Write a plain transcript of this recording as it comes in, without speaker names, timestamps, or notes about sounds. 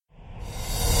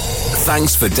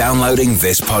Thanks for downloading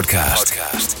this podcast.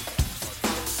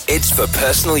 It's for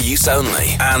personal use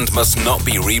only and must not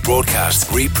be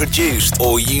rebroadcast, reproduced,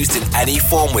 or used in any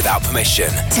form without permission.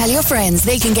 Tell your friends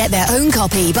they can get their own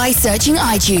copy by searching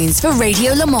iTunes for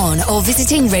Radio Le Mans or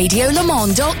visiting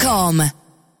radiolemans.com.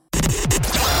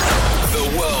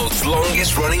 The world's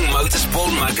longest running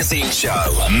motorsport magazine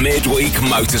show, Midweek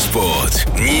Motorsport.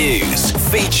 News,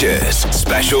 features,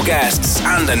 special guests,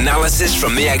 and analysis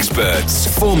from the experts.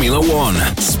 Formula One,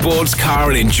 sports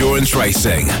car and endurance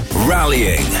racing,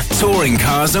 rallying, touring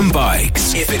cars and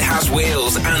bikes. If it has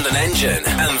wheels and an engine,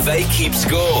 and they keep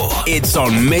score, it's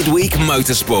on Midweek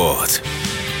Motorsport.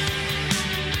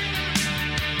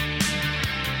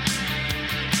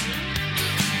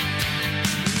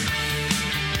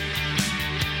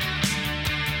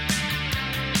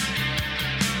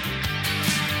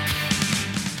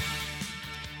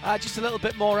 Just a little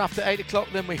bit more after 8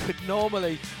 o'clock than we would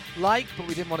normally like, but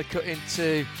we didn't want to cut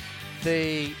into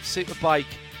the Superbike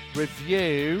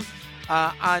review.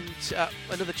 And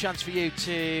another chance for you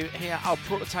to hear our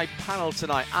prototype panel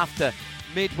tonight after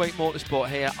Midweek Motorsport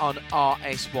here on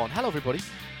RS1. Hello everybody,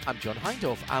 I'm John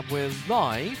Hindorf and we're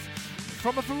live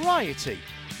from a variety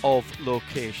of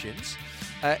locations.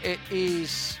 It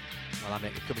is, well, I'm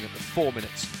coming up at 4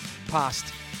 minutes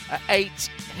past 8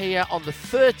 here on the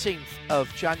 13th of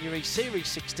January, Series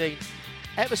 16,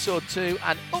 Episode 2,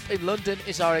 and up in London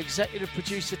is our executive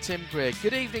producer Tim Gray.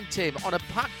 Good evening, Tim. On a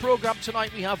packed programme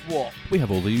tonight, we have what? We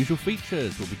have all the usual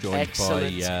features. We'll be joined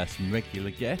Excellent. by some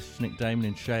regular guests, Nick Damon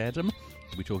and Shay Adam.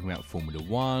 We'll be talking about Formula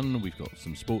One. We've got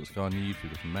some sports car news.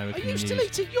 We've got some American news. Are you still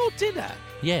eating your dinner?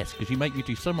 Yes, because you make me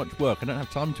do so much work. I don't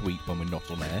have time to eat when we're not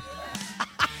on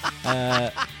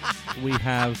air. We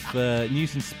have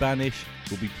news in Spanish.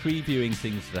 We'll be previewing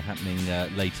things that are happening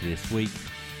later this week.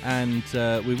 And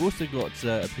we've also got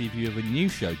a preview of a new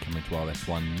show coming to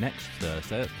RS1 next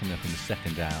Thursday. That's coming up in the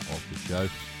second hour of the show.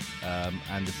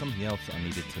 And there's something else that I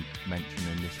needed to mention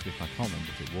in this clip. I can't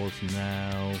remember what it was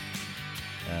now.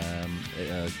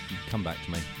 Come back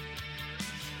to me.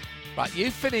 Right,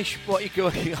 you finish what you're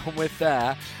going on with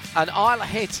there, and I'll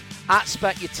hit at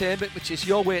Specutainment, which is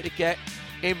your way to get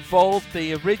involved.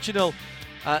 The original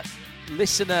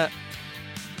listener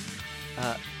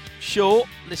show,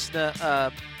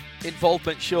 listener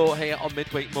involvement show here on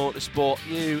Midweek Motorsport.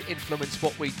 You influence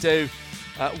what we do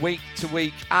week to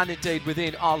week, and indeed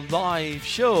within our live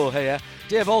show here.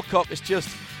 Dave Alcock has just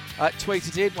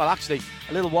tweeted in, well actually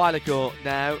a little while ago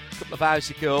now, a couple of hours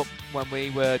ago when we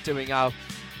were doing our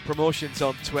promotions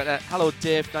on Twitter. Hello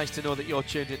Dave, nice to know that you're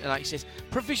tuned in tonight. He says,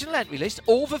 provisional entry list,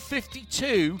 over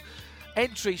 52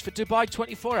 entries for Dubai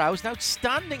 24 Hours, an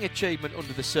outstanding achievement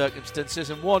under the circumstances,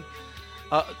 and one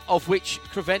of which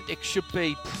Creventic should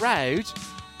be proud.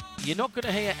 You're not going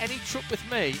to hear any truck with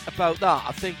me about that.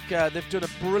 I think they've done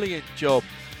a brilliant job.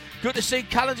 Good to see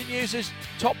calendar users.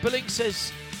 Top billing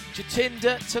says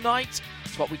Jatinder tonight.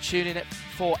 It's what we tune in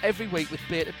for every week with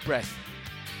bated breath.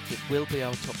 It will be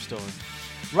our top story.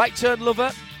 Right turn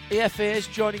lover, EFA is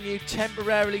joining you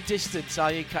temporarily distant,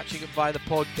 i.e. catching up via the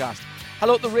podcast.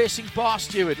 Hello to the racing bar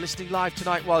steward listening live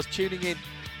tonight whilst turning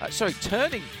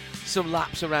some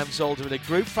laps around Zolder in a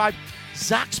Group 5.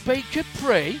 Zach Speed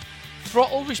Capri,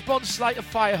 throttle response slight of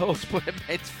fire hose, but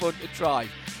immense fun to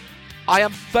drive. I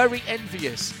am very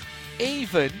envious,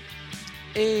 even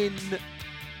in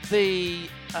the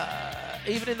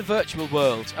virtual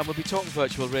world, and we'll be talking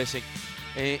virtual racing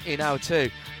in hour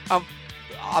 2. I'm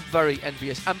very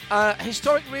envious.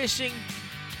 Historic Racing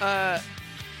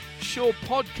Show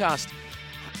podcast.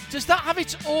 Does that have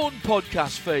its own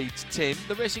podcast feed, Tim?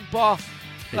 The Racing Bar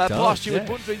Steward, yes.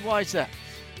 Wondering why is that?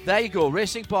 There you go,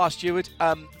 Racing Bar Steward.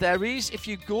 There is, if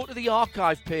you go to the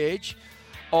archive page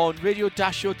on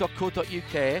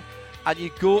radio-show.co.uk and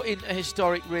you go into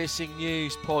Historic Racing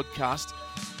News podcast,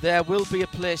 there will be a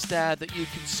place there that you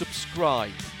can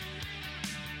subscribe.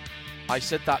 I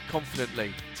said that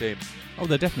confidently, Tim. Oh,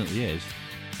 there definitely is.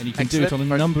 And you can do it on a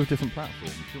number of different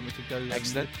platforms. Do you want me to go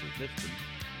Excellent. List them?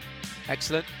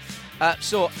 Excellent.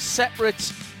 So, separate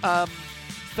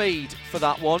feed for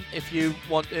that one if you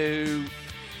want to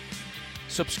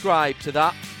subscribe to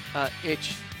that.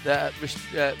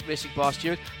 Racing Bar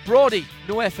Steward. Brody,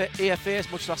 no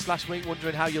EFAs, much last week,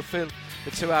 wondering how you'll feel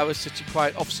the 2 hours, such a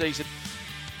quiet off-season.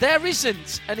 There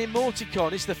isn't an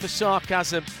emoticon, is there, for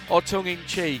sarcasm or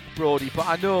tongue-in-cheek, Brody, but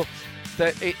I know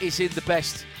that it is in the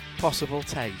best possible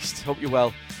taste. Hope you're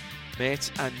well,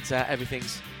 mate, and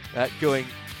everything's going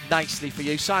nicely for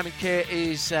you. Simon K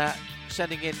is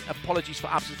sending in apologies for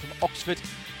absence from Oxford,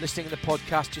 listening to the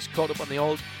podcast, just caught up on the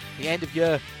end of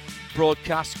year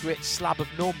broadcast. Great slab of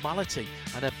normality.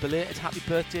 And a belated happy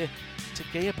birthday to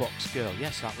Gearbox Girl.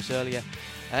 Yes, that was earlier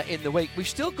in the week. We've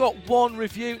still got one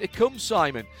review to come,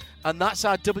 Simon, and that's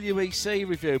our WEC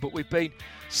review, but we've been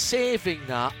saving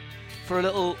that for a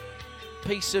little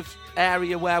piece of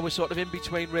area where we're sort of in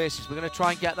between races. We're going to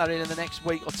try and get that in the next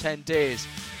week or 10 days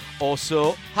or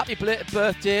so. Happy belated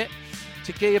birthday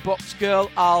to Gearbox Girl.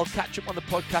 I'll catch up on the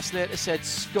podcast later, said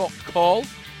Scott Call.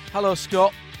 Hello,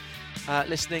 Scott.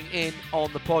 Listening in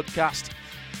on the podcast.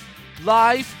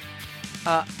 Live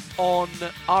on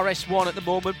RS1 at the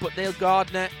moment, but Neil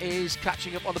Gardner is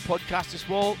catching up on the podcast as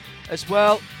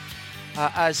well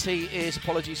as he is.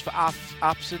 Apologies for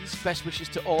absence. Best wishes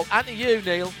to all. And to you,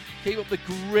 Neil. Keep up the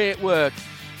great work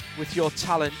with your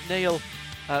talent. Neil,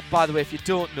 by the way, if you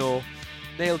don't know,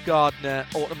 Neil Gardner,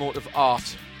 Automotive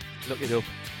Art. Look it up.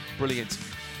 Brilliant.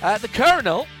 The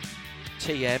Colonel,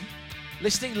 TM,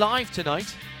 listening live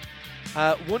tonight.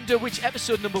 Wonder which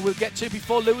episode number we'll get to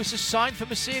before Lewis is signed for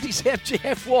Mercedes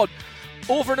MGF1.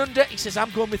 Over and under, he says, I'm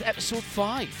going with episode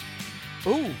 5.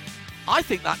 Ooh, I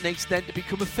think that needs then to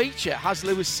become a feature. Has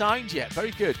Lewis signed yet?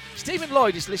 Very good. Stephen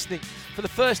Lloyd is listening for the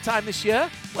first time this year.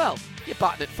 Well, you're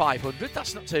batting at 500.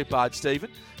 That's not too bad, Stephen.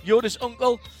 Yoda's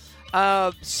uncle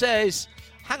says,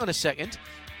 hang on a second.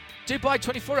 Dubai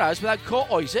 24 hours without court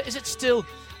Oyster. Is it still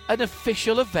an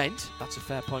official event? That's a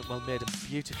fair point, well made and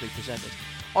beautifully presented.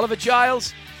 Oliver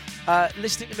Giles,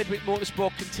 listening to Midweek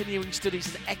Motorsport, continuing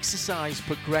studies in exercise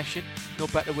progression. No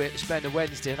better way to spend a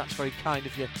Wednesday. That's very kind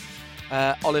of you,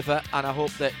 Oliver, and I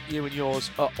hope that you and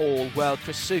yours are all well.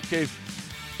 Chris Suku,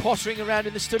 pottering around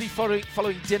in the study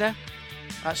following dinner.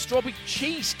 Strawberry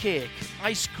cheesecake,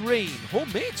 ice cream,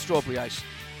 homemade strawberry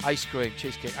ice cream,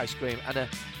 cheesecake ice cream, and a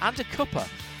cuppa.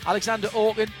 Alexander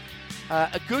Organ,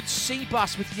 a good sea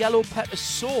bass with yellow pepper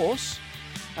sauce.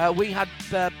 We had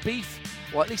beef,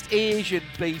 or at least Asian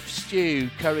beef stew,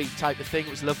 curry type of thing. It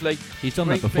was lovely. He's done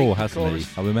that before, hasn't he?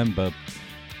 I remember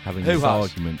having this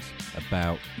argument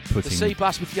about putting the sea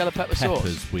bass with yellow pepper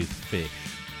sauce with fish.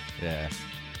 Yeah.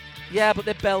 Yeah, but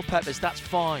they're bell peppers. That's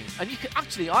fine. And you can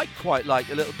actually, I quite like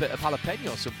a little bit of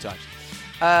jalapeno sometimes.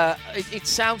 It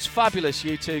sounds fabulous,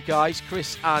 you two guys,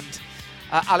 Chris and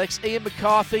Alex. Ian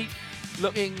McCarthy,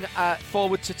 looking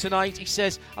forward to tonight. He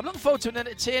says, I'm looking forward to an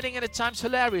entertaining and at times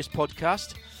hilarious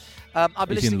podcast. I'll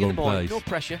be listening in the morning. No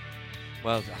pressure.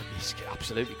 Well, he's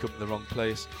absolutely come to the wrong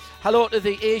place. Hello to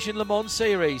the Asian Le Mans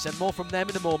series and more from them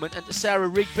in a moment. And to Sarah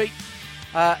Rigby,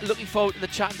 looking forward to the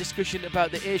chat and discussion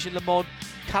about the Asian Le Mans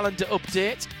calendar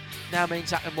update. Now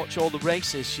means I can watch all the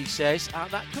races, she says.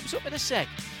 And that comes up in a sec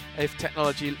if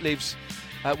technology lives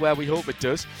where we hope it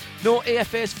does. No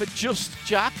AFAs for Just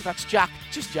Jack. That's Jack.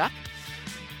 Just Jack.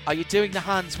 Are you doing the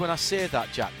hands when I say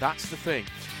that, Jack? That's the thing.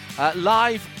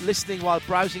 Live listening while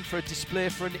browsing for a display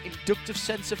for an inductive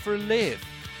sensor for a lathe.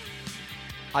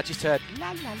 I just heard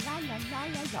la la la la la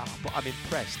la la, but I'm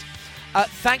impressed.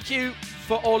 Thank you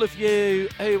for all of you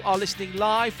who are listening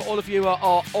live, for all of you who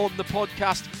are on the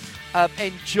podcast.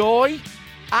 Enjoy.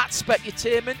 At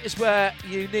Specutainment is where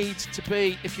you need to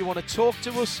be if you want to talk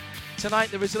to us.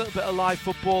 Tonight there is a little bit of live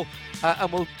football,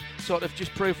 and we'll sort of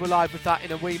just prove we're live with that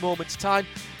in a wee moment's time.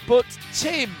 But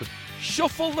Tim,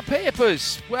 shuffle the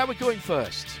papers. Where are we going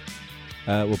first?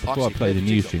 Well, before I play the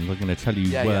news stream, I'm going to tell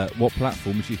you what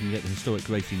platforms you can get the Historic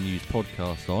Racing News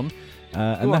podcast on.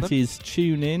 And that is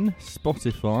TuneIn,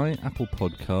 Spotify, Apple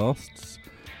Podcasts,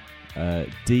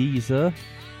 Deezer.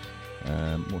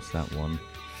 What's that one?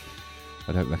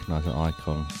 I don't recognise that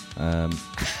icon.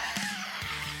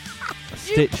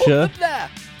 Stitcher,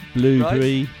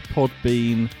 Blueberry,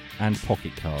 Podbean, and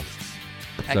Pocket Casts.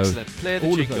 Excellent. So play the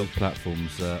all jingle. of those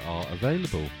platforms are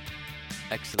available.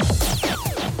 Excellent.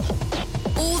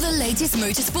 All the latest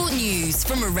motorsport news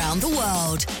from around the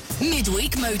world.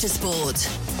 Midweek Motorsport.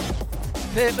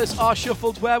 Papers are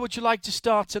shuffled. Where would you like to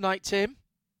start tonight, Tim?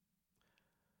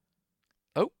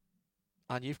 Oh,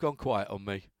 and you've gone quiet on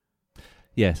me.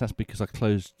 Yes, that's because I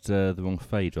closed the wrong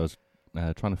fade. I was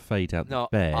trying to fade out the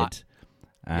bed.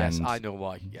 And yes, I know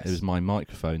why. Yes. It was my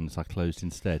microphone that I closed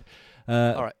instead.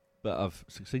 All right. But I've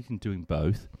succeeded in doing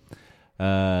both.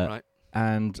 Right.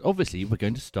 And obviously, we're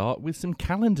going to start with some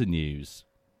calendar news.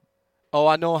 Oh,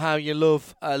 I know how you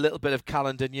love a little bit of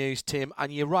calendar news, Tim.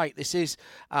 And you're right, this is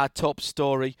our top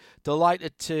story.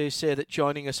 Delighted to say that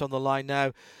joining us on the line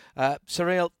now,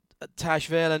 Cyril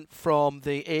Tashvelan from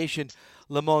the Asian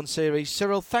Le Mans Series.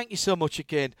 Cyril, thank you so much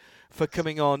again for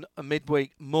coming on a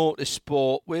Midweek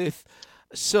Motorsport with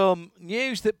some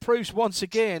news that proves once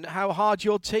again how hard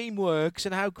your team works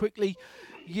and how quickly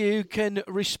you can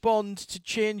respond to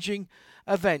changing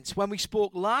events. When we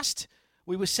spoke last,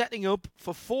 we were setting up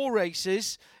for 4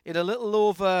 races in a little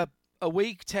over a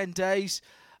week, 10 days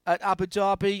at Abu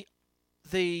Dhabi.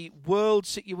 The world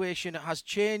situation has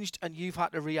changed and you've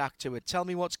had to react to it. Tell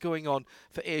me what's going on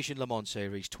for Asian Le Mans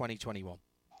Series 2021.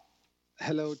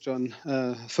 Hello, John.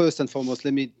 First and foremost,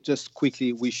 let me just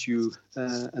quickly wish you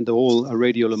and the whole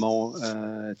Radio Le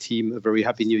Mans team a very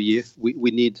happy new year. We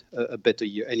need a better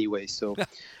year anyway, so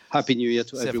happy new year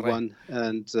to everyone. Vrai.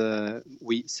 And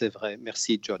oui, c'est vrai.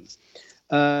 Merci, John.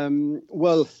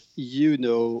 Well, we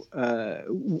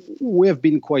have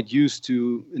been quite used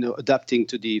to adapting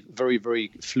to the very, very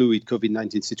fluid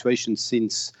COVID-19 situation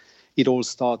since it all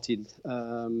started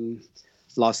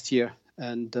last year.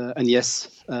 And yes,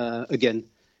 again,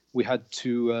 we had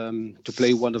to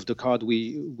play one of the cards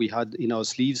we had in our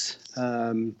sleeves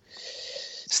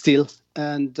still.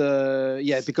 And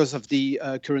because of the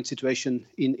current situation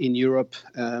in Europe,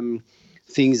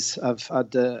 things have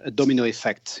had a domino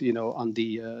effect, on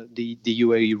the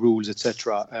UAE rules,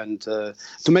 etc. And to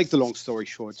make the long story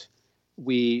short,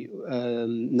 we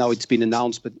now it's been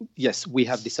announced, but yes, we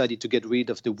have decided to get rid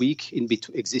of the week in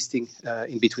between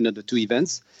the two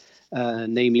events.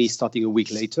 Namely starting a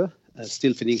week later,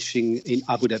 still finishing in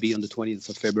Abu Dhabi on the 20th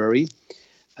of February,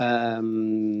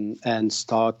 and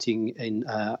starting in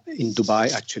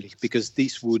Dubai, actually, because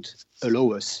this would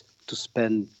allow us to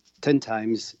spend 10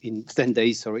 days in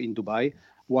Dubai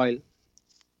while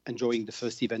enjoying the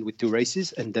first event with 2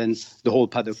 races, and then the whole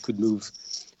paddock could move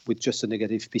with just a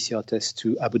negative PCR test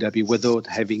to Abu Dhabi without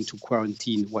having to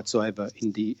quarantine whatsoever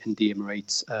in the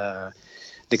Emirates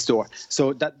next door.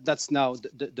 So that's now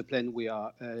the plan we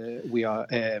are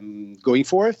going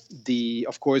for.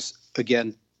 Of course,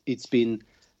 again, it's been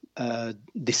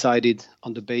decided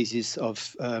on the basis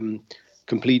of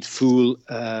complete full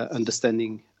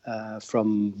understanding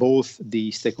from both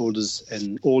the stakeholders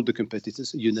and all the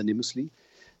competitors unanimously.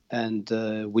 And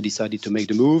we decided to make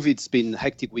the move. It's been a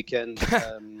hectic weekend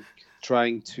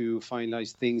trying to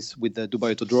finalize things with the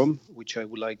Dubai Autodrome, which I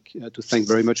would like to thank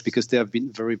very much because they have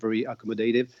been very, very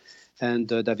accommodative. And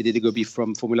Davide De Gobi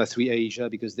from Formula 3 Asia,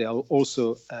 because they are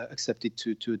also accepted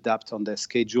to adapt on their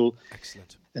schedule.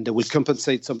 Excellent. And they will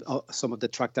compensate some of the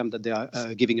track time that they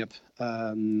are giving up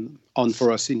on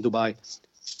for us in Dubai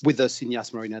with us in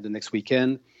Yas Marina the next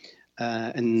weekend.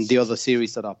 And the other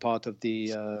series that are part of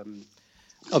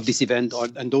this event,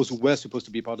 and those who were supposed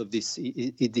to be part of this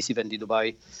event in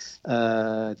Dubai,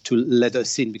 to let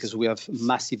us in because we have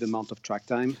massive amount of track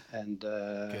time. And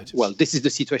well, this is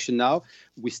the situation now.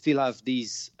 We still have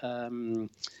these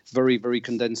very, very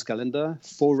condensed calendar,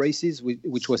 4 races,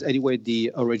 which was anyway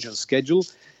the original schedule.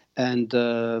 And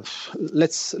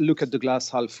let's look at the glass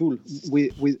half full.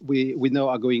 We now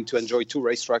are going to enjoy 2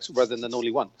 racetracks rather than only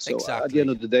one. So exactly. At the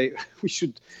end of the day, we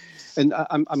should. And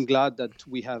I'm glad that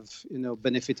we have,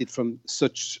 benefited from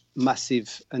such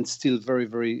massive and still very,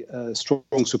 very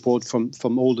strong support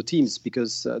from all the teams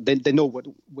because they know what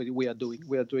we are doing.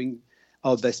 We are doing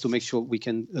our best to make sure we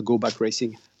can go back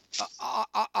racing.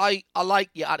 I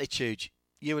like your attitude.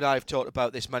 You and I have talked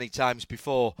about this many times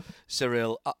before,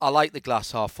 Cyril. I like the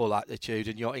glass half full attitude,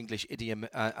 and your English idiom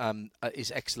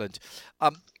is excellent.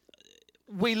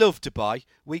 We love Dubai.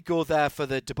 We go there for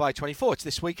the Dubai 24. It's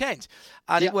this weekend.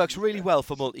 And It works really well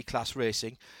for multi-class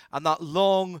racing. And that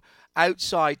long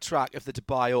outside track of the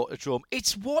Dubai Autodrome,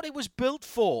 it's what it was built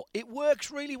for. It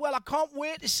works really well. I can't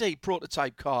wait to see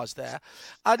prototype cars there.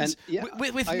 And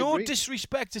with no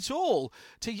disrespect at all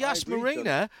to Yas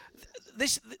Marina,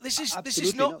 this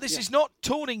is not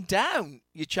toning down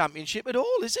your championship at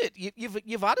all, is it?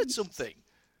 You've added something.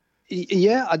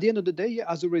 Yeah, at the end of the day,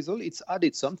 as a result, it's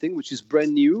added something which is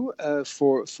brand new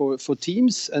for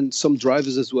teams and some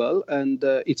drivers as well. And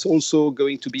it's also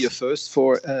going to be a first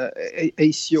for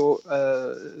ASIO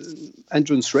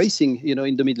entrance racing,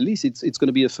 in the Middle East. It's going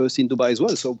to be a first in Dubai as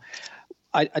well. So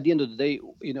at the end of the day,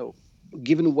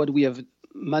 given what we have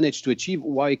managed to achieve,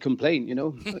 why complain?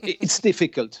 It's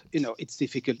difficult.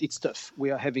 It's tough. We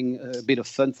are having a bit of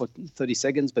fun for 30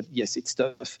 seconds, but yes, it's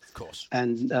tough. Of course.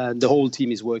 And the whole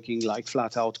team is working like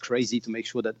flat out crazy to make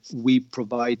sure that we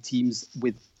provide teams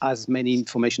with as much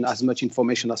information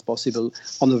as possible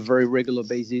on a very regular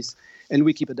basis. And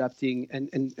we keep adapting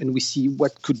and we see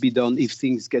what could be done if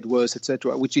things get worse,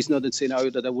 etc., which is not a scenario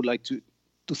that I would like to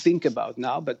think about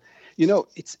now. But,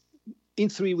 it's in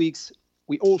 3 weeks,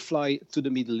 we all fly to the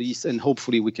Middle East and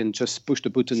hopefully we can just push the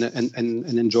button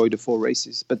and enjoy the 4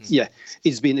 races. But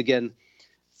it's been, again,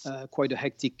 quite a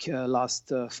hectic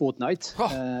last fortnight,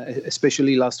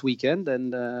 especially last weekend.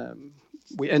 And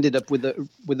we ended up with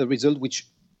a result which,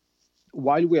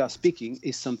 while we are speaking,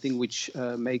 is something which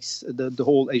makes the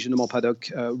whole Asian Le Mans paddock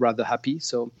rather happy.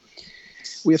 So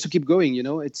we have to keep going,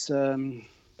 It's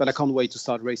but I can't wait to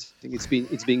start racing.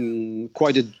 It's been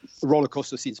quite a roller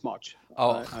coaster since March.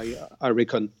 I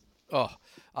reckon. Oh,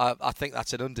 I think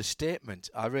that's an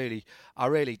understatement. I really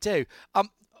do.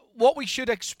 What we should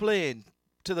explain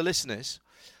to the listeners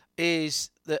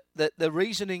is that the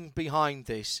reasoning behind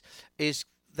this is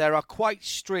there are quite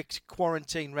strict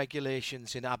quarantine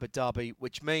regulations in Abu Dhabi,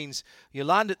 which means you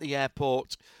land at the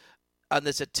airport and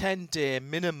there's a 10-day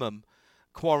minimum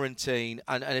quarantine,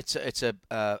 and it's a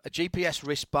GPS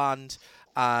wristband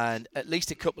and at least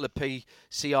a couple of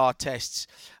PCR tests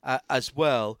as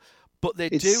well. But they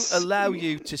do allow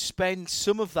you to spend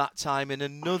some of that time in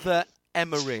another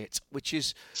emirate, which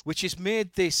has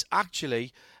made this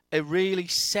actually a really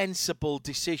sensible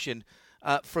decision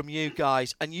from you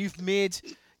guys, and you've made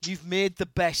the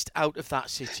best out of that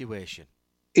situation.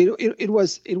 It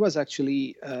was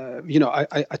actually,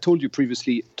 I told you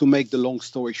previously, to make the long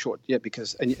story short,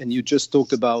 because and you just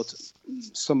talked about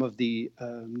some of the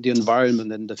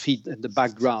environment and the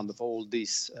background of all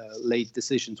these late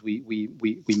decisions we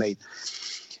made.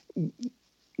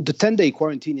 The 10-day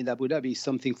quarantine in Abu Dhabi is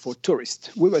something for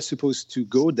tourists. We were supposed to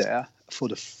go there for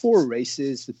the 4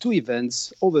 races, the 2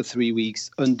 events over 3 weeks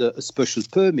under a special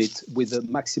permit with a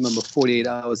maximum of 48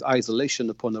 hours isolation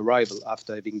upon arrival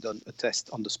after having done a test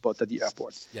on the spot at the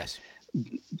airport. Yes.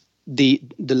 The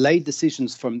late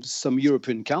decisions from some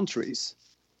European countries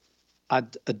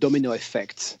had a domino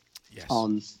effect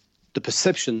on the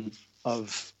perception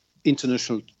of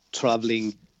international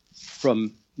traveling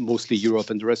from mostly Europe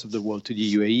and the rest of the world to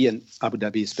the UAE and Abu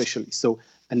Dhabi especially. So,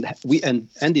 and we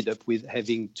ended up with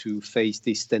having to face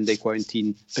this 10-day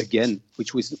quarantine again,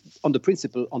 which was on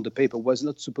the paper was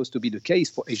not supposed to be the case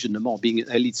for Asian Le Mans, being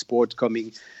an elite sport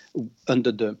coming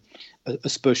under a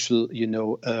special,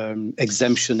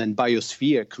 exemption and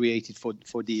biosphere created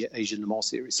for the Asian Le Mans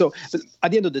series. So, but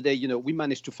at the end of the day, we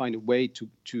managed to find a way to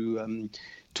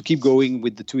keep going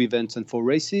with the 2 events and 4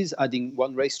 races, adding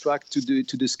 1 racetrack to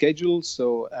the schedule.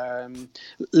 So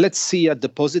let's see at the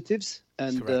positives,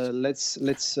 and let's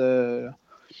move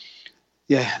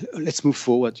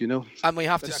forward. And we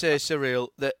have to say,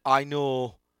 Cyril, that I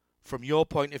know from your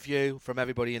point of view, from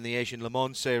everybody in the Asian Le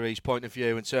Mans series point of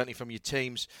view, and certainly from your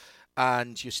teams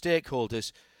and your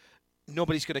stakeholders,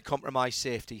 nobody's going to compromise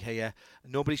safety here.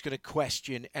 Nobody's going to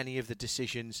question any of the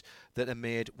decisions that are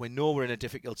made. We know we're in a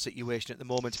difficult situation at the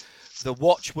moment. The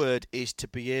watchword is to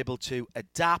be able to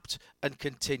adapt and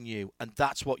continue, and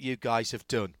that's what you guys have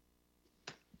done.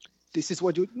 This is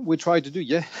what we try to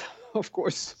do, of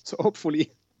course. So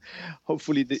hopefully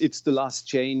it's the last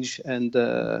change, and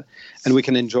we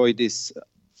can enjoy this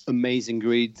amazing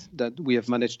grid that we have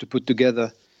managed to put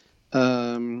together.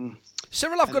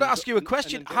 Cyril, I've got to ask you a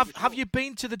question. Have you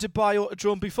been to the Dubai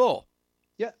Autodrome before?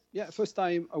 Yeah. First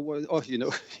time I was, a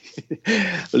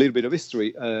little bit of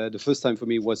history. The first time for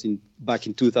me was back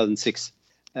in 2006.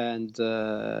 And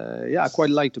I quite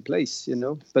like the place,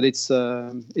 but it's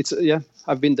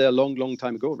I've been there a long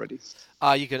time ago already.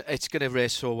 It's going to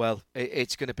race so well.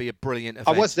 It's going to be a brilliant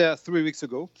event. I was there 3 weeks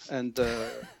ago, and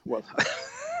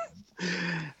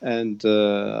and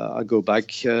I go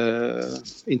back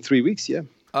in 3 weeks.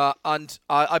 And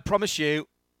I promise you,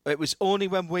 it was only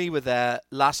when we were there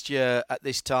last year at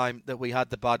this time that we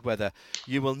had the bad weather.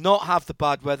 You will not have the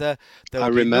bad weather. There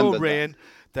will be no rain.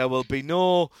 There will be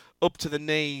no up to the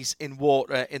knees in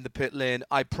water in the pit lane.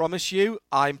 I promise you,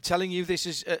 I'm telling you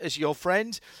this as your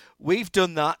friend. We've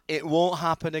done that. It won't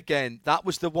happen again. That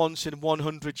was the once in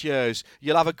 100 years.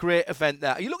 You'll have a great event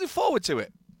there. Are you looking forward to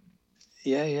it?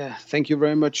 Yeah. Thank you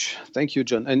very much. Thank you,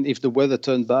 John. And if the weather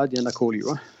turned bad, then I call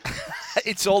you.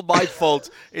 It's all my fault.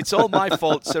 It's all my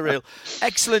fault, Cyril.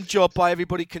 Excellent job by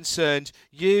everybody concerned.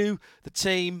 You, the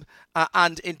team,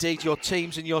 and indeed your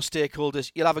teams and your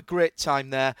stakeholders. You'll have a great time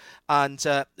there. And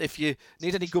if you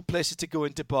need any good places to go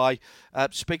in Dubai,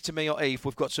 speak to me or Eve.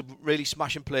 We've got some really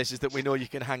smashing places that we know you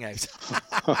can hang out.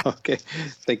 Okay.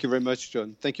 Thank you very much,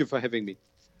 John. Thank you for having me.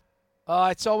 Oh,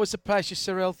 it's always a pleasure,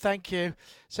 Cyril. Thank you.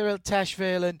 Cyril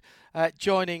Teshvalen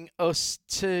joining us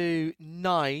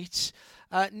tonight.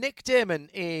 Nick Damon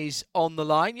is on the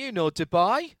line. You know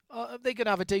Dubai. Are they going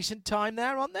to have a decent time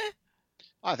there, aren't they?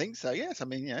 I think so, yes. I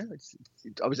mean,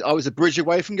 I was a bridge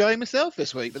away from going myself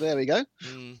this week, but there we go.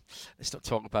 Let's not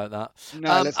talk about that.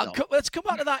 No, let's not. Let's come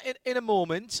back to that in a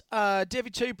moment.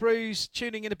 David Two Brews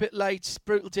tuning in a bit late.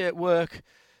 Brutal day at work.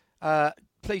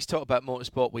 Please talk about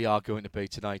motorsport. We are going to be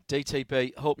tonight.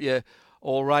 DTB, hope you're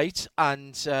all right.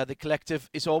 And the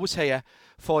collective is always here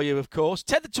for you, of course.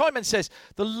 Ted the Toyman says,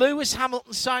 the Lewis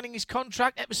Hamilton signing his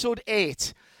contract, episode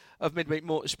 8. of Midweek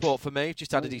Motorsport for me.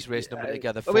 Just added his race number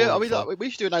together. We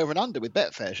should do an over and under with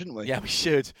Betfair, shouldn't we? Yeah, we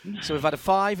should. So we've had a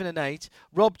 5 and an 8.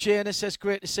 Rob Janer says,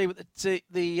 great to see what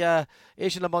the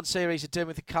Asian Le Mans Series are doing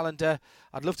with the calendar.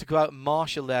 I'd love to go out and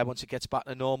marshal there once it gets back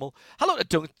to normal. Hello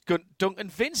to Duncan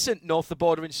Vincent, north of the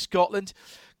border in Scotland.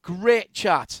 Great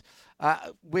chat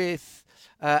with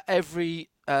Cyril.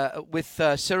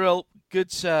 Good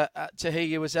to hear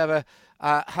you as ever.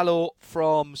 Hello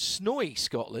from snowy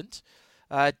Scotland.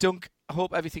 Dunk, I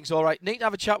hope everything's all right. Need to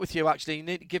have a chat with you, actually. You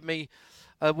need to give me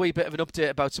a wee bit of an update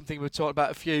about something we were talking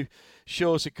about a few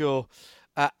shows ago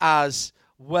as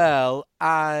well.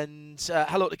 And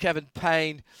hello to Kevin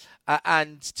Payne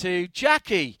and to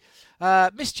Jackie.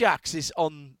 Miss Jax is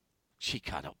on. She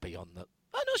cannot be on the.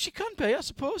 Oh, no, she can be, I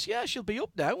suppose. Yeah, she'll be up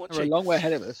now, won't she? We're a long way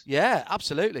ahead of us. Yeah,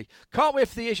 absolutely. Can't wait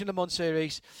for the Asian Le Mans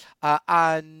Series.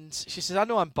 And she says, I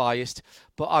know I'm biased,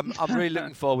 but I'm really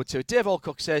looking forward to it. Dave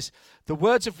Alcock says, the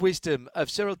words of wisdom of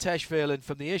Cyril Tesch-Phelan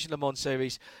from the Asian Le Mans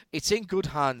Series, it's in good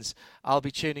hands. I'll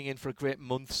be tuning in for a great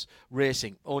month's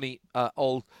racing. Only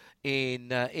all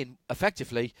in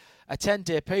effectively a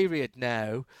 10-day period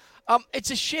now. It's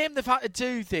a shame they've had to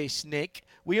do this, Nick.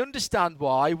 We understand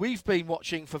why. We've been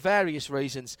watching for various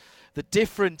reasons the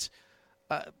different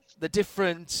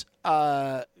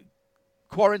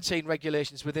quarantine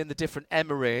regulations within the different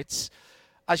Emirates.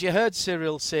 As you heard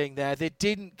Cyril saying there, they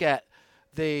didn't get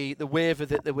the waiver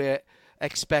that they were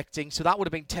expecting. So that would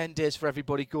have been 10 days for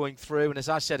everybody going through. And as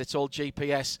I said, it's all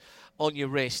GPS on your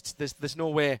wrist. There's no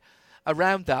way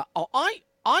around that.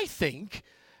 I think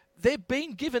they've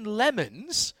been given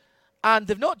lemons. And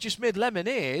they've not just made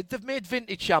lemonade, they've made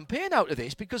vintage champagne out of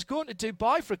this, because going to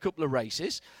Dubai for a couple of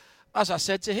races, as I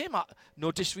said to him,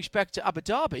 no disrespect to Abu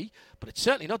Dhabi, but it's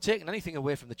certainly not taking anything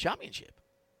away from the championship.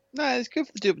 No, it's good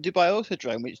for the Dubai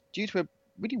Autodrome, which, due to a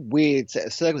really weird set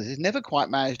of circumstances, has never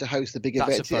quite managed to host the big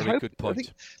event. That's a very good point. I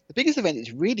think the biggest event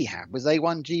it's really had was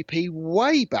A1GP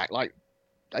way back, like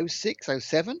 06,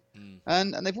 07,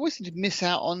 and they've always seemed to miss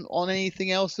out on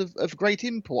anything else of great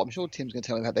import. I'm sure Tim's going to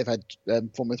tell me they've had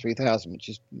Formula 3000, which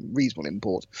is reasonable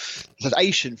import. So it's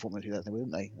Asian Formula 3000,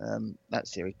 didn't they? That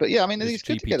series. But yeah, I mean, it's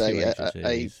good to get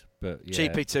a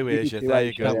GP2 Asia. There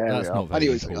you go. That's not very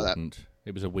important.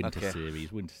 It was a winter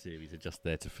series. Winter series are just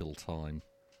there to fill time.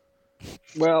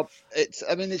 Well, it's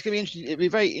going to be interesting. It'll be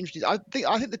very interesting. I think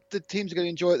the teams are going to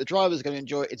enjoy it. The drivers are going to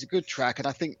enjoy it. It's a good track, and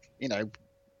I think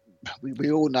we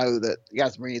all know that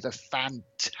Yas Marina is a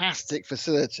fantastic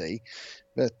facility,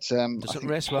 but doesn't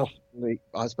race well. I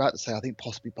was about to say, I think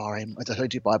possibly Bahrain. I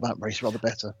told you, Dubai might race rather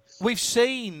better. We've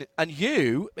seen, and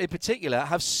you in particular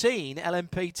have seen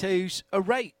LMP2's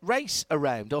race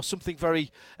around, or something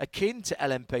very akin to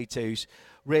LMP2's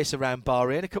race around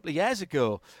Bahrain a couple of years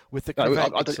ago with the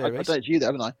series. I did you there,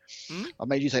 haven't I? I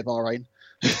made you say Bahrain.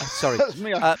 Sorry. That's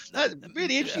me. That's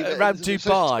really interesting. Around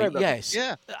Dubai, yes.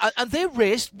 Yeah. And they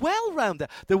raced well round there.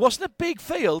 There wasn't a big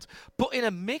field, but in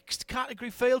a mixed category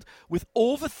field with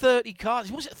over 30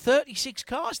 cars. Was it 36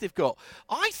 cars they've got?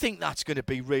 I think that's going to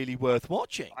be really worth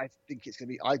watching. I think it's going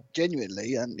to be, I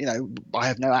genuinely, and I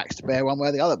have no axe to bear one way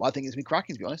or the other, but I think it's going to be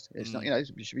cracking, to be honest. It's not, it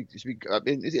should be, is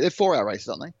it 4-hour races,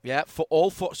 aren't they? Yeah, for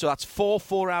all four. So that's 4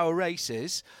 4-hour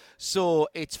races. So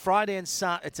it's Friday and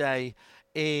Saturday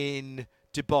in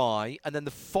Dubai, and then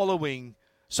the following...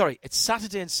 Sorry, it's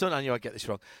Saturday and Sunday. I knew I'd get this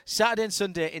wrong. Saturday and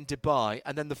Sunday in Dubai,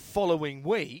 and then the following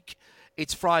week,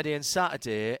 it's Friday and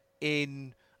Saturday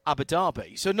in Abu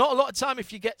Dhabi. So not a lot of time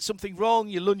if you get something wrong,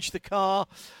 you lunch the car,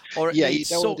 or it needs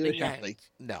sorting out.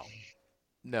 No.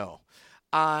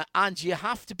 And you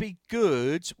have to be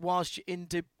good whilst you're in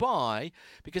Dubai,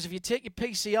 because if you take your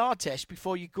PCR test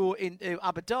before you go into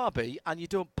Abu Dhabi and you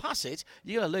don't pass it,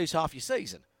 you're going to lose half your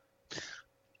season.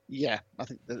 Yeah, I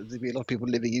think there'll be a lot of people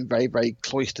living in very, very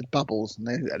cloistered bubbles,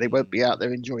 and they won't be out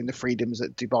there enjoying the freedoms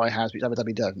that Dubai has, which Abu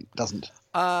Dhabi doesn't.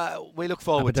 We look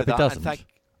forward to that. Doesn't. And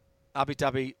Abu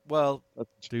Dhabi, well,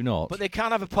 do not. But they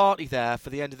can have a party there for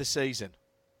the end of the season.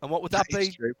 And what would that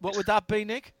be? True. What would that be,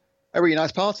 Nick? A really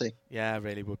nice party. Yeah, it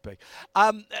really would be.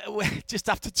 Just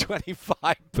after 25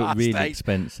 but past really 8.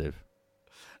 expensive.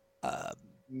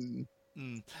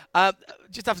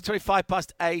 Just after 25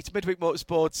 past 8, Midweek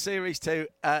Motorsport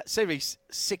Series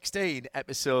 16,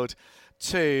 Episode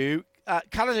 2.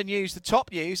 Calendar news, the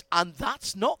top news, and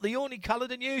that's not the only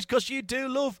calendar news, because you do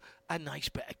love a nice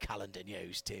bit of calendar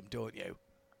news, Tim, don't you?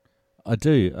 I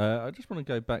do. I just want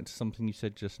to go back to something you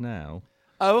said just now.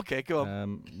 Oh, okay, go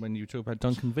on. When you were talking about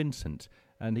Duncan Vincent,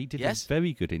 and he did a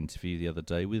very good interview the other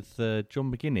day with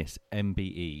John McGuinness,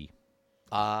 MBE.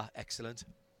 Excellent.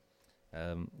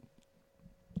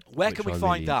 Where can we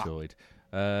find that? Enjoyed.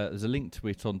 There's a link to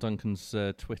it on Duncan's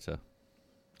Twitter.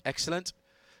 Excellent.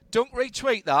 Don't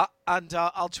retweet that, and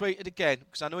I'll tweet it again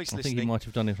because I know he's I listening. think he might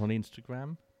have done it on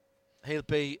Instagram. He'll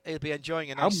be enjoying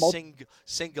a nice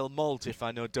single malt if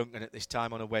I know Duncan at this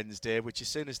time on a Wednesday, which as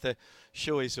soon as the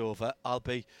show is over, I'll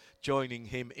be joining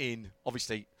him in.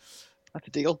 Obviously, That's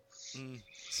a deal.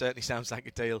 Certainly sounds like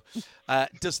a deal,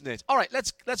 doesn't it? All right,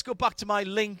 let's go back to my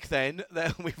link then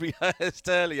that we rehearsed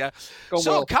earlier.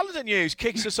 Calendar news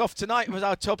kicks us off tonight with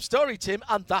our top story, Tim,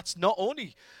 and that's not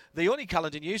only the only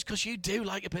calendar news because you do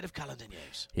like a bit of calendar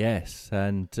news. Yes,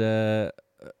 and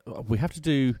we have to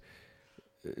do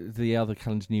the other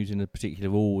calendar news in a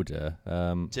particular order.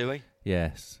 Do we?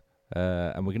 Yes,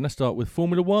 and we're going to start with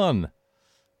Formula One.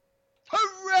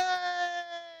 Hooray!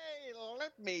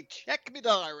 Let me check my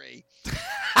diary.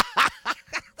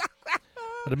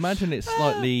 I'd imagine it's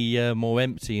slightly more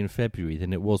empty in February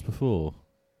than it was before.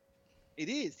 It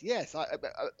is, yes. I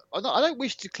don't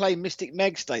wish to claim Mystic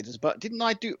Meg status, but didn't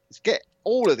I get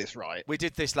all of this right? We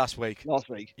did this last week.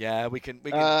 Yeah, we can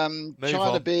move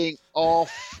China on. being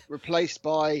off, replaced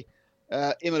by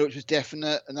Imola, which was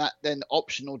definite, and that then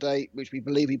optional date, which we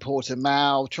believe we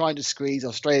Portimao, trying to squeeze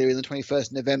Australia in the 21st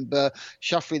of November,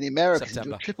 shuffling the Americans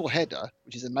into a triple header,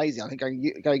 which is amazing. I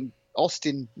think going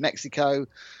Austin, Mexico,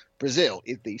 Brazil,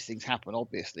 if these things happen,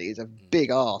 obviously, is a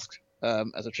big ask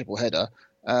as a triple header.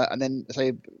 And then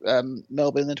say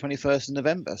Melbourne the 21st of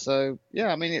November. So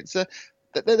yeah, I mean it's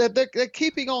they're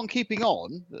keeping on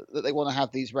that they want to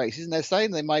have these races, and they're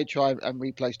saying they may try and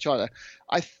replace China.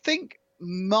 I think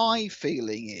my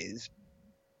feeling is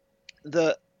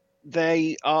that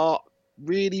they are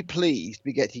really pleased to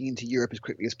be getting into Europe as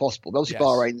quickly as possible. Obviously, yes.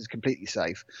 Bahrain is completely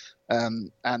safe,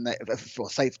 and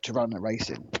safe to run a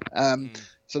race in.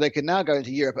 So they can now go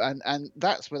into Europe, and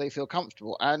that's where they feel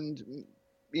comfortable. And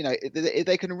you know,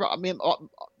 they can run. I mean,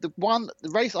 the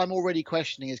race I'm already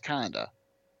questioning is Canada,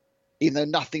 even though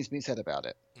nothing's been said about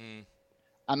it.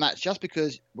 And that's just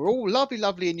because we're all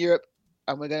lovely in Europe,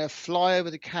 and we're going to fly over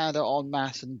to Canada en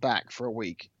masse and back for a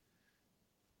week.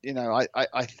 You know,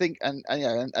 I think, and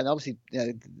obviously, you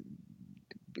know,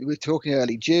 we're talking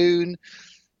early June.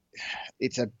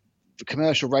 It's a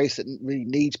commercial race that really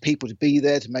needs people to be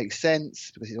there to make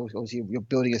sense, because obviously you're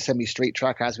building a semi-street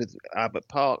track, as with Albert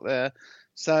Park there.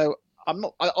 So I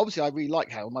really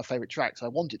like Hale, my favourite track, so I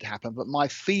want it to happen. But my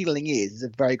feeling is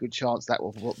there's a very good chance that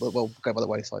will go by the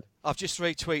wayside. I've just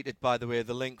retweeted, by the way,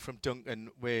 the link from Duncan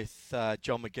with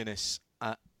John McGuinness.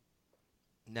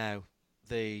 Now,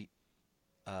 the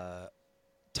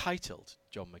titled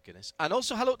John McGuinness. And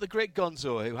also hello to the great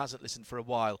Gonzo, who hasn't listened for a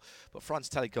while, but France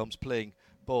Telecom's playing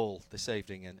ball this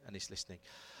evening and he's listening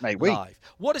live.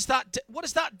 What does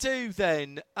that do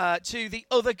then to the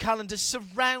other calendars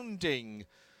surrounding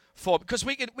for? Because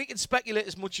we can speculate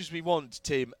as much as we want,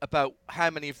 Tim, about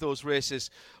how many of those races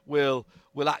will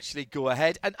actually go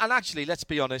ahead. And actually, let's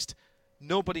be honest,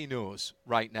 nobody knows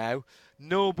right now.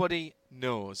 Nobody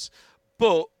knows.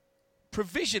 But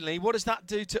provisionally, what does that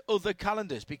do to other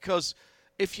calendars? Because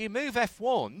if you move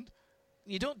F1,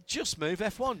 you don't just move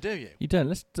F1, do you? You don't.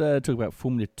 Let's talk about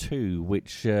Formula 2,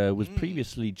 which was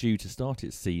previously due to start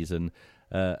its season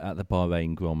at the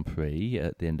Bahrain Grand Prix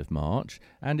at the end of March,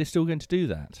 and is still going to do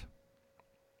that.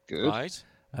 Good. Right.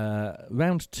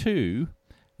 Round 2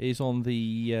 is on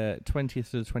the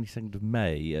 20th to the 22nd of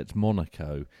May at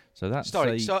Monaco. So that's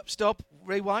Stop.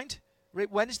 Rewind.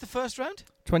 When is the first round?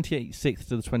 26th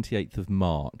to the 28th of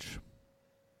March.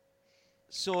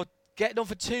 So getting on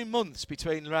for 2 months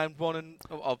between round 1 and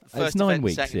first it's 9 event,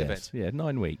 weeks, second yes. event. Yeah,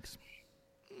 9 weeks.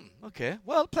 Okay.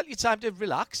 Well, plenty of time to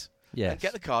relax. Yes. And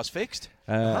get the cars fixed.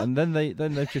 And then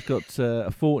they've just got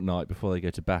a fortnight before they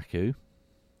go to Baku.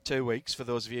 2 weeks for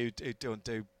those of you who don't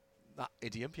do that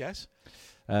idiom, yes.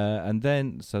 And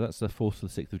then, so that's the 4th to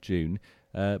the 6th of June.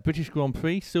 British Grand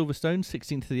Prix, Silverstone,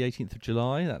 16th to the 18th of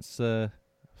July. That's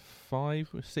 5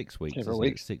 or 6 weeks. Several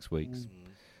weeks. 6 weeks.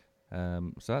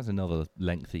 So that's another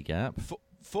lengthy gap.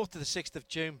 4th to the 6th of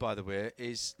June, by the way,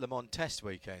 is Le Mans Test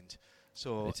Weekend.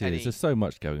 So it is. There's so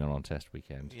much going on Test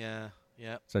Weekend. Yeah.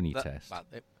 It's only Test. Well,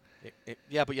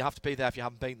 yeah, but you have to be there if you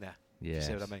haven't been there. Yes.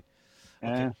 You see what I mean?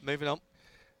 Okay, moving on.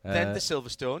 Then the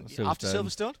Silverstone. After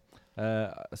Silverstone?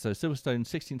 So Silverstone,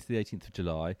 16th to the 18th of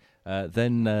July.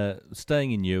 Then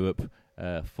staying in Europe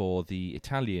for the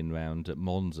Italian round at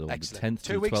Monza on the 10th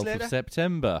to the 12th of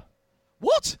September.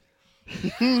 What?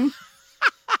 You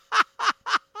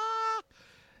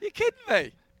kidding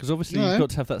me? Because obviously you've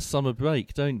got to have that summer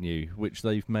break, don't you? Which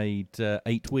they've made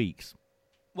 8 weeks.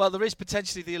 Well, there is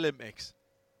potentially the Olympics.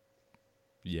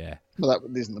 Yeah. Well,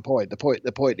 that isn't the point. The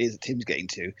point is that Tim's getting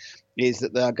to is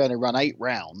that they're going to run 8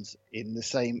 rounds in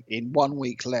 1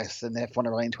 week less than they're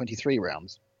running 23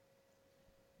 rounds.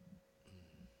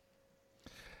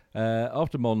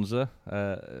 After Monza,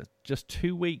 just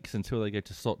 2 weeks until they go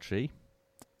to Sochi,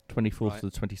 24th to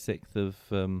the 26th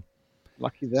of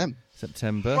Lucky them.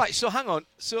 September. Right, so hang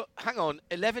on.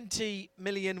 11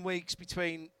 million weeks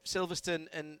between Silverstone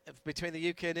and between the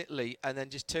UK and Italy, and then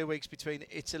just 2 weeks between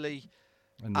Italy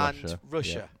and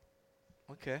Russia.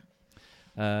 Yeah. Okay.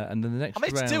 And then the next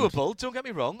round... it's doable, don't get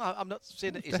me wrong. I'm not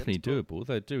saying it isn't. Definitely doable.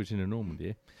 They'll do it in a normal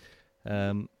year.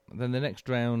 Then the next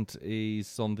round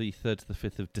is on the 3rd to the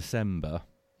 5th of December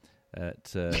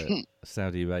at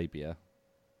Saudi Arabia.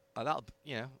 Oh, that'll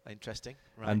interesting.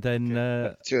 Right. And then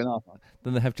 2.5 months.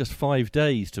 Then they have just 5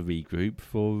 days to regroup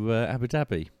for Abu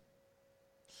Dhabi.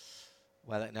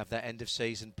 Well, they can have their end of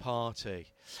season party.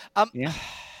 Yeah.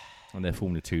 And they're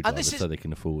Formula 2 drivers, so they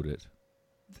can afford it.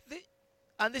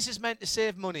 And this is meant to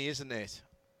save money, isn't it?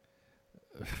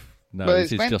 No,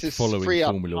 this is just following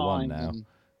Formula 1 now.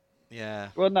 Yeah.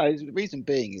 Well, no, the reason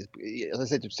being is, as I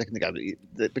said just a second ago,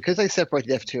 that because they separated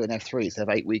F2 and F3, so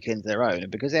they have 8 weekends of their own,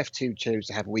 and because F2 chose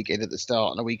to have a weekend at the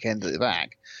start and a weekend at the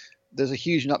back, there's a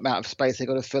huge amount of space they've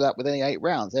got to fill up with any 8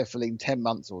 rounds. They're filling 10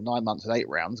 months or 9 months with 8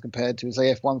 rounds compared to,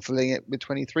 say, F1 filling it with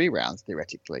 23 rounds,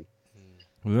 theoretically.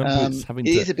 It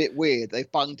is a bit weird.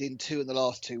 They've bunged in 2 in the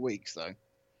last 2 weeks, though.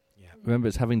 Remember,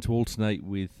 it's having to alternate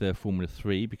with Formula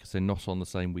 3 because they're not on the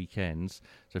same weekends.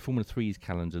 So Formula 3's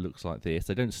calendar looks like this.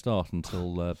 They don't start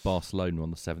until Barcelona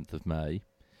on the 7th of May.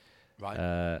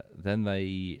 Right. Then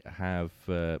they have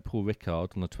Paul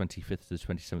Ricard on the 25th to the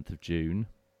 27th of June.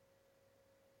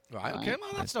 Right, okay.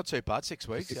 Well, that's not too bad. 6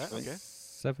 weeks, yeah, okay.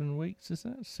 7 weeks, is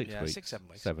that? 6 weeks. Yeah, 6, 7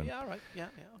 weeks. 7. Yeah, right. Yeah,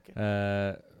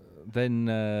 okay. Then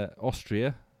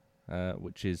Austria,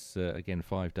 which is, again,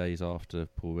 5 days after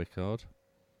Paul Ricard.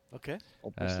 Okay.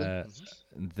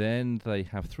 Then they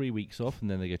have 3 weeks off,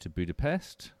 and then they go to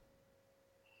Budapest.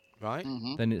 Right.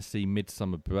 Mm-hmm. Then it's the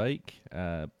midsummer break,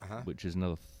 which is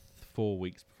another 4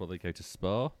 weeks before they go to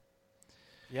Spa.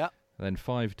 Yeah. Then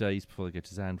 5 days before they go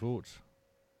to Zandvoort.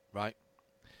 Right.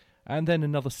 And then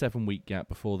another 7-week gap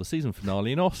before the season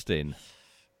finale in Austin.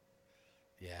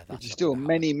 Yeah, that's which is still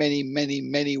many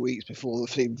weeks before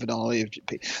the season finale of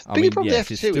GP.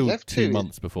 It's still 2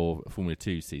 months before Formula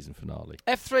 2 season finale.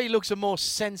 F3 looks a more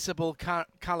sensible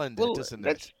calendar, doesn't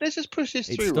it? Let's just push this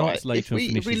through. It starts later and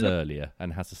finishes look, earlier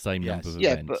and has the same number of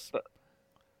events. events.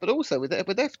 But also with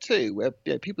F2,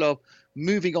 where people are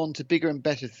moving on to bigger and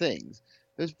better things,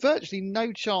 there's virtually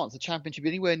no chance the championship will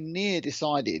be anywhere near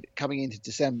decided coming into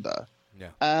December.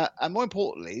 Yeah. And more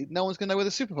importantly, no one's going to know where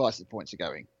the supervisor points are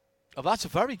going. Oh, that's a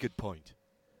very good point.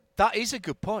 That is a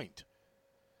good point.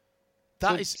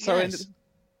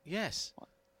 Yes.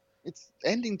 It's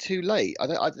ending too late.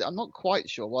 I'm not quite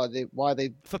sure why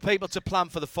they for people to plan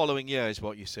for the following year is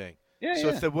what you're saying. Yeah.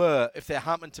 So if there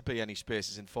happened to be any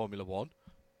spaces in Formula 1,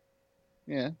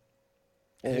 yeah.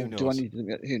 Or who knows?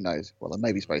 Who knows? Well, there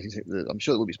may be spaces. I'm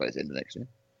sure there will be spaces in the next year.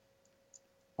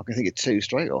 I can think of 2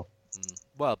 straight off.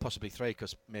 Well, possibly 3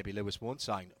 because maybe Lewis won't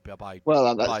sign by.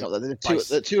 Well, that's not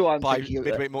the 2 I'm thinking of.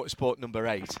 Midweek Motorsport number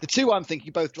 8. The 2 I'm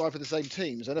thinking both drive for the same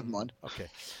team, so never mind. Okay.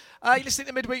 You're listening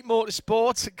to Midweek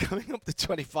Motorsport, coming up to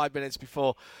 25 minutes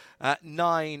before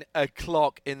 9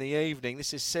 o'clock in the evening.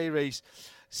 This is Series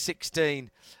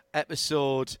 16,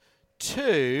 Episode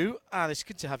 2, and it's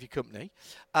good to have your company.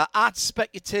 At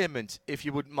Specutainment, if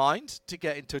you wouldn't mind, to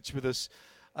get in touch with us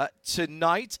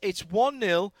tonight. It's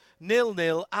 1-0,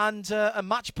 0-0, and a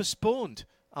match postponed,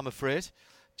 I'm afraid,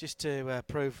 just to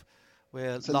prove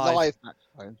we're it's live. A live match.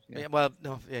 Yeah, well,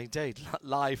 no, yeah, indeed,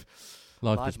 live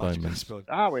postponement. Match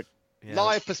postponed.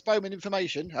 Live postponement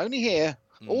information, only here,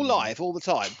 all live, all the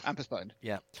time, and postponed.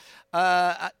 Yeah.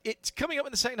 It's coming up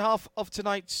in the second half of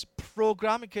tonight's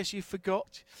programme, in case you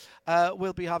forgot.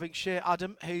 We'll be having Shea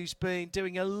Adam, who's been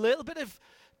doing a little bit of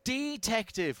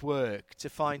detective work to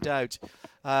find out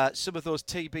some of those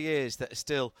TBAs that are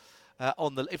still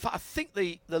on the... In fact, I think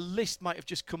the list might have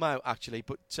just come out, actually,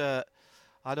 but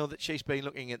I know that she's been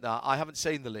looking at that. I haven't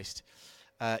seen the list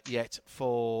yet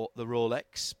for the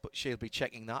Rolex, but she'll be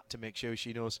checking that to make sure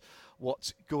she knows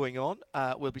what's going on.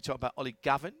 We'll be talking about Ollie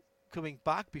Gavin coming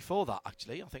back before that,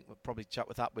 actually. I think we'll probably chat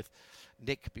with that with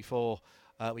Nick before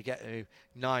we get to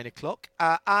 9 o'clock.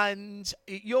 And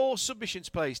your submissions,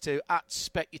 please, to at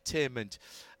Specutainment.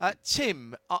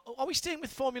 Tim, are we staying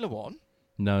with Formula 1?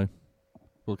 No.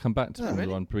 We'll come back to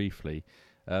Formula 1 briefly.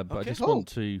 But I just want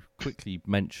to quickly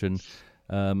mention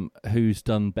who's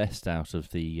done best out of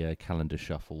the calendar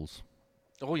shuffles.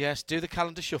 Oh, yes. Do the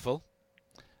calendar shuffle.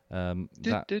 That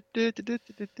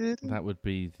would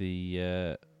be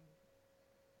the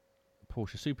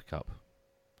Porsche Super Cup.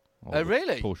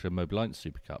 Really? Porsche Mobilite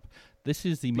Super Cup. This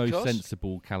is the most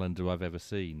sensible calendar I've ever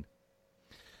seen.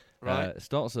 Right. It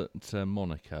starts at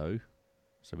Monaco,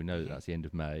 so we know that's the end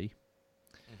of May.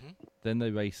 Then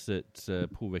they race at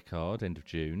Paul Ricard, end of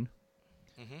June.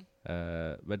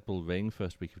 Red Bull Ring,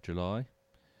 first week of July.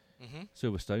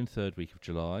 Silverstone, third week of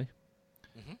July.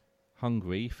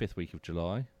 Hungary, fifth week of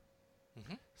July.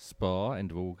 Spa,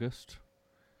 end of August.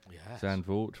 Yes.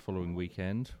 Zandvoort, following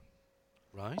weekend.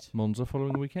 Right. Monza,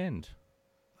 following weekend.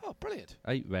 Oh, brilliant.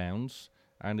 8 rounds,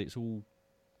 and it's all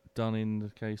done in the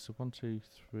case of 1, 2,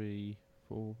 3,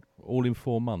 4, all in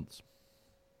 4 months.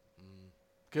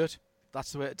 Good.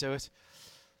 That's the way to do it.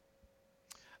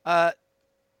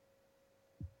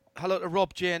 Hello to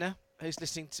Rob Janer, who's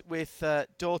listening with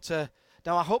daughter.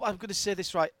 Now, I hope I'm going to say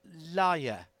this right.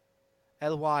 Laya.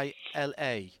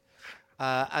 Lyla.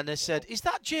 And they said, is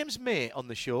that James May on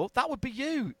the show? That would be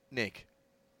you, Nick.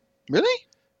 Really?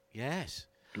 Yes.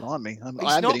 Blimey.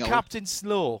 He's not Captain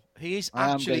Slow. He is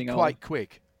actually quite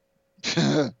quick.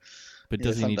 But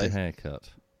does he need a haircut?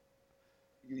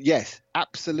 Yes,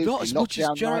 absolutely. Not as much as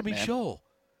Jeremy Shaw.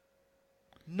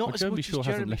 Not as Jeremy much Shaw as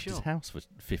Jeremy hasn't left Shaw. his house for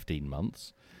 15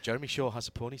 months. Jeremy Shaw has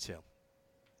a ponytail.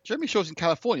 Jeremy Shaw's in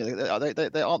California.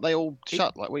 They aren't they all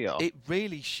shut like we are? It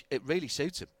really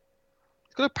suits him.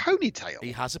 He's got a ponytail.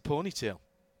 He has a ponytail.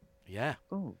 Yeah.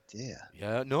 Oh dear.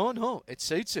 Yeah. No. It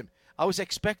suits him. I was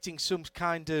expecting some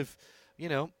kind of,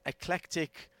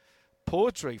 eclectic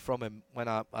poetry from him when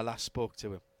I last spoke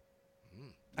to him.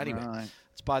 Anyway,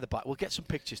 it's by the by. We'll get some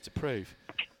pictures to prove.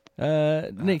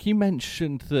 Nick, you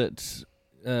mentioned that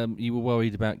you were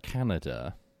worried about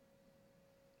Canada.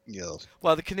 Yes.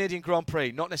 Well, the Canadian Grand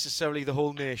Prix, not necessarily the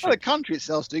whole nation. Well, the country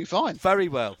itself's doing fine. Very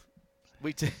well.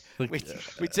 We do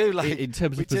like... In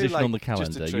terms of position on the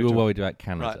calendar, you were worried about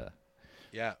Canada. Right.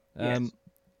 Yeah. Yes.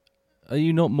 Are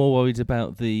you not more worried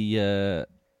about the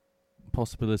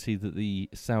possibility that the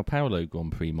Sao Paulo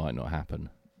Grand Prix might not happen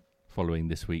following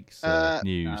this week's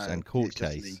news and court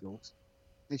case?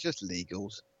 It's just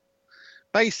legals.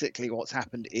 Basically, what's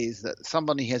happened is that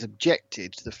somebody has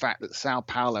objected to the fact that Sao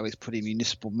Paulo is putting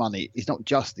municipal money. It's not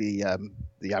just the Abu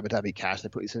Dhabi cash; they're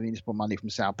putting some municipal money from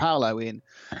Sao Paulo in,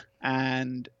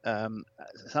 and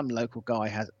some local guy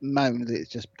has moaned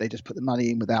that they just put the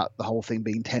money in without the whole thing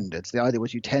being tendered. So the idea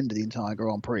was you tender the entire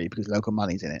Grand Prix because local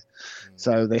money's in it.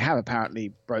 So they have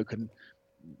apparently broken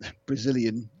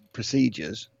Brazilian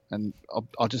procedures, and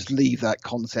I'll just leave that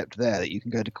concept there that you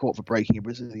can go to court for breaking a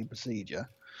Brazilian procedure.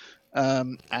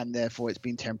 And therefore it's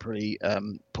been temporarily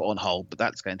put on hold, but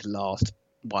that's going to last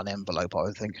one envelope, I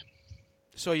would think.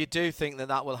 So you do think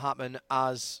that will happen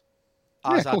as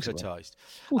advertised?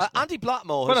 Andy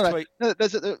Blackmore has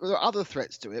tweeted... There are other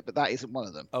threats to it, but that isn't one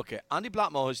of them. Okay, Andy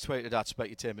Blackmore has tweeted at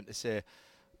Specutainment to say,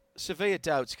 severe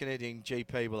doubts Canadian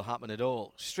GP will happen at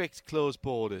all. Strict closed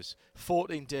borders,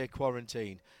 14-day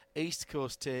quarantine. East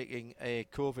Coast taking a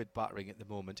COVID battering at the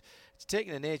moment. It's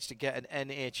taken an age to get an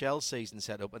NHL season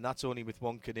set up, and that's only with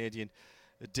one Canadian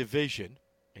division.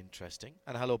 Interesting.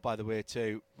 And hello, by the way,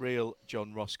 to real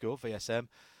John Roscoe, VSM.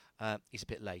 He's a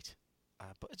bit late,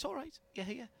 but it's all right. You're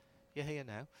here. You're here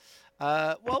now.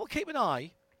 Well, we'll keep an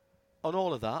eye on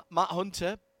all of that. Matt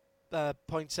Hunter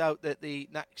points out that the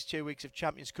next 2 weeks of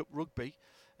Champions Cup rugby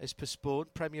is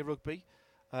postponed. Premier Rugby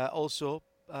also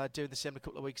doing the same in a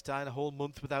couple of weeks' time, a whole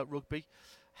month without rugby.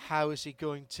 How is he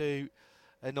going to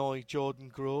annoy Jordan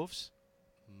Groves?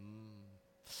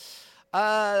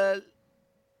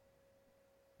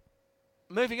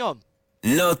 Moving on.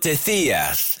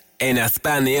 Noticias en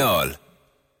español.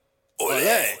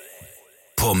 Olé.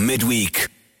 For Midweek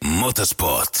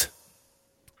Motorsport.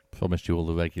 Promised you all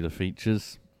the regular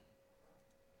features.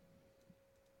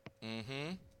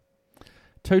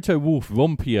 Toto Wolff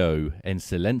Rompio en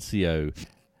Silencio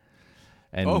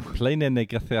en plena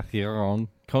negociación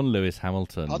con Lewis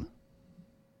Hamilton. Pardon?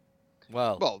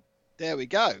 Well, there we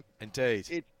go.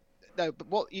 Indeed. No, but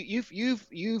what you've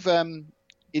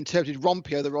interpreted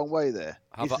Rompio the wrong way there.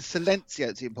 It's the Silencio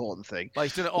that's the important thing. Well,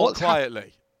 he's done it all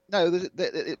quietly. No,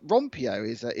 Rompio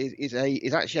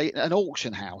is actually an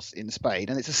auction house in Spain,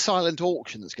 and it's a silent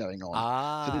auction that's going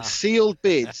on. So there's sealed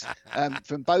bids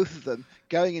from both of them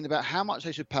going in about how much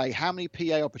they should pay, how many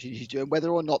PA opportunities do, and whether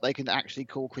or not they can actually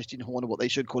call Christian Horner what they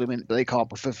should call him, but they can't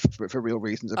for real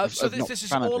reasons. So this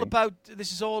is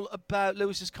all about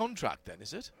Lewis's contract, then,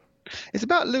 is it? It's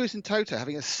about Lewis and Toto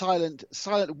having a silent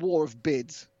war of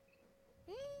bids.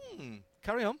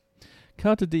 Carry on.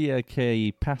 Cada dia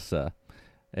que pasa,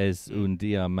 Es un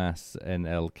día más en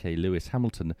el que Lewis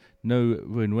Hamilton no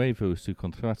renuevo su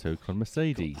contrato con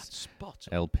Mercedes.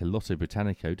 El piloto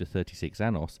británico de 36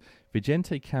 años,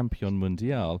 vigente campeón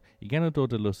mundial y ganador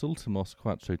de los últimos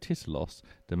 4 títulos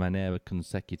de manera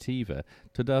consecutiva,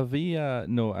 todavía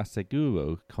no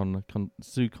aseguró con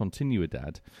su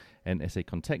continuidad. En ese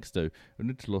contexto,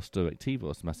 uno de los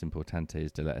directivos más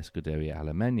importantes de la escudería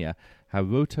alemana ha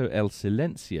roto el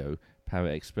silencio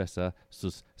para expressar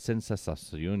sus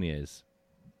sensaciones.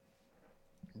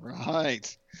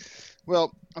 Right.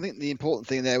 Well, I think the important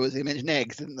thing there was they mentioned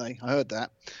eggs, didn't they? I heard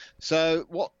that. So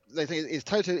what they think is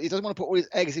Toto, he doesn't want to put all his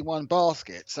eggs in one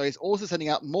basket, so he's also sending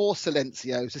out more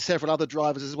silencios to several other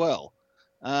drivers as well.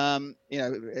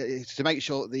 To make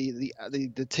sure the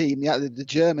team, the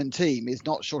German team, is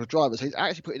not short of drivers. So he's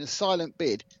actually put in a silent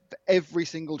bid for every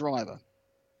single driver.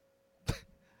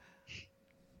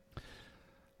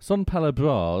 Son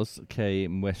palabras que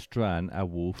muestran a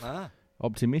Wolf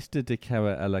optimista de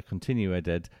cara a la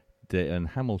continuidad de un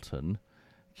Hamilton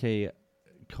que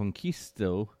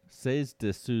conquistó 6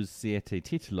 de sus 7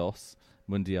 títulos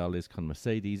mundiales con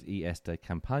Mercedes y esta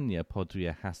campaña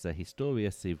podría hacer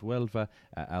historia si vuelve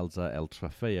a alzar el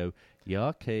trofeo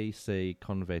ya que se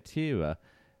convertirá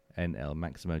en el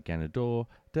máximo ganador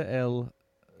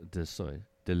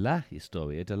de la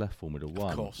historia de la Formula 1.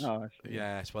 Of course. Oh,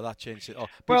 yes, well, that changed it.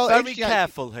 Well, very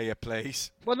careful here,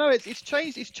 please. Well, no, it's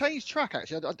changed. It's changed track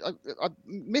actually. I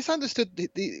misunderstood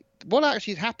what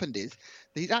actually has happened is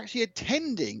that he's actually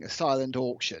attending a silent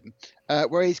auction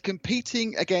where he's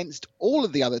competing against all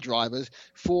of the other drivers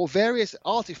for various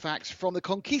artifacts from the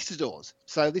conquistadors.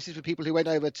 So this is for people who went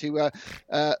over to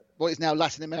what is now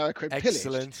Latin America and pillaged.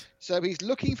 Excellent. So he's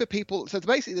looking for people. So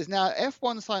basically, there's now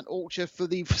F1 silent auction for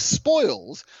the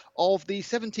spoils of the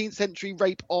 17th century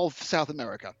rape of South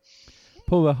America.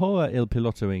 Por ahora el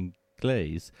piloto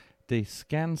inglés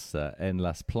descansa en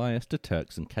las playas de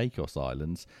Turks and Caicos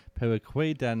Islands, pero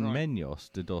quedan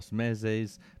menos de 2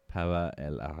 meses para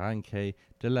el arranque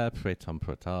de la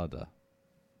pretemporada.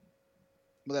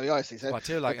 Well, there we go. So I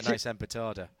do like a nice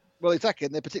empetada. Well, exactly,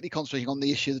 and they're particularly concentrating on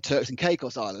the issue of the Turks and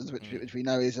Caicos Islands, which we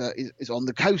know is on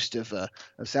the coast of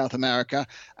South America.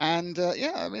 And as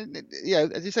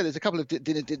you said, there's a couple of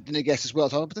dinner guests as well.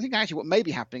 So I think actually what may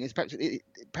be happening is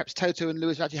perhaps Toto and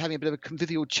Lewis are actually having a bit of a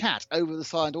convivial chat over the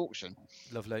silent auction.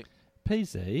 Lovely.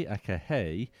 Pese a que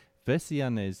hay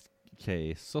versiones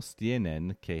que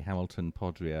sostienen que Hamilton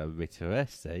podría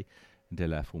retirarse de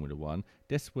la Fórmula 1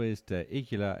 después de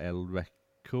igualar el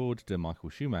récord de Michael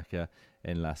Schumacher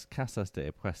en las casas de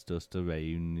apuestas de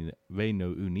Reino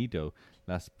Unido.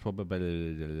 Las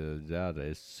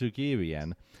probabilidades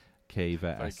sugieren que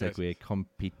va a seguir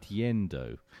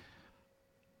compitiendo.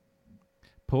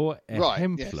 Por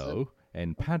ejemplo,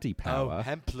 en Paddy Power,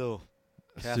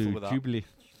 su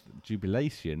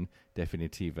jubilación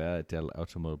definitiva del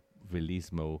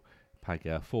automovilismo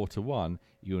paga 4-1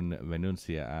 y una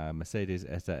renuncia a Mercedes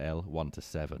es el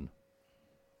 1-7.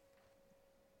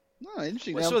 No,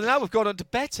 interesting. Well, so now we've gone on to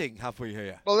betting, have we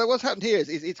here? Well, what's happened here is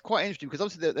it's quite interesting because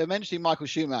obviously they're mentioning Michael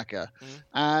Schumacher,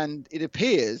 and it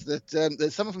appears that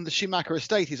someone from the Schumacher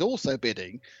estate is also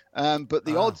bidding, but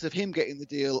the odds of him getting the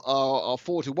deal are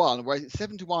 4-1, whereas it's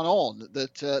 7-1 on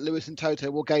that Lewis and Toto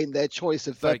will gain their choice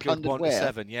of very good. pundit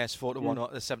wear. 1-7, yes.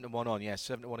 4-1, 7-1 on, yes.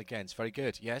 7-1 against. Very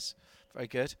good, yes. Very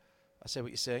good. I see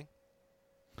what you're saying.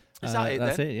 Is that it then?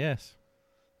 That's it, yes.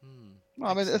 Well,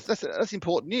 I mean, that's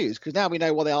important news because now we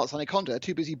know why they aren't signing a contract. They're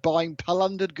too busy buying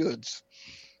plundered goods.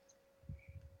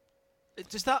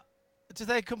 Do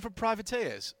they come from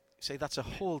privateers? See, that's a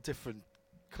whole different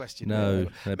question. No,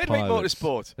 they're Midweek pirates.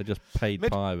 Motorsport. They're just paid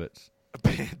pirates.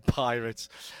 Pirates.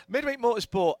 Midweek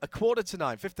Motorsport,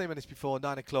 8:45, 15 minutes before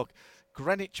 9 o'clock,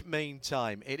 Greenwich Mean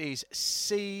Time. It is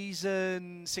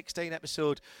season 16,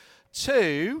 episode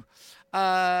 2.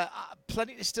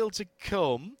 Plenty still to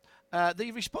come.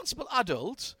 The responsible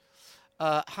adult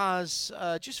has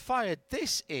just fired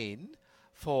this in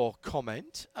for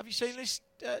comment. Have you seen this,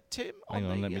 Tim? Hang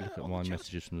on, let me look at my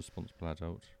messages from the responsible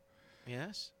adult.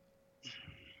 Yes.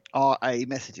 RA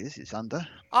messages, it's under.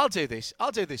 I'll do this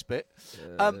bit.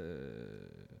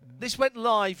 This went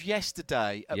live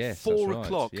yesterday at 4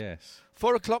 o'clock. Yes.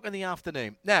 4 o'clock in the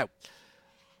afternoon. Now,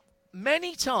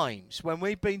 many times when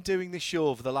we've been doing this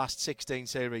show for the last 16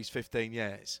 series, 15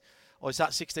 years, or is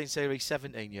that 16 series,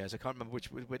 17 years? I can't remember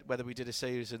whether we did a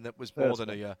series and that was more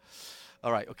than a year.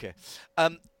 All right, okay.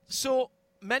 So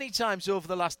many times over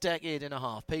the last decade and a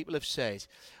half, people have said,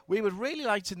 we would really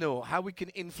like to know how we can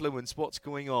influence what's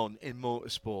going on in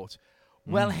motorsport.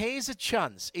 Well, here's a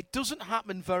chance. It doesn't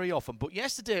happen very often, but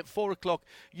yesterday at 4 o'clock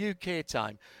UK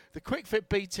time, the QuickFit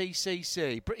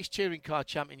BTCC, British Touring Car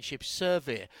Championship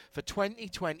survey for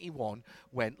 2021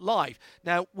 went live.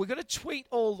 Now, we're going to tweet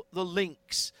all the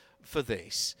links for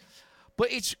this, but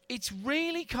it's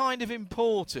really kind of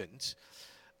important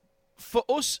for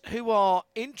us who are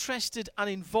interested and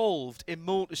involved in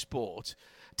motorsport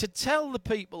to tell the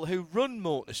people who run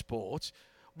motorsport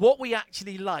what we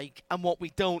actually like and what we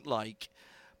don't like,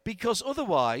 because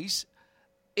otherwise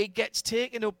it gets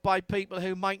taken up by people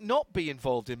who might not be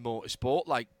involved in motorsport,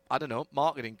 like, I don't know,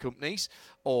 marketing companies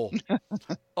or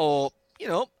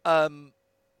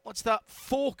what's that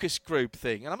focus group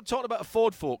thing? And I'm talking about a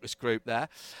Ford focus group there.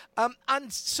 And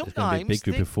sometimes... There's going to be a big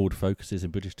group of Ford Focuses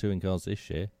in British touring cars this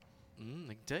year.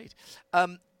 Indeed.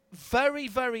 Very,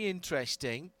 very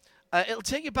interesting. It'll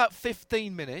take you about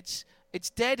 15 minutes. It's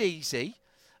dead easy.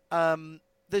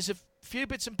 There's a few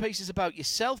bits and pieces about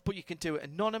yourself, but you can do it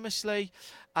anonymously,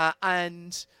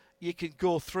 and you can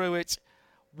go through it.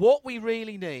 What we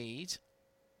really need,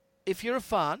 if you're a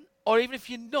fan, or even if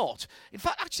you're not, in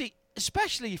fact, actually,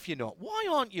 especially if you're not, why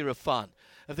aren't you a fan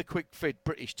of the QuickFit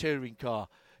British Touring Car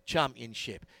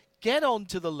Championship? Get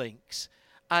onto the links,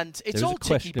 and it's all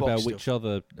ticky box stuff. There is a question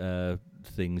about which other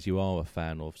things you are a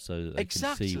fan of, so that they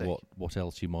can see what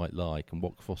else you might like and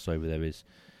what crossover there is,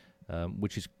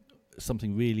 which is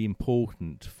something really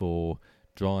important for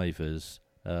drivers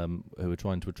who are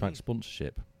trying to attract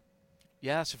sponsorship.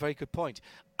 Yeah, that's a very good point.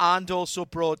 And also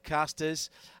broadcasters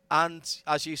and,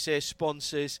 as you say,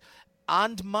 sponsors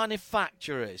and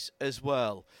manufacturers as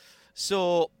well.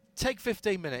 So take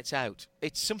 15 minutes out.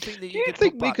 It's something that you can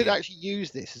think we could actually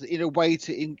use this in a way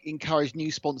to encourage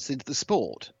new sponsors into the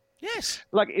sport? Yes.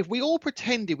 Like, if we all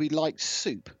pretended we liked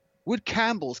soup, would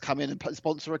Campbell's come in and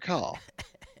sponsor a car?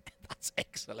 That's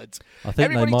excellent. I think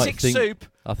Everybody they might ticks think. soup.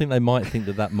 I think they might think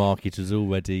that market is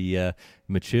already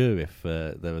mature if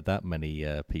there are that many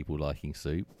people liking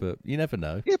soup, but you never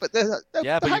know. Yeah, but but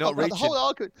you're not reaching. The whole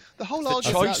argument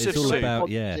choice of soup.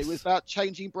 It was about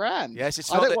changing brands.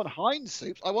 Yes, I don't want Heinz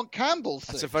soups. I want Campbell's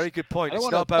soup. That's a very good point. It's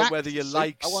not about whether you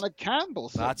like. I want a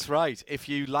Campbell's soup. That's right. If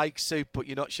you like soup but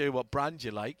you're not sure what brand you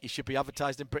like, you should be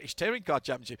advertised in British Touring Car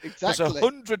Championship. Exactly. Because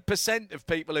 100% of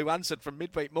people who answered from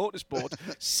Midweek Motorsport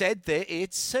said they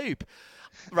ate soup.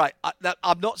 Right.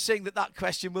 I'm not saying that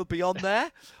question will be on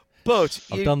there, but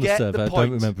I've done the survey. The I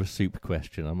don't remember a soup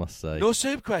question, I must say. No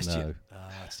soup question? No.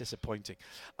 That's disappointing.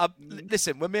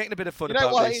 Listen, we're making a bit of fun about this.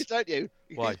 You know what it is, don't you?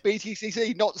 Why? It's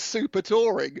BTCC, not Super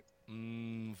Touring.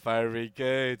 Very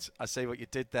good. I see what you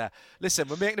did there. Listen,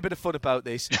 we're making a bit of fun about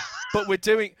this, but we're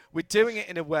doing it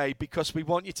in a way because we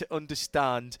want you to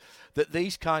understand that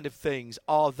these kind of things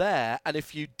are there, and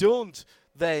if you don't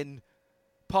then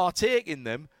partake in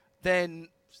them, then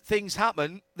things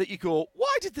happen that you go,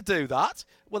 why did they do that?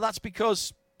 Well, that's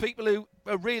because people who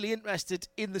are really interested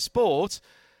in the sport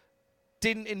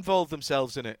didn't involve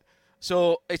themselves in it.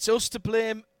 So it's us to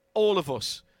blame, all of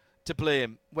us to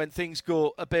blame, when things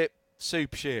go a bit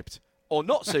soup-shaped, or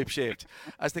not soup-shaped,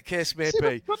 as the case may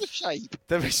be. What shape?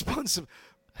 The responsible...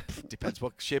 Depends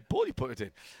what shape ball you put it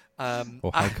in.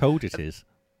 Or how cold it is.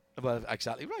 Well,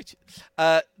 exactly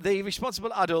right. The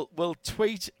responsible adult will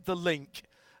tweet the link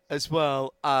as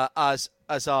well I'll.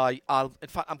 In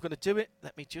fact, I'm going to do it.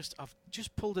 I've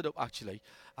just pulled it up. Actually,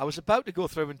 I was about to go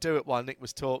through and do it while Nick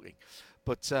was talking,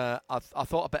 but I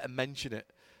thought I'd better mention it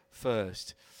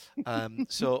first.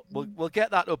 So we'll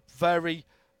get that up very,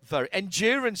 very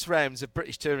endurance rounds of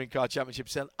British Touring Car Championship.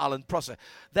 Alan Prosser.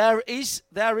 There is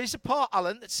a part,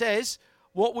 Alan, that says,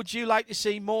 what would you like to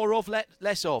see more of,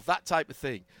 less of, that type of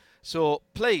thing. So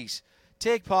please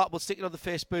take part. We'll stick it on the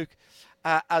Facebook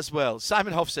as well.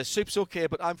 Simon Hoff says, soup's okay,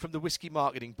 but I'm from the Whiskey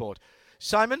Marketing Board.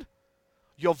 Simon,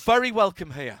 you're very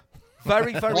welcome here.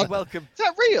 Very, very welcome. Is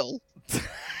that real?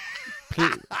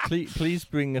 Please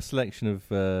bring a selection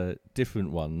of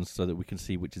different ones so that we can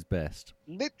see which is best.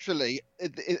 Literally,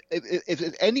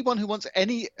 if anyone who wants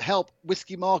any help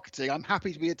whiskey marketing, I'm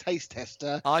happy to be a taste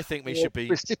tester. I think we should be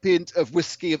recipient of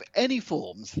whiskey of any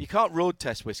forms. You can't road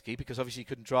test whiskey because obviously you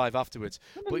couldn't drive afterwards.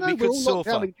 But we could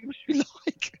sofa.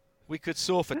 We could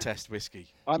sofa test whiskey.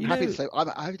 I'm happy to say. I'm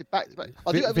happy to back.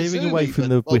 Veering away from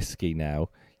the whiskey now.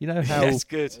 You know how yes,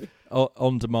 good.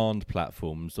 On-demand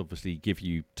platforms obviously give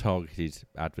you targeted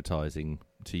advertising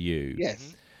to you. Yes.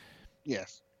 Mm-hmm.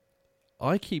 Yes.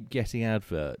 I keep getting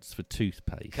adverts for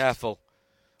toothpaste. Careful.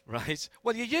 Right.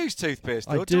 Well, you use toothpaste,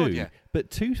 though, I do, don't you?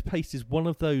 But toothpaste is one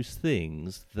of those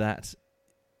things that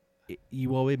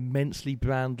you are immensely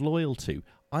brand loyal to.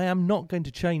 I am not going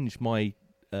to change my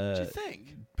do you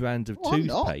think? brand of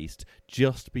toothpaste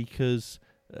just because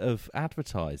of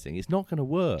advertising. It's not going to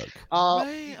work.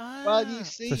 Well, you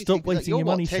see, So stop wasting your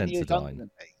money, 10 years younger Sensodyne.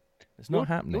 than me. It's not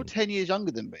happening. You're 10 years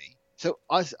younger than me. So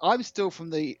I'm still from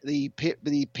the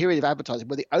period of advertising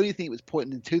where the only thing it was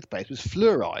pointing in toothpaste was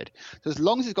fluoride. So as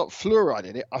long as it's got fluoride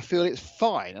in it, I feel it's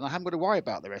fine, and I haven't got to worry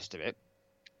about the rest of it.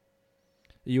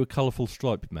 Are you a colourful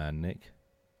stripe man, Nick?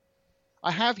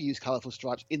 I have used colourful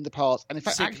stripes in the past, and in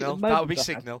fact, Signal. actually, at the That moment would be I have.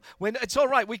 Signal. It's all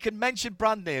right. We can mention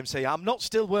brand names here. I'm not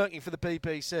still working for the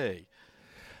BBC.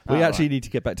 We actually need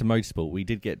to get back to motorsport. We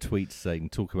did get tweets saying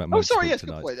talk about motorsport Oh, sorry, yes,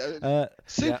 tonight. good point.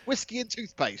 Soup, Yeah. whiskey, and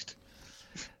toothpaste.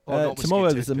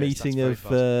 Tomorrow there's a meeting of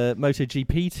bad.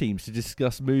 MotoGP teams to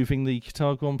discuss moving the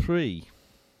Qatar Grand Prix.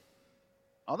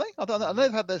 Are they? I know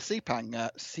they've had the Sepang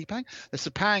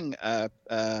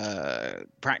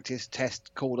practice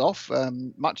test called off.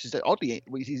 Much as oddly,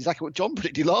 which is exactly what John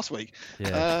predicted last week.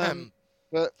 Yeah.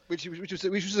 But which was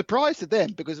a surprise to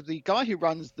them because the guy who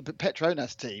runs the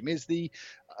Petronas team is the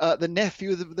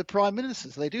nephew of the Prime Minister.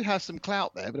 So they do have some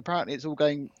clout there, but apparently it's all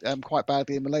going quite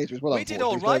badly in Malaysia as well. We did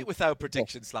all right with our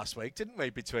predictions last week, didn't we?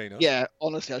 Between us. Yeah,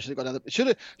 honestly, I should have gone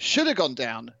down. Should have gone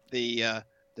down the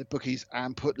bookies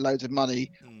and put loads of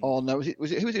money on. Who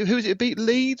was it? Beat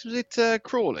Leeds? Was it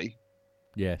Crawley?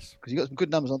 Yes. Because you got some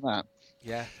good numbers on that.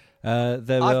 Yeah. I've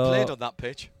played on that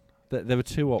pitch. There were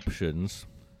two options.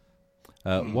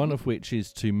 One of which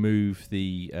is to move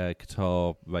the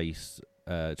Qatar race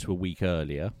to a week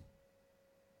earlier.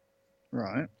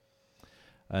 Right.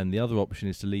 And the other option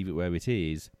is to leave it where it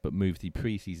is, but move the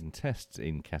pre-season tests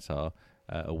in Qatar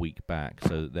a week back,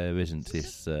 so that there isn't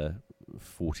this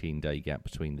 14-day gap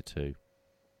between the two.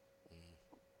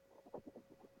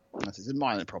 It's a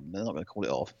minor problem. They're not going to call it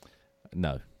off.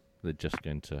 No, they're just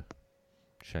going to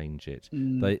change it.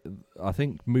 I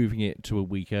think moving it to a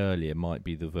week earlier might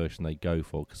be the version they go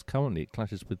for, because currently it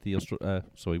clashes with the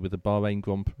with the Bahrain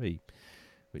Grand Prix,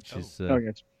 which is.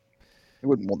 Yes. You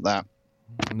wouldn't want that.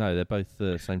 No, they're both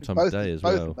the same time of day as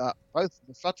well. Both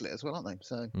the floodlit as well, aren't they?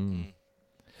 So.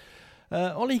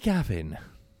 Ollie Gavin.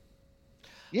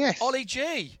 Yes. Ollie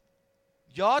G.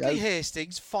 Yardley Yes.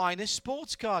 Hastings' finest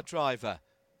sports car driver.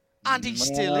 And he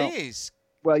still is.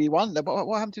 Well, you wonder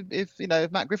what happened if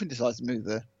Matt Griffin decides to move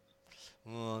there.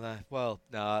 No,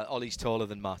 Ollie's taller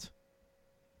than Matt.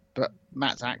 But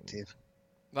Matt's active.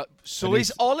 So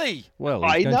is Ollie. Well,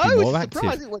 I he's going know, to be it's more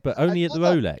surprising. active, but only at the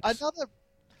Rolex.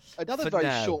 Another For very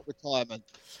now. short retirement.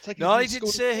 Taking No, him he to didn't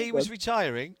school say to he was England.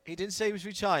 retiring. He didn't say he was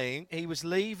retiring. He was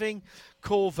leaving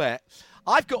Corvette.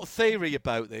 I've got a theory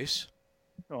about this.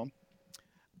 Go on.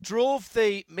 Drove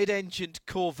the mid-engined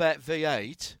Corvette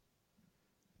V8.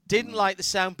 Didn't like the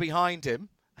sound behind him.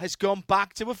 Has gone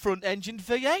back to a front-engined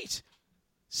V8.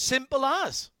 Simple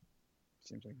as.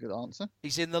 Seems like a good answer.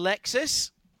 He's in the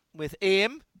Lexus with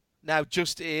AIM. Now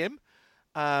just AIM.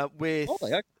 With Oh,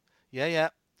 they are. Yeah.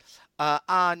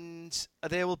 And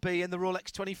they will be in the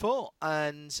Rolex 24.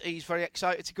 And he's very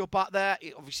excited to go back there.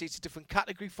 Obviously, it's a different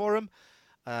category for him.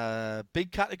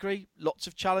 Big category. Lots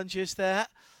of challenges there.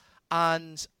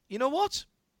 And you know what?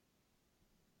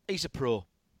 He's a pro.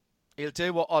 He'll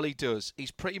do what Ollie does.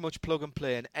 He's pretty much plug and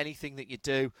play in anything that you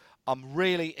do. I'm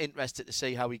really interested to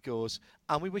see how he goes.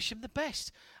 And we wish him the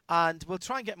best. And we'll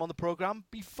try and get him on the programme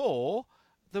before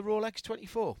the Rolex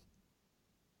 24.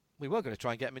 We were going to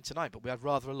try and get him in tonight, but we had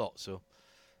rather a lot, so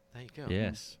there you go.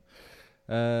 Yes.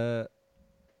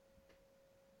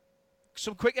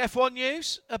 Some quick F1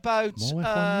 news about... More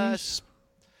F1 news?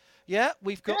 Yeah,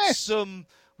 we've got Yes. some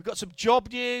job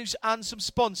news and some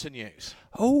sponsor news.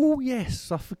 Oh,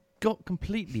 yes. I forgot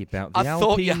completely about the I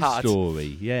thought you Alpine had.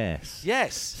 story. Yes.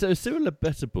 Yes. So Cyril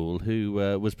Abiteboul, who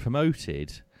was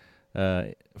promoted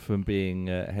from being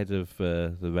head of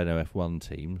the Renault F1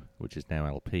 team, which is now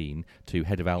Alpine, to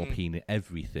head of Alpine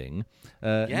everything,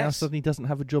 now Yes. suddenly doesn't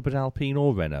have a job at Alpine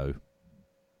or Renault.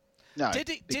 No. Did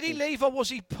he leave or was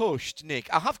he pushed,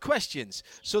 Nick? I have questions.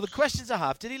 So the questions I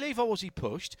have, did he leave or was he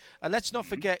pushed? And let's not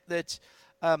forget that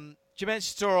Jermaine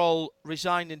Stroll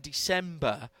resigned in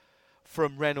December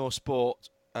from Renault Sport.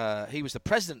 He was the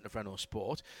president of Renault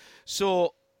Sport.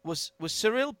 So was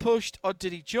Cyril pushed or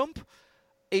did he jump?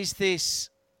 Is this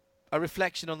a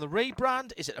reflection on the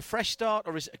rebrand? Is it a fresh start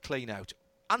or is it a clean out?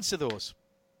 Answer those.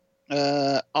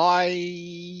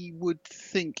 I would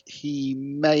think he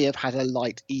may have had a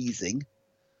light easing.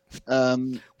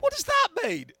 What does that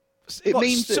mean? It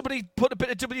means that- somebody put a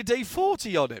bit of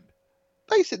WD-40 on him.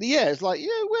 Basically, yeah, it's like,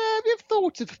 well, have you ever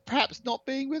thought of perhaps not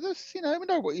being with us? We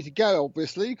don't want you to go,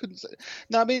 obviously. You couldn't say.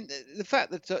 No, I mean, the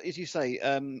fact that, as you say,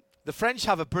 The French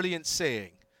have a brilliant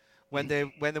saying when they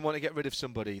want to get rid of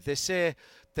somebody. They say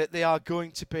that they are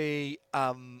going to be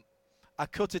à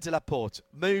côté de la porte,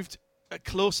 moved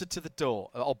closer to the door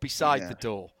or beside the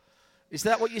door. Is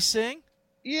that what you're saying?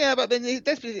 Yeah, but then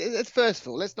first of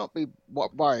all, let's not be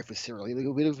worried for Cyril.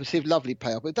 We've received lovely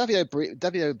payoff, but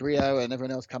Davide Brio and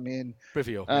everyone else come in.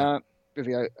 Brivio.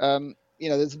 Brivio.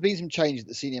 There's been some changes at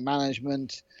the senior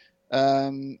management.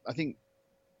 I think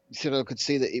Cyril could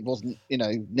see that it wasn't,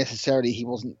 necessarily he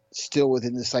wasn't still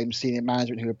within the same senior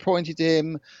management who appointed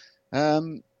him.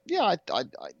 I don't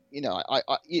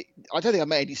think I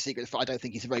made any secret. I don't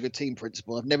think he's a very good team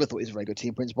principal. I've never thought he's a very good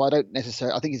team principal. I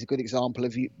think he's a good example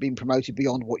of you being promoted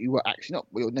beyond what you were actually, not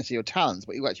necessarily your talents,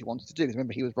 but you actually wanted to do. Because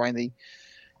remember, he was running the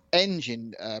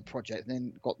engine project and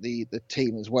then got the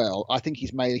team as well. I think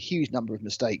he's made a huge number of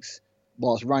mistakes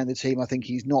whilst running the team. I think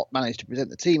he's not managed to present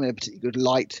the team in a particularly good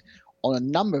light on a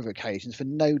number of occasions for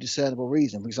no discernible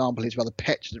reason. For example, his rather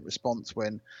petulant response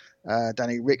when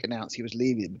Danny Rick announced he was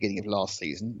leaving at the beginning of last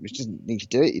season, which doesn't need to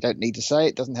do it. You don't need to say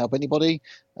it. Doesn't help anybody.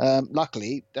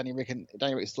 Luckily, Danny Rick is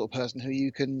the sort of person who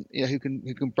you can, who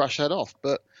can brush that off.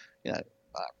 But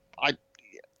I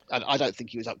don't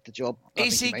think he was up to the job.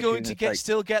 Is he going to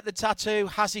still get the tattoo?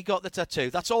 Has he got the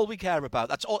tattoo? That's all we care about.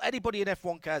 That's all anybody in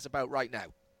F1 cares about right now.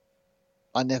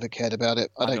 I never cared about it.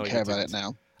 I don't care about it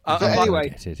now. But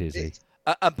anyway,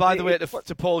 and by the way,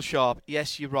 to Paul Sharp,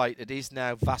 yes, you're right. It is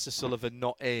now Vassar Sullivan,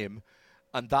 not Aim,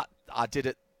 and that I did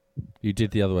it. You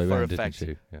did the other way around, effect. didn't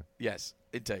you? Yeah. Yes,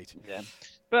 indeed. Yeah,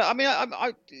 but I mean,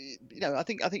 I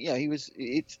think he was.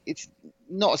 It's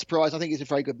not a surprise. I think it's a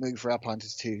very good move for our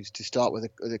punters to start with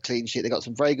a clean sheet. They got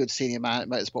some very good senior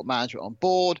motorsport management on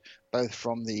board, both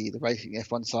from the racing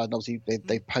F1 side, and obviously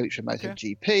they poached from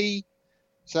MotoGP.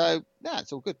 So yeah,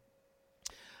 it's all good.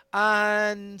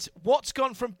 And what's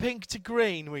gone from pink to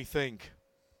green, we think?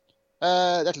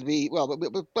 That'll be well.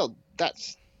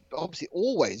 That's obviously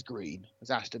always green as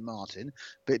Aston Martin,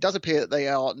 but it does appear that they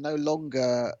are no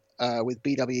longer with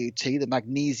BWT, the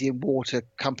magnesium water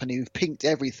company who've pinked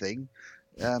everything.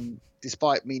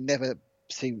 Despite me never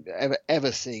seeing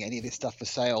any of this stuff for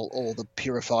sale or the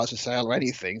purifiers for sale or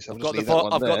anything. So I've got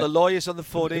the lawyers on the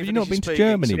phone. Have you not been to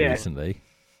Germany recently?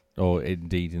 Or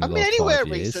indeed in the last 5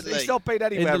 years. Recently. He's not been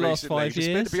anywhere in the last recently. 5 years.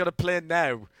 He's meant to be on a plane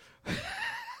now.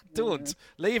 Don't.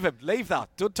 Leave him. Leave that.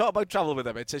 Don't talk about travel with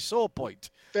him. It's a sore point.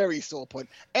 Very sore point.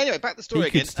 Anyway, back to the story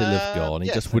again. He could still have gone. He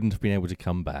just wouldn't have been able to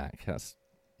come back.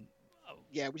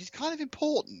 Which is kind of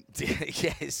important.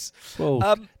 Yes.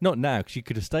 Well, not now, because you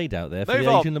could have stayed out there for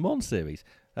the Asian Le Mans series.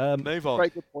 Move on. Very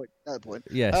good point. Another point.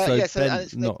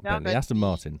 Aston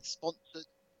Martin. Sponsored.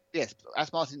 Yes,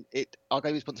 Aston Martin. Are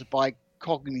going to be sponsored by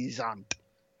Cognizant,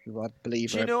 who I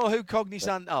believe. Do you know who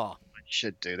Cognizant are? I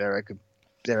should do.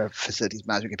 They're a facilities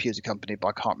management computer company, but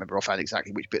I can't remember offhand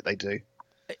exactly which bit they do.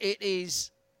 It is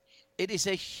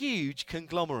a huge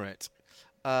conglomerate,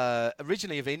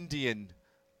 originally of Indian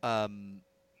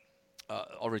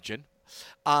origin,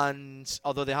 and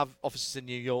although they have offices in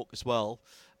New York as well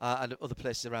and other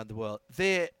places around the world,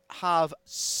 they have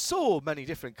so many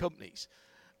different companies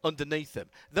underneath them.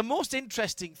 The most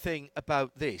interesting thing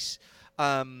about this,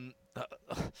 they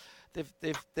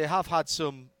have had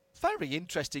some very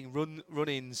interesting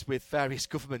run-ins with various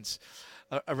governments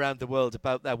around the world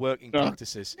about their working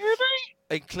practices,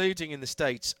 including in the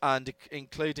States and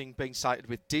including being cited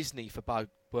with Disney for bad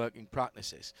working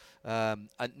practices. And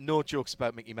no jokes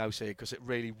about Mickey Mouse here, because it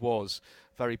really was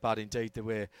very bad indeed the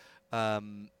way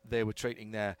they were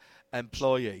treating their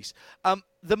employees.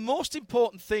 The most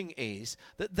important thing is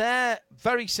that their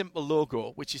very simple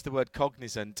logo, which is the word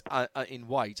Cognizant in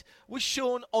white, was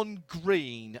shown on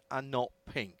green and not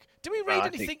pink. Do we read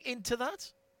anything into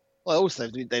that? Well, also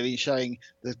they've been showing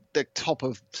the top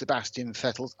of Sebastian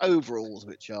Vettel's overalls,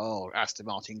 which are Aston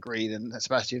Martin green, and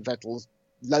Sebastian Vettel's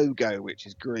logo, which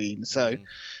is green. So,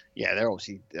 they're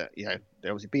obviously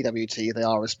they're obviously BWT. They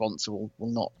are responsible. Will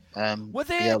not. Were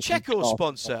they a Checo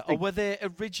sponsor, or were they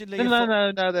originally?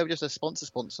 No. They were just a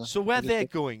sponsor. So where they're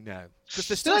going now? Because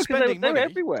they're still spending money. They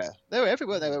were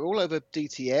everywhere. They were all over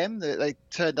DTM. They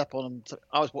turned up on.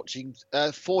 I was watching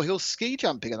Four Hills ski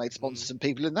jumping, and they'd sponsor some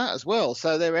people in that as well.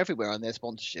 So they're everywhere on their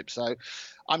sponsorship. So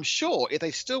I'm sure if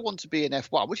they still want to be in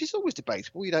F1, which is always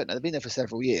debatable, you don't know, they've been there for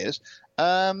several years,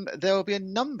 there will be a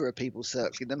number of people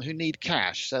circling them who need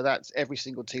cash. So that's every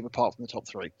single team apart from the top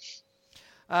three.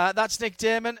 That's Nick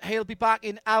Damon. He'll be back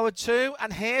in hour 2,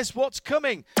 and here's what's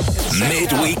coming.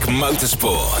 Midweek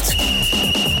Motorsport.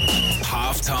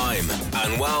 Half time.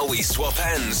 And while we swap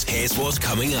ends, here's what's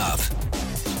coming up.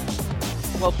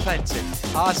 Well, plenty.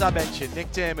 As I mentioned,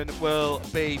 Nick Damon will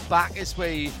be back as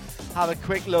we have a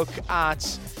quick look at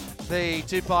the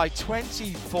Dubai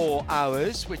 24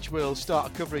 hours, which we'll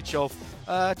start a coverage of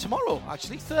tomorrow,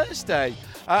 actually, Thursday.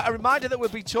 A reminder that we'll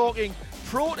be talking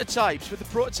prototypes with the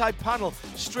prototype panel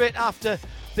straight after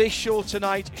this show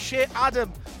tonight. Shea Adam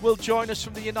will join us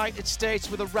from the United States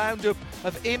with a roundup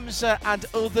of IMSA and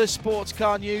other sports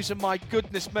car news. And my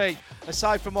goodness me,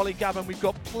 aside from Ollie Gavin, we've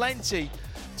got plenty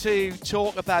to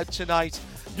talk about tonight.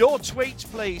 Your tweets,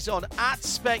 please, on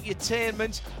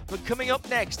 @Specutainment. But coming up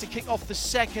next to kick off the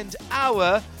second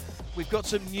hour, we've got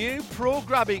some new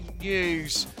programming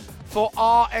news for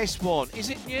RS1. Is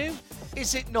it new?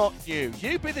 Is it not new?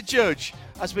 You be the judge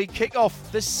as we kick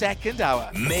off the second hour.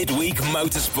 Midweek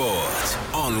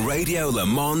Motorsport on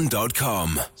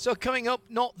RadioLeMans.com. So coming up,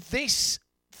 not this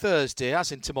Thursday,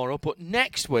 as in tomorrow, but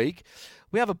next week,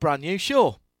 we have a brand new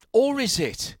show. Or is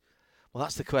it? Well,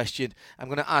 that's the question I'm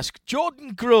going to ask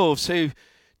Jordan Groves, who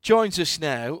joins us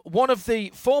now, one of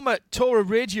the former Torah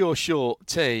Radio Show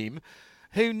team,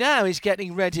 who now is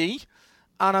getting ready,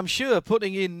 and I'm sure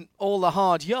putting in all the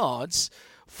hard yards,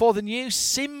 for the new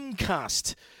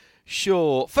Simcast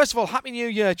show. First of all, Happy New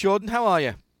Year, Jordan. How are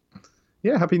you?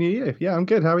 Yeah, Happy New Year. Yeah, I'm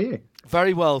good. How are you?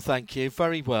 Very well, thank you.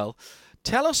 Very well.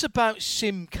 Tell us about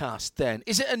Simcast then.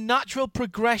 Is it a natural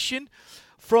progression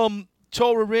from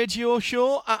Torah Radio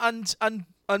Show? And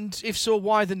if so,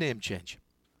 why the name change?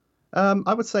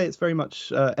 I would say it's very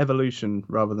much evolution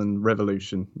rather than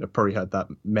revolution. I've probably heard that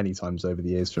many times over the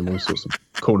years from all sorts of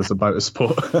corners of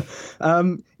motorsport.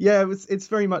 Yeah, it's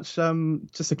very much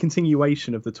just a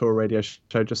continuation of the Torah Radio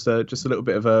Show, just a little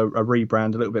bit of a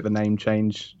rebrand, a little bit of a name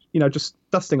change. You know, just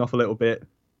dusting off a little bit,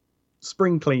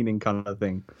 spring cleaning kind of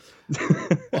thing.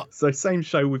 So same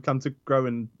show we've come to grow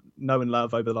and know and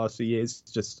love over the last few years,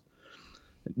 just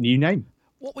a new name.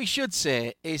 What we should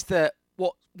say is that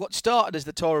what started as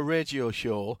the Torah Radio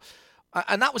Show,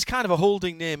 and that was kind of a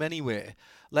holding name anyway,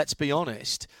 let's be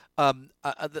honest,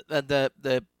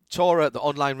 the Torah, the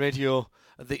online radio,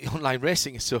 the Online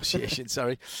Racing Association,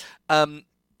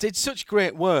 did such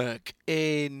great work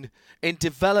in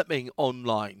developing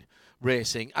online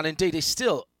racing, and indeed is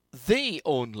still the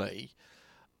only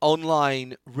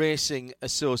online racing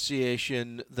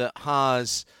association that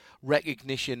has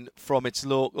recognition from its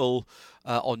local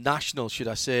or national, should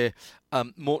I say,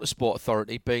 motorsport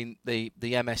authority, being the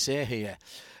MSA here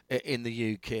in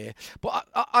the UK. But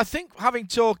I think, having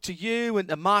talked to you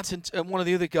and Matt and one of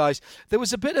the other guys, there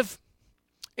was a bit of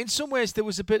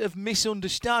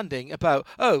misunderstanding about,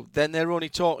 then they're only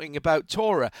talking about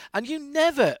Torah. And you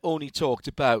never only talked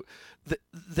about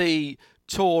the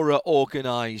Torah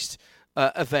organised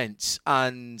events,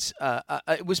 and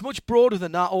it was much broader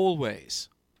than that always.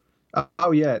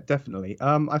 Oh yeah, definitely.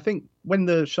 I think when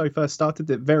the show first started,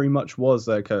 it very much was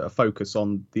like a focus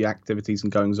on the activities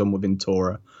and goings on within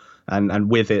Torah, and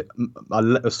with it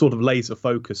a sort of laser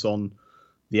focus on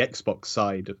the Xbox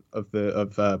side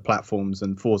of platforms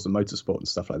and Forza Motorsport and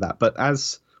stuff like that. But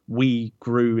as we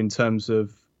grew in terms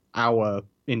of our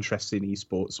interest in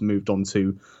esports, moved on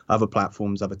to other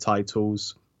platforms, other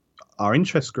titles, our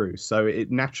interest grew. So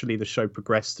the show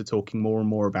progressed to talking more and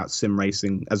more about sim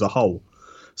racing as a whole.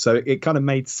 So it kind of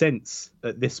made sense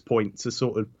at this point to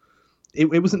sort of,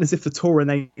 it wasn't as if the Torah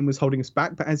name was holding us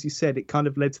back, but as you said, it kind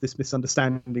of led to this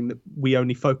misunderstanding that we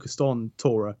only focused on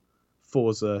Torah,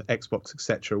 Forza, Xbox,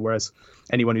 etc. Whereas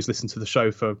anyone who's listened to the show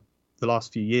for the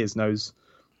last few years knows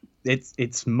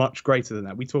it's much greater than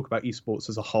that. We talk about esports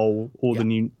as a whole, all the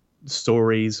new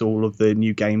stories, all of the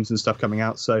new games and stuff coming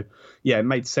out. So yeah, it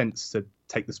made sense to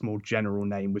take this more general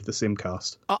name with the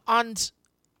Simcast. And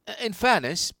in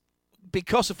fairness,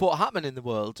 because of what happened in the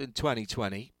world in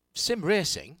 2020, sim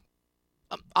racing,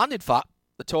 and in fact,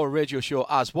 the Torah Radio Show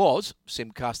as was,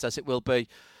 Simcast as it will be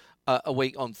a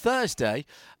week on Thursday,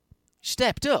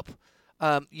 stepped up.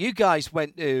 You guys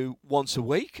went to once a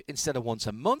week instead of once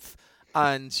a month,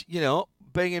 and, you know,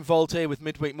 being involved here with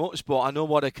Midweek Motorsport, I know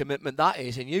what a commitment that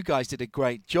is, and you guys did a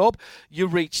great job. You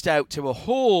reached out to a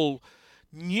whole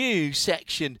new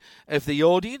section of the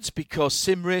audience because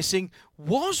sim racing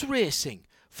was racing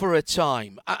for a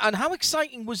time. And how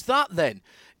exciting was that then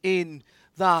in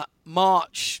that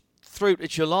March through to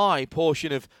July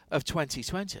portion of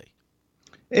 2020?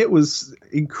 It was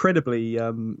incredibly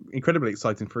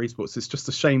exciting for esports. It's just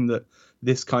a shame that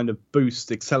this kind of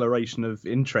acceleration of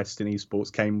interest in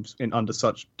esports came in under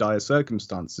such dire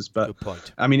circumstances. But good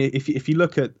point. I mean, if you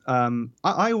look at,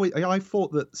 I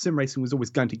thought that sim racing was always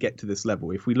going to get to this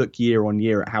level. If we look year on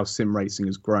year at how sim racing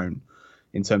has grown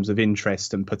in terms of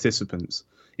interest and participants,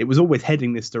 it was always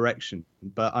heading this direction.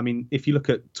 But I mean, if you look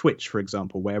at Twitch, for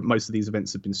example, where most of these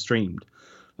events have been streamed,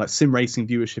 like sim racing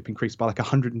viewership increased by like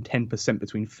 110%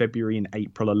 between February and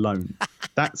April alone.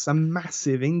 That's a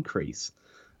massive increase.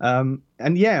 And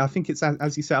yeah, I think it's,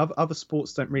 as you say, other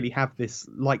sports don't really have this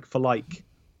like for like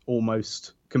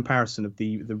almost comparison of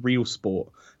the real sport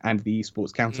and the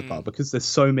esports counterpart, because there's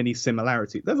so many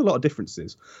similarities. There's a lot of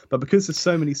differences, but because there's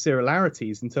so many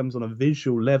similarities in terms on a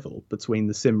visual level between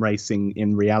the sim racing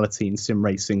in reality and sim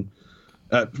racing,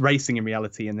 racing in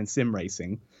reality and then sim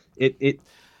racing, it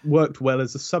worked well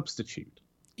as a substitute.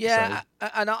 Yeah,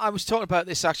 and I was talking about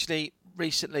this actually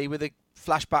recently with a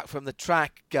flashback from the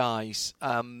Track guys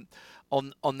on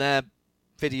their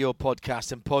video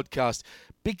podcast,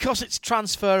 because it's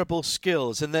transferable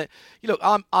skills, and that, you know,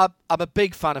 I'm a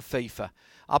big fan of FIFA.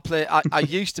 I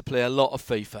used to play a lot of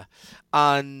FIFA,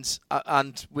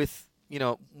 and with, you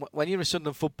know, when you're a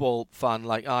Sunderland football fan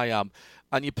like I am,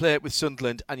 and you play it with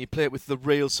Sunderland and you play it with the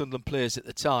real Sunderland players at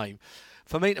the time,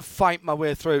 for me to fight my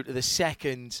way through to the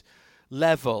second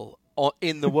level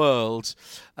in the world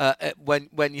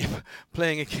when you're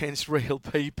playing against real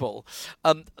people,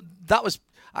 that was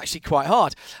actually quite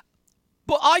hard.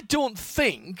 But I don't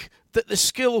think that the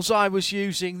skills I was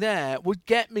using there would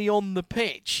get me on the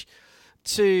pitch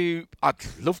I'd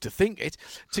love to think it,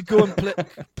 to go and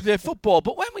play football.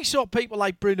 But when we saw people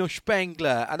like Bruno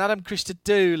Spengler and Adam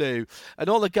Christodoulou and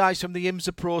all the guys from the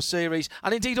IMSA Pro Series,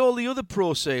 and indeed all the other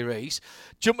Pro Series,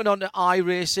 jumping onto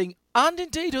iRacing and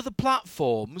indeed other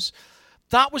platforms,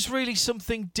 that was really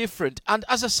something different. And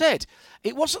as I said,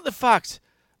 it wasn't the fact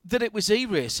that it was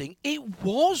e-racing, it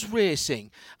was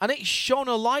racing, and it shone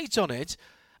a light on it.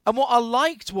 And what I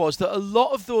liked was that a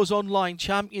lot of those online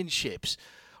championships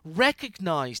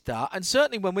recognised that, and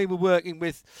certainly when we were working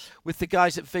with the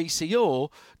guys at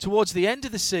VCO towards the end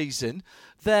of the season,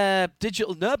 their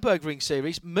digital Nürburgring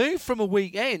series moved from a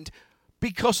weekend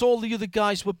because all the other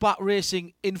guys were back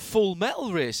racing in full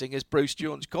metal racing, as Bruce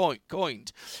Jones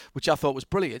coined, which I thought was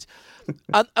brilliant.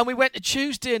 and we went to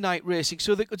Tuesday night racing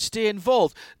so they could stay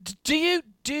involved. Do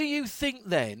you think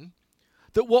then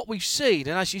that what we've seen,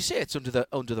 and as you say, it's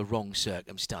under the wrong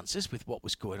circumstances with what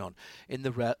was going on in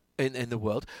the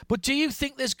world, but do you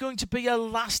think there's going to be a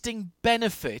lasting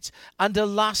benefit and a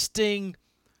lasting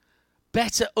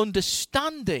better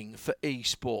understanding for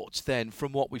esports then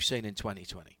from what we've seen in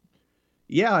 2020?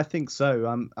 Yeah, I think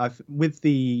so. With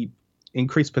the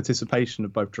increased participation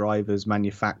of both drivers,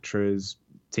 manufacturers,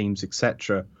 teams,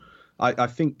 etc., I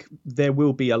think there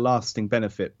will be a lasting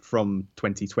benefit from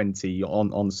 2020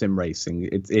 on sim racing.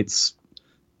 It's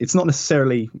not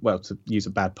necessarily, well, to use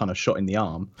a bad pun, a shot in the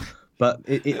arm, but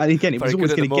again, it was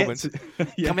always going to get to...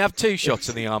 Yeah. Can we have 2 shots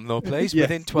in the arm, though, please? Yes,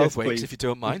 within 12 weeks, please. if you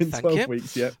don't mind. Within Thank 12 you.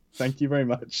 weeks, yeah. Thank you very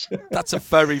much. That's a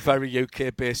very, very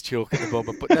UK-based joke at the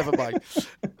moment, but never mind.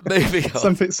 Maybe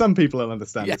some people will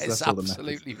understand. Yes, it, so that's all that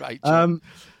absolutely right.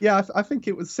 Yeah, I think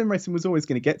sim racing was always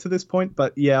going to get to this point,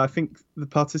 but yeah, I think the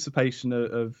participation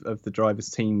of the drivers'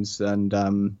 teams and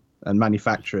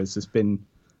manufacturers has been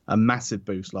a massive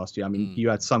boost last year. I mean, you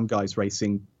had some guys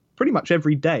racing pretty much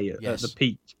every day at the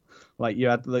peak. Like you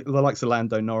had the likes of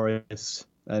Lando Norris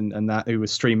and that, who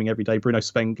was streaming every day. Bruno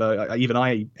Spengler. Even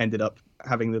I ended up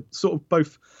having the sort of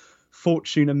both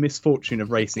fortune and misfortune of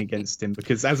racing against him,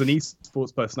 because as an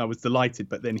esports person I was delighted,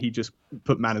 but then he just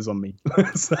put manners on me.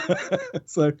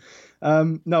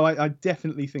 No, I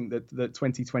definitely think that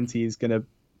 2020 is going to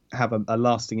have a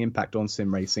lasting impact on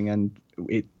sim racing, and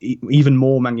even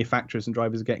more manufacturers and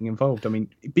drivers are getting involved. I mean,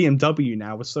 BMW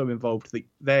now was so involved that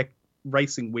their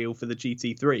racing wheel for the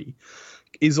GT3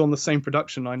 is on the same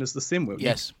production line as the sim wheel.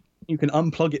 Yes, you can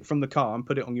unplug it from the car and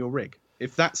put it on your rig.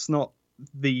 If that's not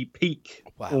the peak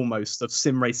almost of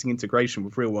sim racing integration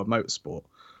with real world motorsport,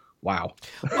 wow.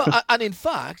 Well, and in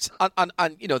fact,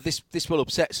 and you know, this will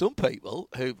upset some people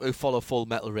who follow full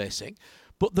metal racing,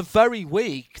 but the very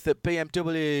week that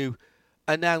BMW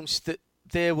announced that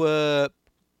they were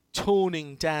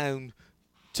toning down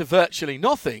to virtually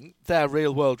nothing their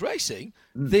real world racing,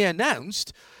 they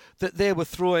announced that they were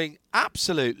throwing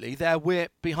absolutely their weight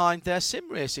behind their sim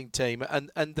racing team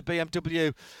and the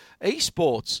BMW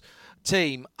esports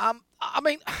team. I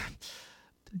mean,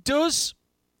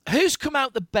 who's come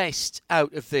out the best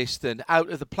out of this then? Out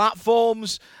of the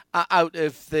platforms, out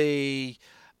of the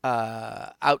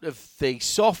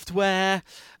software,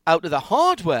 out of the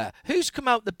hardware? Who's come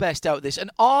out the best out of this?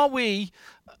 And are we,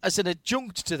 as an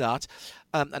adjunct to that,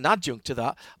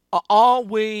 are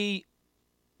we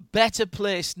better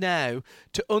placed now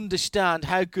to understand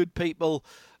how good people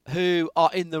who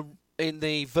are in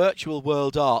the virtual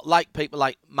world are, like people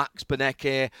like Max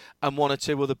Benecke and one or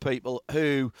two other people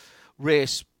who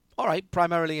race, all right,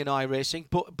 primarily in iRacing,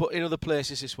 but in other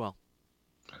places as well?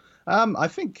 I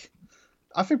think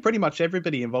pretty much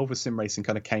everybody involved with sim racing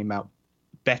kind of came out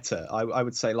better. I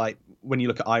would say, like, when you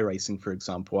look at iRacing, for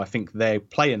example, I think their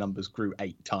player numbers grew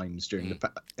 8 times during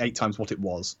 8 times what it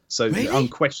was. So really?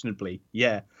 Unquestionably,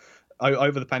 yeah.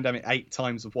 over the pandemic 8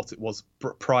 times of what it was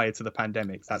prior to the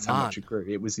pandemic. That's how much it grew.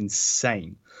 It was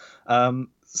insane.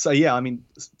 So yeah, I mean,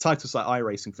 titles like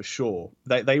iRacing for sure,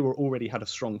 they were already had a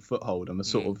strong foothold and were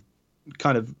sort of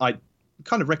kind of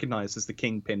recognised as the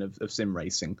kingpin of sim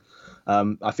racing.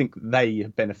 I think they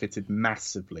have benefited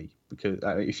massively because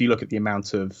if you look at the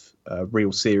amount of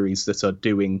real series that are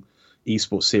doing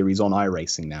esports series on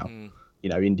iRacing now, you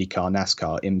know, IndyCar,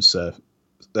 NASCAR, IMSA,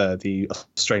 the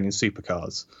Australian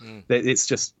supercars, it's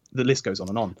just the list goes on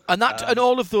and on. And and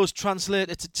all of those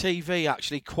translated to TV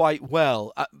actually quite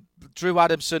well. Drew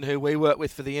Adamson, who we work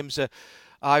with for the IMSA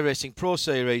iRacing Pro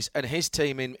Series, and his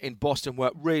team in Boston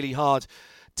worked really hard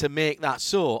to make that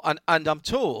so. And I'm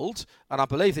told, and I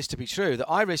believe this to be true, that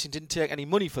iRacing didn't take any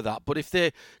money for that. But if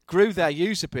they grew their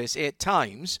user base 8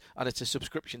 times, and it's a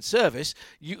subscription service,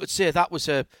 you could say that was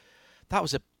a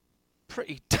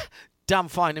pretty damn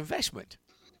fine investment.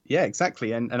 Yeah,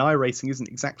 exactly. And iRacing isn't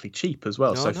exactly cheap as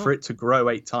well. No. For it to grow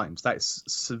 8 times,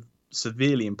 that's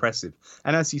severely impressive.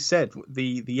 And as you said,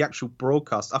 the actual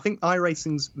broadcast, I think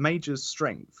iRacing's major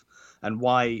strength and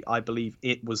why I believe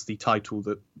it was the title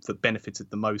that benefited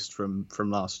the most from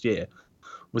last year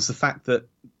was the fact that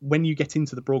when you get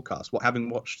into the broadcast, having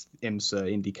watched IMSA,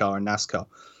 IndyCar and NASCAR,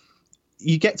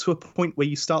 you get to a point where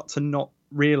you start to not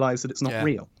realise that it's not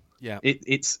real. Yeah,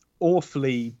 it's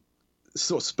awfully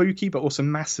sort of spooky, but also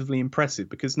massively impressive,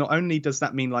 because not only does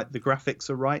that mean like the graphics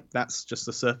are right, that's just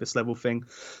a surface level thing,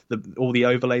 all the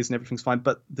overlays and everything's fine,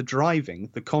 but the driving,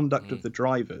 the conduct of the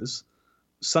drivers,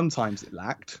 sometimes it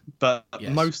lacked, but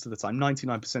most of the time,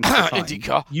 99% of the time,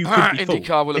 IndyCar. You could be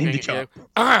IndyCar will have IndyCar.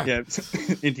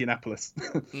 Yeah, Indianapolis.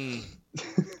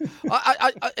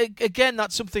 I again,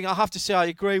 that's something I have to say I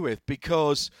agree with,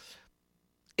 because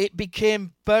it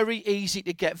became very easy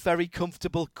to get very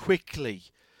comfortable quickly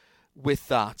with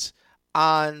that.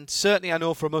 And certainly I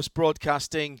know from us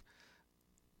broadcasting,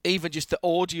 even just the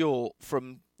audio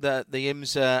from the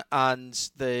IMSA and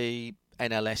the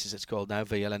NLS, as it's called now,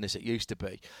 VLN as it used to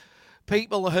be,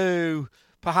 people who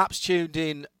perhaps tuned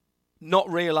in not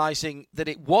realising that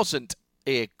it wasn't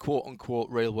a quote-unquote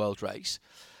real-world race,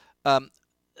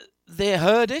 they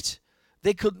heard it,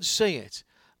 they couldn't see it.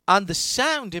 And the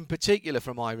sound in particular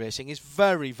from iRacing is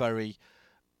very, very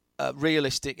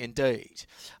realistic indeed.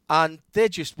 And they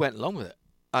just went along with it,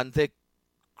 and they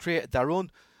created their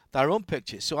own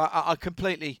pictures. So I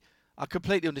completely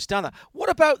understand that. What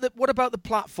about the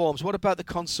platforms? What about the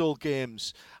console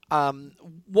games?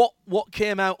 What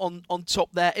came out on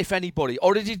top there, if anybody,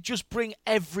 or did it just bring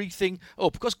everything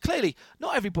up? Because clearly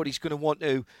not everybody's going to want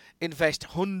to invest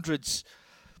hundreds,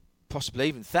 possibly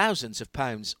even thousands of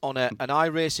pounds on an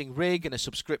iRacing rig and a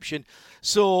subscription.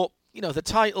 So, you know, the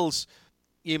titles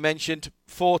you mentioned,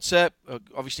 Forza,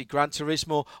 obviously Gran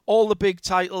Turismo, all the big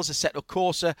titles, Assetto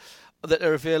Corsa, that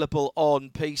are available on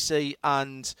PC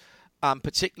and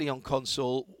particularly on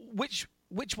console. Which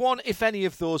one, if any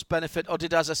of those, benefit, or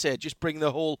did, as I said, just bring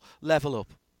the whole level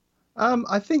up?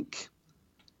 I think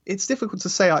it's difficult to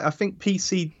say. I think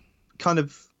PC kind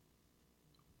of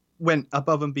went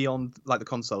above and beyond like the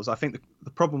consoles. I think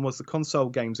the problem was the console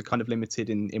games are kind of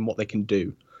limited in what they can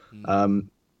do.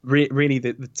 Really,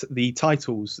 the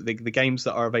titles, the games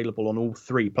that are available on all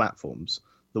 3 platforms,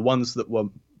 the ones that were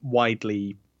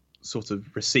widely sort of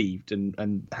received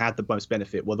and had the most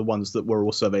benefit were the ones that were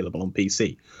also available on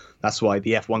PC. That's why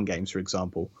the F1 games, for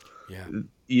example,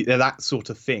 that sort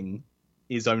of thing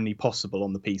is only possible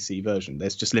on the PC version.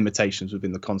 There's just limitations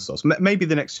within the consoles. Maybe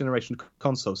the next generation of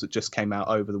consoles that just came out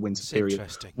over the winter period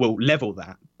will level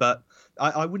that. But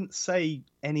I wouldn't say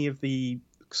any of the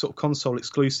sort of console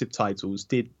exclusive titles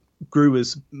grew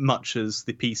as much as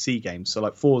the PC games. So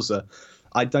like Forza,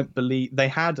 I don't believe they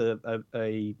had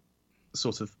a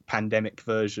sort of pandemic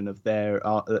version of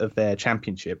their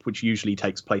championship, which usually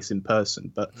takes place in person,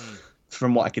 but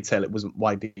from what I could tell, it wasn't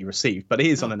widely received. But it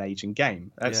is on an aging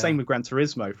game. Same with Gran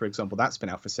Turismo, for example. That's been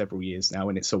out for several years now,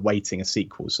 and it's awaiting a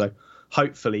sequel. So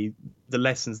hopefully the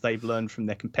lessons they've learned from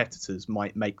their competitors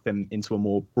might make them into a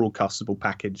more broadcastable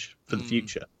package for the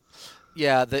future.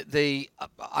 Yeah,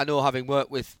 I know, having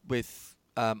worked with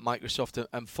Microsoft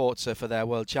and Forza for their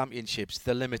World Championships,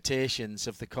 the limitations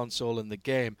of the console and the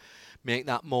game make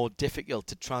that more difficult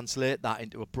to translate that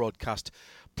into a broadcast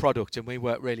product, and we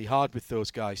worked really hard with those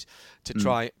guys to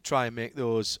try and make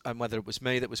those, and whether it was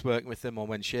me that was working with them or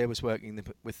when Shea was working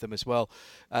with them as well,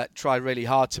 try really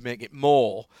hard to make it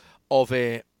more of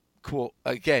a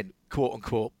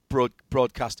quote-unquote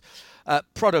broadcast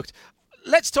product.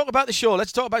 Let's talk about the show.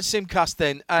 Let's talk about Simcast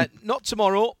then. Not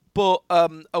tomorrow, but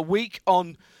a week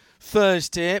on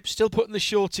Thursday. Still putting the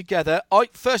show together.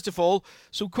 First of all,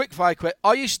 some quick fire quick.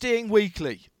 Are you staying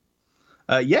weekly?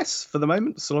 Yes, for the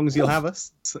moment, so long as you'll have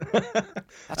us.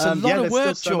 That's a lot of work,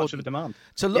 there's still so Jordan. much of a demand.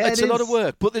 It's a lot of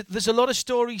work, but there's a lot of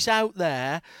stories out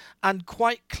there, and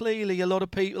quite clearly a lot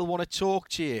of people want to talk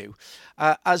to you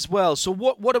as well. So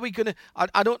what are we going to...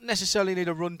 I don't necessarily need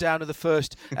a rundown of the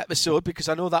first episode because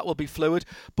I know that will be fluid,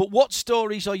 but what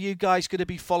stories are you guys going to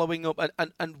be following up,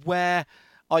 and where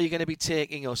are you going to be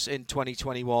taking us in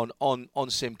 2021 on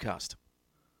Simcast?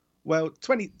 Well,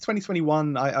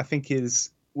 2021, I think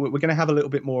is... We're going to have a little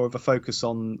bit more of a focus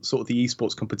on sort of the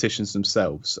esports competitions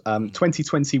themselves.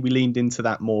 2020, we leaned into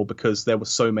that more because there were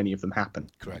so many of them happen.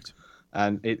 Correct.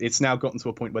 And it's now gotten to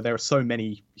a point where there are so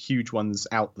many huge ones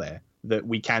out there that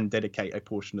we can dedicate a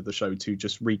portion of the show to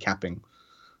just recapping.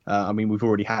 I mean, we've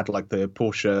already had like the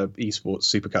Porsche Esports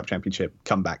Super Cup Championship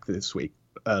come back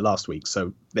last week.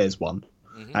 So there's one.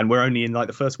 Mm-hmm. And we're only in like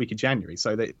the first week of January.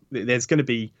 So there's going to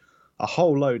be a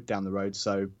whole load down the road.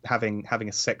 So having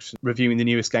a section reviewing the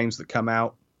newest games that come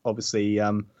out. Obviously,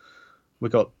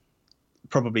 we've got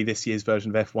probably this year's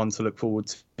version of F1 to look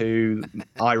forward to.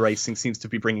 iRacing seems to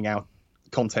be bringing out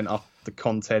content after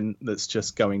content that's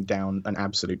just going down an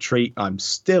absolute treat. I'm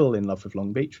still in love with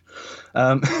Long Beach.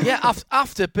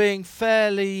 After being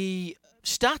fairly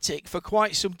static for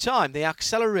quite some time, they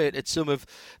accelerated some of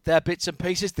their bits and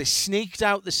pieces. They sneaked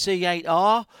out the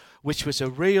C8R, which was a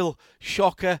real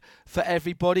shocker for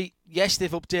everybody. Yes,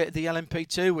 they've updated the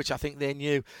LMP2, which I think they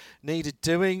knew needed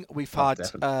doing. We've had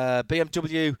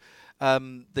BMW,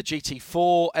 the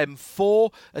GT4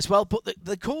 M4 as well, but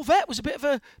the Corvette was a bit of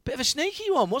a sneaky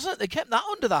one, wasn't it? They kept that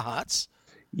under their hats.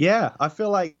 Yeah, I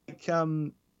feel like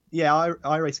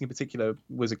iRacing in particular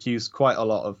was accused quite a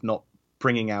lot of not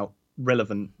bringing out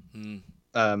relevant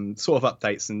sort of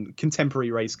updates and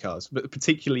contemporary race cars, but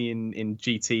particularly in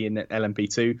GT and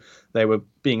LMP2, they were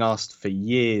being asked for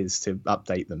years to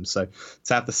update them. So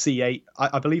to have the C8,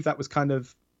 I believe that was kind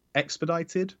of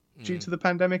expedited due to the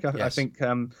pandemic. I think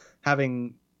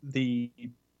having the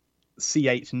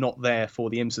C8 not there for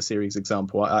the IMSA series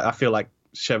example, I feel like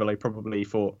Chevrolet probably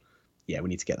thought, we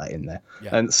need to get that in there.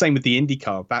 Yeah. And same with the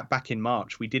IndyCar. Back in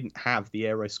March, we didn't have the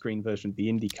aero screen version of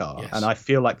the IndyCar. Yes. And I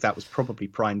feel like that was probably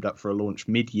primed up for a launch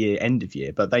mid-year, end of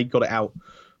year, but they got it out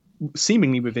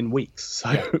seemingly within weeks.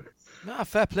 So, no,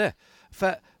 fair play.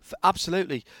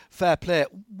 Absolutely fair play.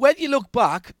 When you look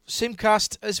back,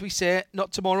 Simcast, as we say,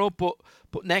 not tomorrow, but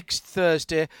next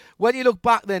Thursday. When you look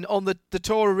back then on the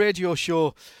Toro Radio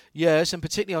Show years, and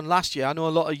particularly on last year, I know a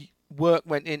lot of work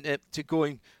went into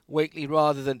going weekly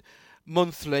rather than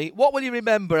monthly. What will you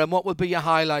remember, and what will be your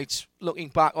highlights looking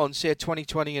back on, say,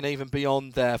 2020 and even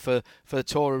beyond there for the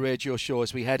Toro Radio Show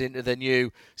as we head into the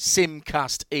new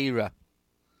Simcast era?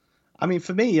 I mean,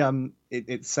 for me,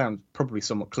 it sounds probably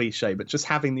somewhat cliche, but just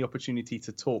having the opportunity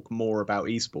to talk more about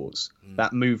esports,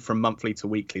 that move from monthly to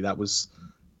weekly,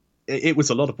 it was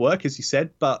a lot of work, as you said,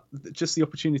 but just the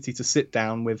opportunity to sit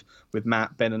down with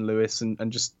Matt, Ben and Lewis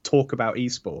and just talk about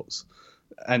esports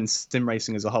and sim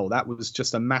racing as a whole, that was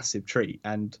just a massive treat.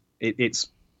 And it's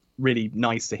really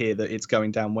nice to hear that it's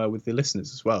going down well with the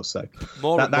listeners as well. So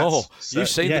more. You've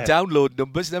seen the download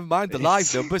numbers, never mind the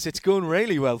live numbers. It's going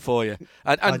really well for you.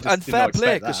 And fair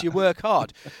play, because you work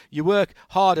hard. You work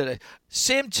hard at it.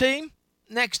 Same team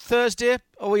next Thursday?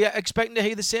 Are we expecting to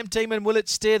hear the same team, and will it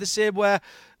stay the same where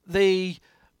it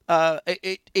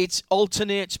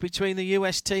alternates between the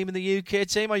US team and the UK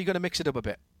team? Or are you going to mix it up a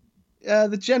bit?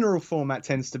 The general format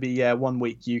tends to be 1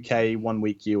 week UK, 1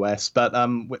 week US, but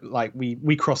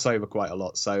we cross over quite a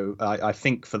lot. So I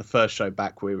think for the first show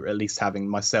back, we were at least having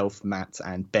myself, Matt,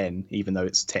 and Ben, even though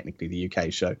it's technically the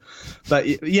UK show. But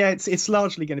it's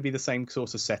largely going to be the same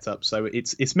sort of setup. So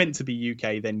it's meant to be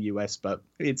UK then US, but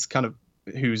it's kind of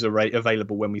who's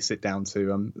available when we sit down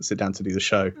to do the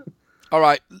show. All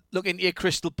right, look into your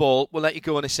crystal ball. We'll let you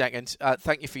go in a second.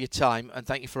 Thank you for your time, and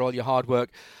thank you for all your hard work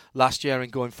last year and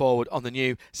going forward on the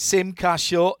new Simcast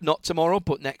show. Not tomorrow,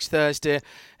 but next Thursday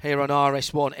here on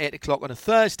RS1, 8 o'clock on a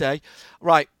Thursday.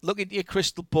 Right, look into your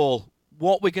crystal ball.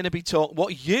 What are you going to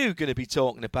be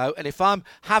talking about? And if I'm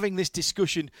having this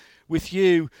discussion with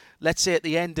you, let's say at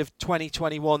the end of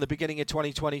 2021, the beginning of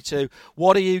 2022,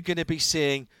 what are you going to be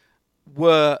seeing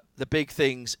were the big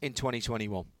things in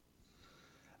 2021?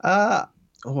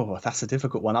 That's a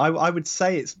difficult one. I would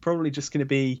say it's probably just going to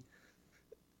be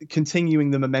continuing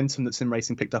the momentum that sim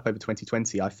racing picked up over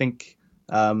 2020. I think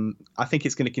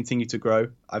it's going to continue to grow.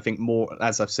 I think more,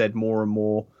 as I've said, more and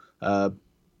more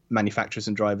manufacturers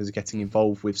and drivers are getting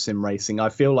involved with sim racing. I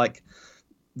feel like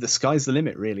the sky's the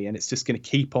limit, really, and it's just going to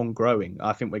keep on growing.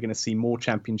 I think we're going to see more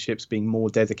championships being more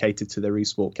dedicated to their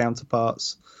esport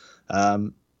counterparts.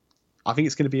 I think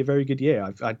it's going to be a very good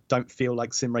year. I don't feel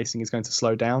like sim racing is going to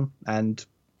slow down, and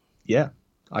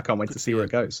I can't wait to see where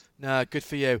it goes. No, good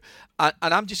for you. And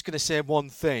I'm just going to say one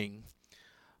thing,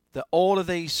 that all of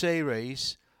these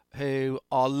series who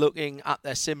are looking at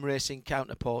their sim racing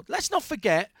counterpart, let's not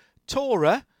forget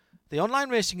TORA, the Online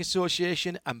Racing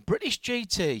Association, and British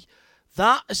GT.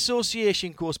 That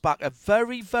association goes back a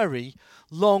very, very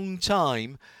long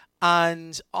time,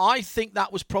 and I think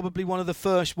that was probably one of the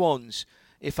first ones,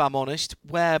 if I'm honest,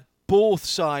 where both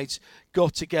sides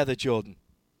got together, Jordan.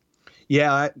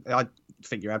 Yeah, I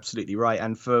think you're absolutely right.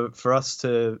 And for us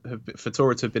for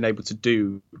TORA to have been able to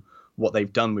do what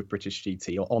they've done with British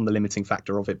GT on the limiting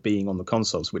factor of it being on the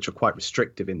consoles, which are quite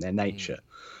restrictive in their nature,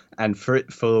 and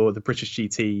for the British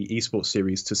GT esports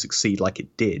series to succeed like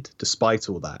it did, despite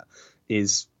all that,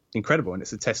 is incredible. And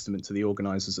it's a testament to the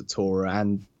organisers at TORA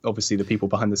and obviously the people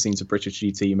behind the scenes of British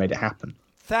GT who made it happen.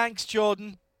 Thanks,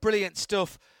 Jordan. Brilliant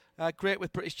stuff. Great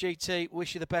with British GT.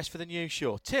 Wish you the best for the new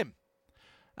show. Tim?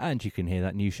 And you can hear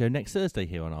that new show next Thursday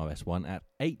here on RS1 at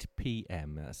 8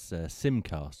 p.m. That's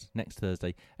Simcast. Next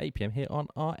Thursday, 8 p.m. here on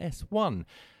RS1.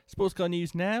 Sports Car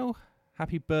News now.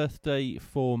 Happy birthday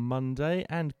for Monday.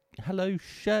 And hello,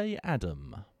 Shay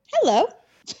Adam. Hello.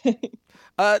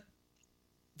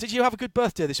 Did you have a good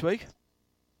birthday this week?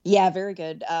 Yeah, very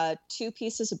good. 2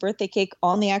 pieces of birthday cake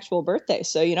on the actual birthday.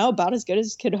 So, about as good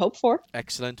as could hope for.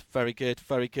 Excellent. Very good.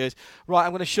 Very good. Right,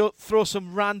 I'm going to throw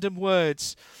some random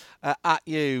words at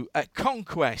you.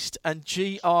 Conquest and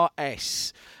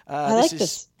GRS. I like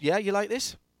this. Yeah, you like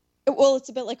this? Well, it's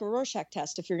a bit like a Rorschach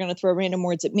test. If you're going to throw random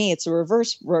words at me, it's a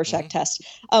reverse Rorschach test.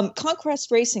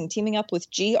 Conquest Racing teaming up with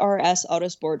GRS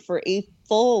Autosport for a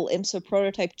full IMSA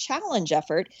prototype challenge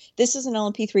effort. This is an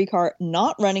LMP3 car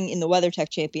not running in the WeatherTech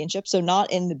Championship, so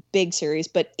not in the big series,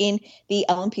 but in the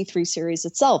LMP3 series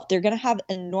itself. They're going to have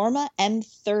a Norma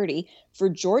M30 for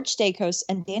George Stakos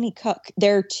and Danny Cook.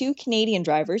 They're 2 Canadian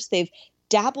drivers. They've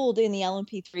dabbled in the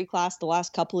LMP3 class the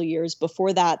last couple of years.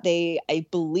 Before that, they, I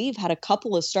believe, had a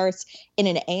couple of starts in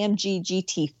an AMG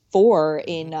GT4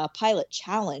 in Pilot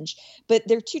Challenge. But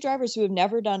they're 2 drivers who have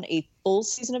never done a full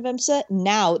season of IMSA.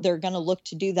 Now they're going to look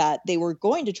to do that. They were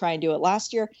going to try and do it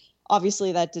last year.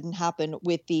 Obviously, that didn't happen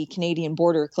with the Canadian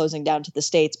border closing down to the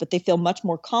States, but they feel much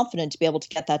more confident to be able to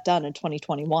get that done in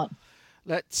 2021.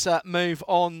 Let's move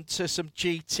on to some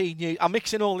GT news. I'm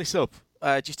mixing all this up.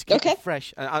 Just to keep it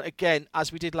fresh. And again,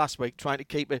 as we did last week, trying to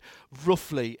keep it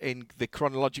roughly in the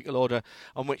chronological order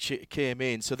on which it came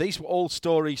in. So these were all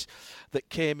stories that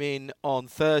came in on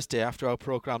Thursday after our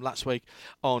programme last week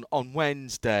on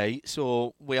Wednesday.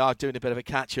 So we are doing a bit of a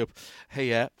catch-up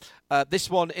here. This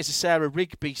one is a Sarah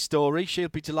Rigby story. She'll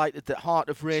be delighted that Heart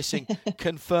of Racing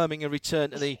confirming a return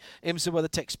to the IMSA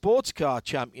WeatherTech Sports Car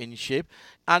Championship.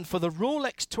 And for the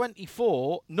Rolex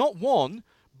 24, not one,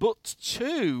 but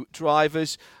 2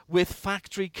 drivers with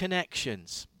factory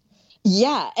connections.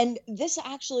 Yeah, and this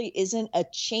actually isn't a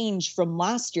change from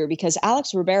last year because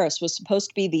Alex Riberas was supposed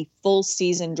to be the full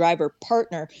season driver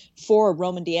partner for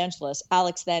Roman DeAngelis.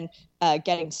 Alex then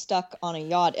getting stuck on a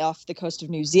yacht off the coast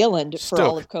of New Zealand for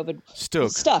all of COVID.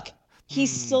 Stuck. He's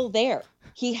still there.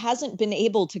 He hasn't been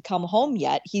able to come home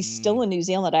yet. He's still in New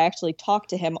Zealand. I actually talked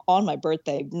to him on my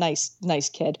birthday. Nice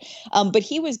kid. But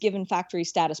he was given factory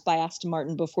status by Aston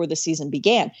Martin before the season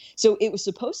began. So it was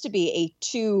supposed to be a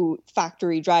 2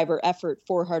 factory driver effort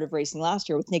for Heart of Racing last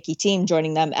year with Nicky Team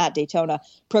joining them at Daytona.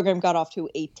 Program got off to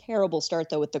a terrible start,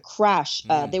 though, with the crash.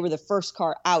 They were the first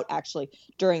car out, actually,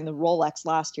 during the Rolex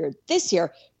last year. This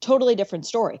year, totally different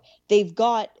story. They've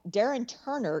got Darren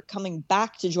Turner coming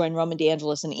back to join Roman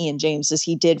DeAngelis and Ian James, as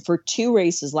he did for 2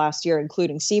 races last year,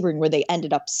 including Sebring, where they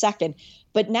ended up second.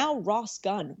 But now Ross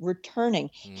Gunn returning.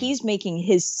 He's making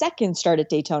his second start at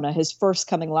Daytona, his first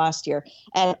coming last year.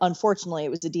 And unfortunately,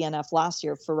 it was a DNF last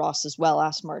year for Ross as well.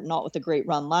 Aston Martin, not with a great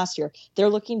run last year. They're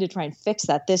looking to try and fix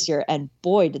that this year. And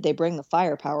boy, did they bring the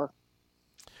firepower.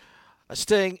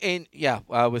 Staying in,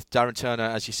 with Darren Turner,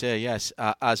 as you say, yes,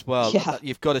 as well. Yeah.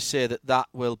 You've got to say that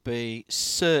will be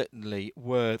certainly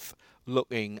worth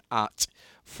looking at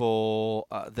for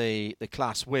the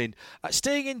class win.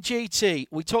 Staying in GT,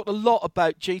 we talked a lot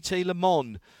about GT Le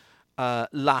Mans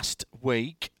last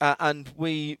week, and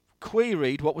we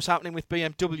queried what was happening with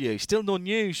BMW. Still no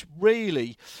news,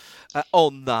 really,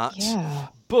 on that. Yeah.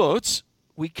 But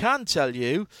we can tell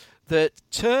you that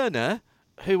Turner,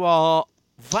 who are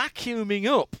vacuuming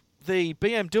up the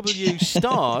BMW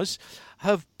stars,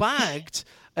 have bagged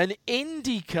an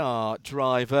IndyCar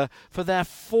driver for their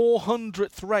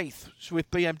 400th race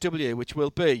with BMW, which will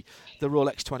be the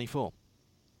Rolex 24.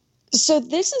 So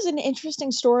this is an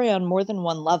interesting story on more than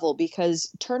one level because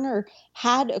Turner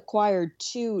had acquired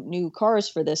 2 new cars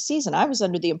for this season. I was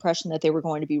under the impression that they were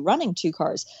going to be running 2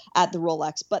 cars at the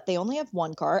Rolex, but they only have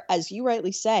 1 car. As you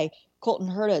rightly say, Colton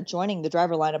Herta joining the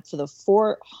driver lineup for the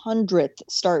 400th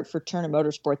start for Turner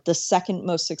Motorsport, the second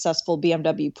most successful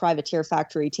BMW privateer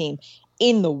factory team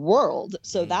in the world.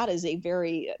 So that is a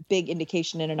very big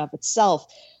indication in and of itself.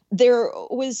 There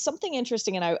was something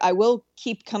interesting, and I will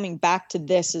keep coming back to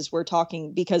this as we're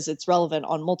talking because it's relevant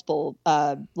on multiple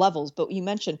levels. But you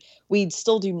mentioned we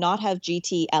still do not have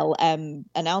GTLM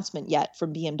announcement yet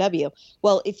from BMW.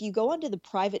 Well, if you go onto the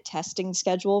private testing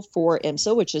schedule for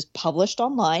IMSA, which is published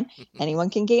online, anyone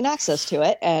can gain access to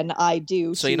it, and I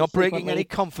do. So you're not breaking any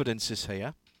confidences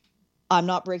here? I'm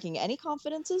not breaking any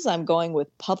confidences. I'm going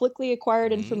with publicly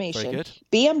acquired information. Very good.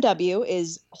 BMW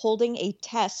is holding a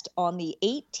test on the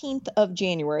 18th of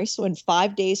January, so in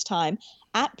 5 days' time,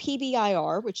 at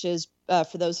PBIR, which is,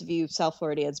 for those of you South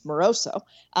Floridians, Moroso,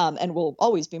 and will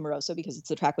always be Moroso because it's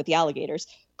the track with the alligators.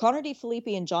 Connor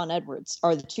DeFilippi and John Edwards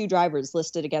are the 2 drivers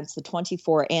listed against the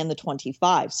 24 and the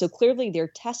 25. So clearly they're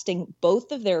testing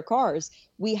both of their cars.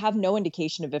 We have no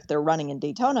indication of if they're running in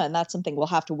Daytona, and that's something we'll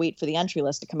have to wait for the entry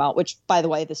list to come out, which, by the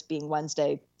way, this being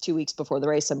Wednesday, 2 weeks before the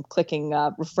race, I'm clicking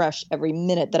refresh every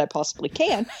minute that I possibly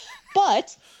can.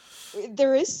 But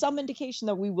there is some indication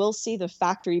that we will see the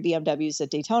factory BMWs at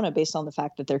Daytona based on the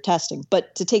fact that they're testing.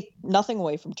 But to take nothing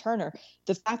away from Turner,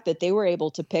 the fact that they were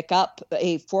able to pick up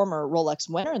a former Rolex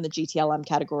winner in the GTLM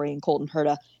category in Colton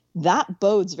Herta, that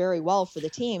bodes very well for the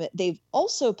team. They've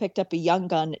also picked up a young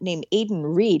gun named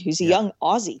Aiden Reed, who's a young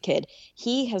Aussie kid.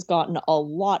 He has gotten a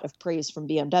lot of praise from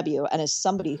BMW and is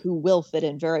somebody who will fit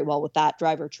in very well with that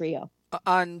driver trio.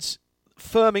 And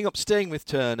firming up, staying with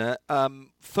Turner,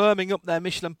 firming up their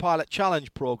Michelin Pilot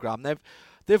Challenge program.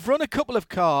 They've run a couple of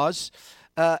cars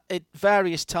at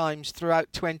various times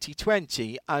throughout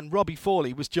 2020, and Robbie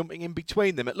Foley was jumping in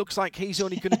between them. It looks like he's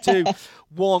only going to do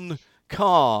one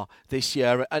car this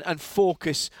year and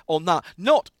focus on that.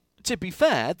 Not, to be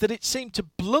fair, that it seemed to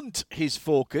blunt his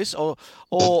focus or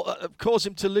cause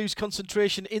him to lose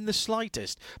concentration in the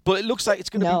slightest. But it looks like it's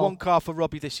going to be one car for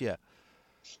Robbie this year.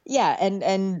 Yeah,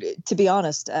 and to be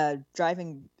honest,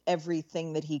 driving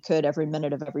everything that he could every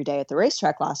minute of every day at the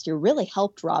racetrack last year really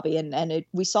helped Robbie, and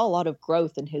we saw a lot of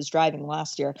growth in his driving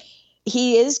last year.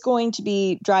 He is going to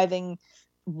be driving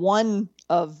one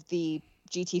of the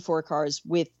GT4 cars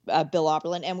with Bill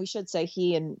Oberlin, and we should say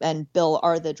he and Bill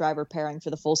are the driver pairing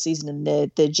for the full season in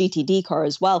the GTD car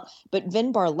as well. But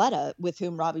Vin Barletta, with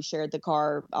whom Robbie shared the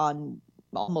car on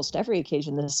almost every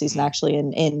occasion this season, actually,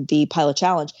 in the Pilot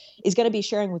Challenge, is going to be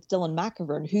sharing with Dylan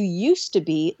McIvern, who used to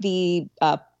be the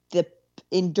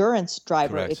endurance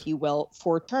driver, Correct, if you will,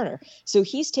 for Turner. So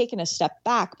he's taken a step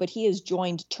back, but he has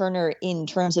joined Turner in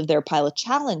terms of their Pilot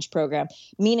Challenge program,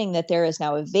 meaning that there is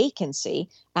now a vacancy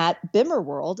at Bimmer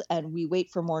World, and we wait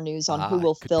for more news on who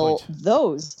will fill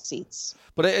those seats.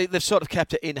 But they've sort of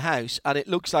kept it in-house, and it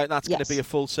looks like that's going to be a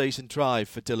full season drive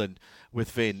for Dylan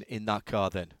with Vin in that car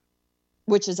then.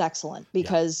 Which is excellent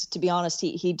because, to be honest,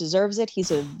 he deserves it.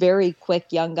 He's a very quick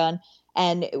young gun.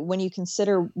 And when you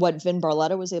consider what Vin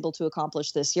Barletta was able to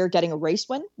accomplish this year, getting a race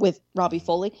win with Robbie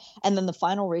Foley, and then the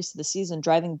final race of the season,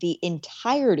 driving the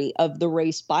entirety of the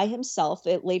race by himself,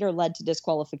 it later led to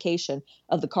disqualification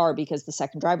of the car because the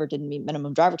second driver didn't meet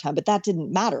minimum driver time, but that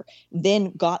didn't matter.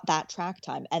 Vin got that track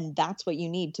time, and that's what you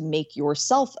need to make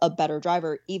yourself a better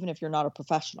driver, even if you're not a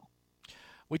professional.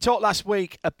 We talked last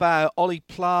week about Ollie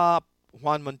Pla,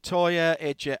 Juan Montoya,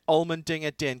 AJ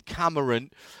Allmendinger, Dane Cameron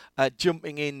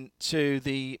jumping into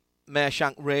the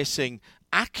Meerschaank Racing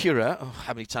Acura. Oh,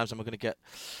 how many times am I going to get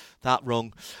that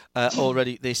wrong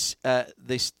already this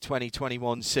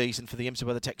 2021 season for the IMSA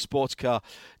WeatherTech Sports Car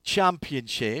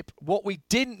Championship? What we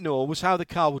didn't know was how the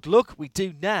car would look. We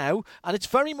do now, and it's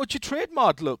very much a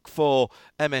trademark look for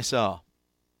MSR.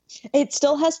 It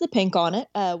still has the pink on it,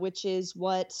 which is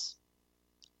what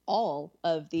all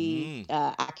of the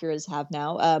Acuras have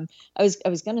now. I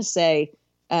was going to say,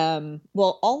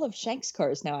 all of Shank's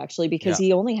cars now, actually, because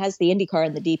he only has the IndyCar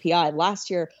and the DPI. Last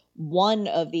year, one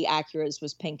of the Acuras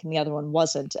was pink and the other one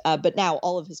wasn't. But now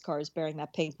all of his cars bearing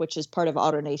that pink, which is part of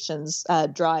AutoNation's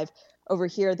drive. Over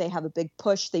here, they have a big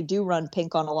push. They do run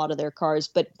pink on a lot of their cars,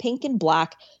 but pink and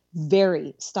black,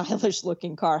 very stylish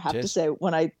looking car. I have to say,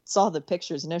 when I saw the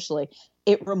pictures initially,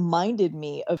 it reminded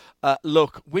me of...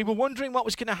 Look, we were wondering what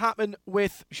was going to happen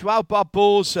with João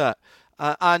Barbosa,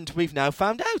 and we've now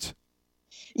found out.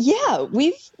 Yeah,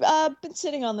 we've been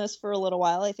sitting on this for a little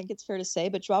while, I think it's fair to say,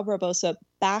 but João Barbosa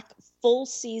back full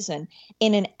season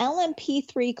in an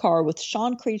LMP3 car with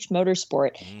Sean Creech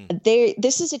Motorsport.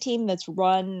 This is a team that's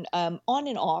run on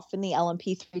and off in the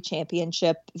LMP3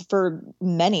 championship for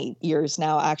many years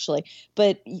now, actually.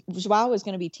 But Joao is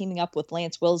going to be teaming up with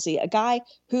Lance Wilsey, a guy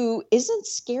who isn't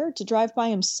scared to drive by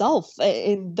himself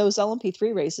in those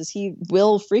LMP3 races. He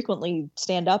will frequently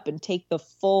stand up and take the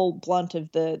full blunt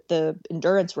of the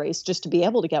endurance race just to be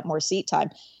able to get more seat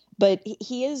time. But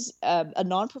he is a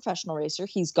non-professional racer.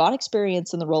 He's got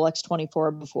experience in the Rolex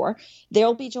 24 before.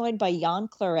 They'll be joined by Yann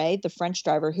Claret, the French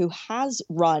driver, who has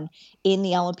run in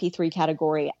the LMP3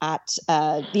 category at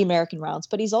the American rounds.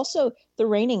 But he's also the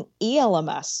reigning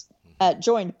ELMS,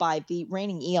 joined by the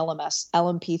reigning ELMS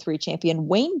LMP3 champion,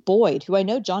 Wayne Boyd, who I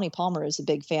know Johnny Palmer is a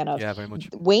big fan of. Yeah, very much.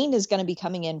 Wayne is going to be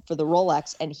coming in for the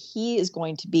Rolex, and he is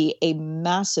going to be a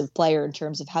massive player in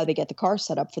terms of how they get the car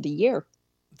set up for the year.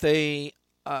 They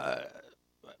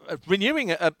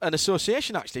renewing an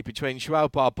association actually between Joao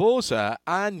Barbosa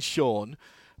and Sean,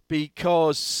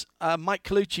 because Mike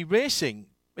Colucci Racing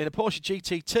in a Porsche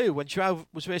GT2, when Joao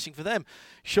was racing for them,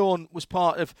 Sean was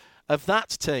part of that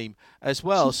team as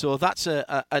well. So that's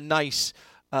a nice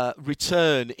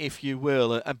return, if you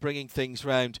will, and bringing things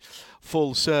round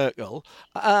full circle.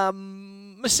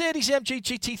 Mercedes AMG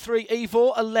GT3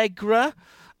 Evo Allegra.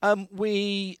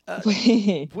 We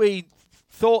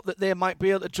thought that they might be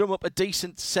able to drum up a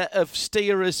decent set of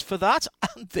steerers for that,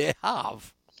 and they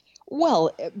have.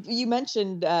 Well, you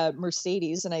mentioned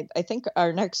Mercedes, and I think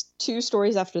our next two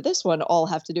stories after this one all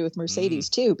have to do with Mercedes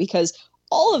too, because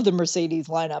all of the Mercedes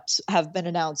lineups have been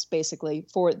announced basically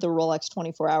for the Rolex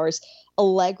 24 Hours.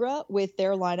 Allegra, with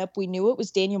their lineup, we knew it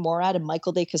was Daniel Morad and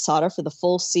Michael De Quesada for the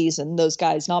full season. Those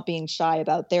guys not being shy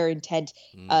about their intent.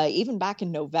 Even back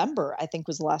in November, I think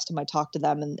was the last time I talked to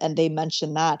them, and they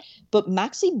mentioned that. But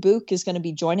Maxi Bouk is going to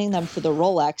be joining them for the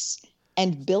Rolex,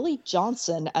 and Billy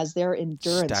Johnson as their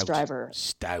endurance driver.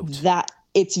 Stout.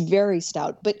 It's very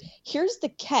stout. But here's the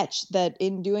catch, that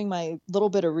in doing my little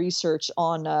bit of research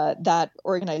on that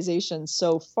organization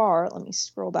so far, let me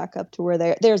scroll back up to where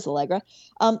there's Allegra.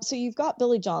 So you've got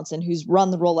Billy Johnson, who's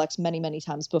run the Rolex many, many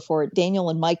times before. Daniel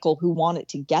and Michael, who won it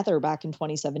together back in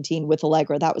 2017 with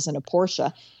Allegra. That was in a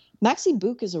Porsche. Maxi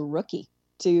Bouk is a rookie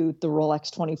to the Rolex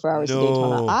 24 Hours of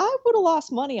Daytona. I would have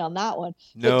lost money on that one.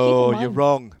 No, you're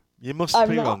wrong. You must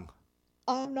be wrong.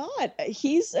 I'm not.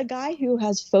 He's a guy who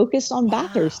has focused on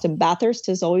Bathurst, and Bathurst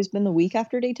has always been the week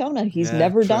after Daytona. He's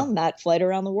never done that flight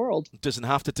around the world. Doesn't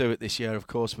have to do it this year, of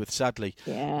course, with sadly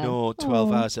no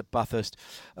 12 hours at Bathurst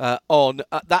on.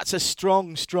 That's a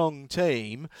strong, strong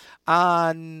team.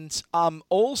 And I'm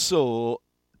also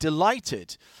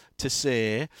delighted to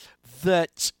say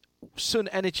that Sun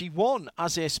Energy One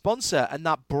as a sponsor, and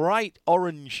that bright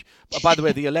orange. By the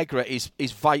way, the Allegra is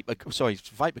Viper. Sorry,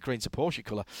 Viper green's a Porsche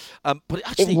colour, but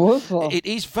actually it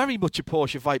is very much a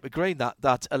Porsche Viper green.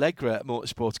 That Allegra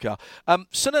motorsports car.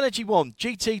 Sun Energy One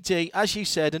GTD, as you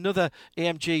said, another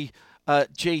AMG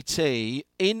GT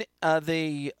in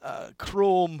the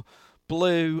chrome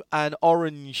blue and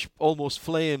orange, almost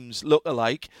flames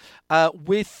look-alike,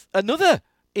 with another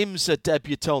IMSA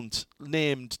debutant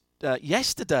named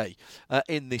yesterday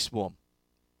in this one.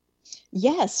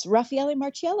 Yes, Raffaele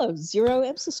Marciello, 0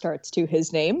 IMSA starts to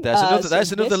his name.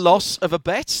 There's another loss of a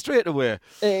bet straight away.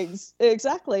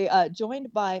 Exactly.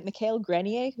 Joined by Mikhail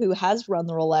Grenier, who has run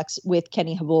the Rolex with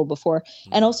Kenny Habul before,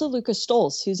 and also Lucas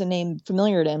Stolz, who's a name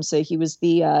familiar to IMSA. He was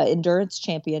the endurance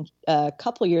champion a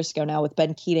couple of years ago now with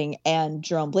Ben Keating and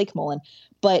Jerome Blakemolin.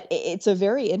 But it's a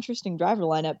very interesting driver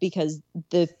lineup, because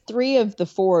the 3 of the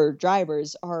 4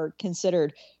 drivers are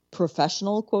considered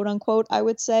professional, quote unquote, I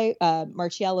would say.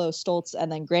 Marciello, Stoltz,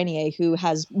 and then Grenier, who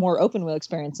has more open wheel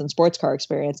experience than sports car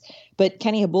experience. But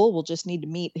Kenny Habul will just need to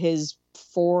meet his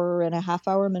 4.5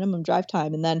 hour minimum drive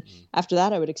time. And then after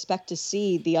that, I would expect to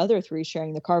see the other 3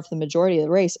 sharing the car for the majority of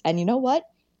the race. And you know what?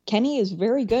 Kenny is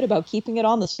very good about keeping it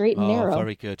on the straight and narrow.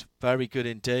 Very good. Very good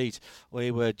indeed.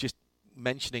 We were just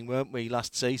mentioning, weren't we,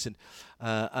 last season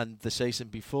and the season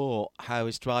before, how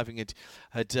his driving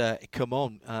had come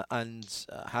on and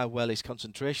how well his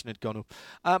concentration had gone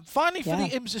up. Finally, for the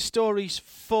IMSA stories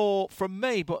from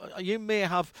me, but you may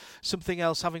have something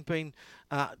else, having been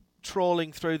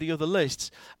trawling through the other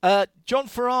lists. John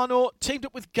Ferrano teamed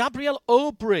up with Gabriel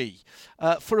Aubry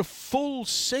for a full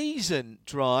season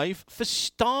drive for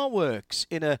Starworks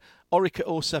in a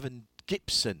Orica 07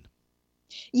 Gibson.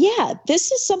 Yeah, this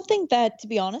is something that, to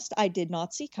be honest, I did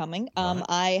not see coming.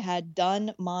 I had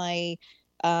done my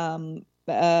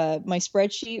my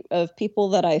spreadsheet of people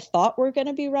that I thought were going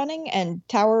to be running, and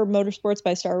Tower Motorsports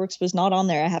by Starworks was not on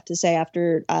there, I have to say,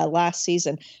 after last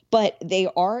season. But they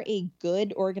are a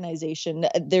good organization.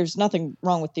 There's nothing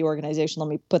wrong with the organization. Let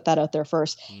me put that out there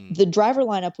first. The driver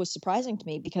lineup was surprising to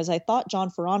me because I thought John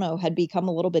Ferrano had become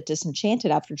a little bit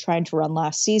disenchanted after trying to run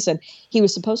last season. He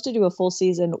was supposed to do a full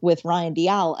season with Ryan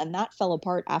Dial, and that fell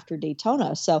apart after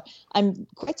Daytona. So I'm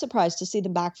quite surprised to see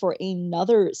them back for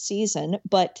another season,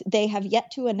 but they have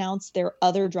yet to announce their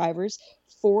other drivers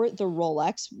for the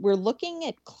Rolex. We're looking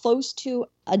at close to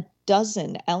a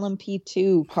dozen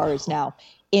LMP2 cars now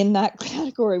in that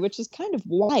category, which is kind of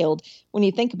wild when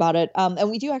you think about it. And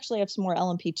we do actually have some more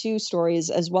LMP2 stories,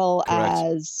 as well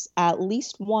as at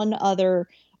least one other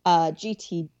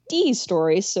GTD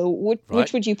story. So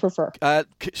which would you prefer?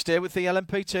 Stay with the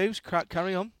LMP2s.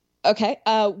 Carry on. Okay.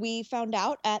 We found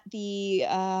out at the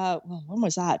when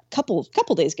was that? Couple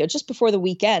days ago, just before the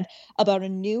weekend, about a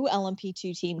new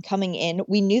LMP2 team coming in.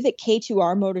 We knew that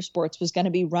K2R Motorsports was going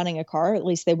to be running a car, at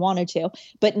least they wanted to,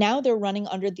 but now they're running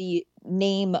under the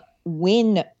name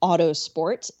Win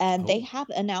Autosport, and they have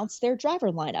announced their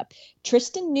driver lineup.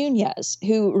 Tristan Nunez,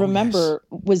 who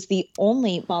was the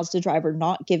only Mazda driver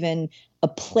not given a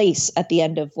place at the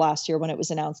end of last year when it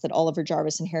was announced that Oliver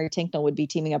Jarvis and Harry Tinknell would be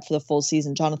teaming up for the full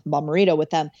season, Jonathan Bomarito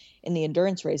with them in the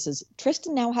endurance races.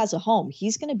 Tristan now has a home.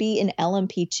 He's going to be in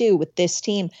LMP2 with this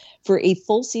team for a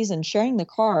full season, sharing the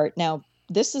car. Now,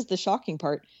 this is the shocking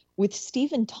part, with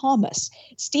Stephen Thomas.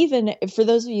 Stephen, for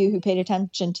those of you who paid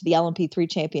attention to the LMP3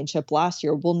 championship last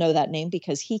year, will know that name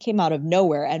because he came out of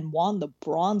nowhere and won the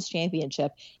bronze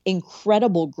championship.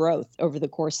 Incredible growth over the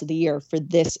course of the year for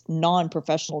this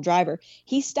non-professional driver.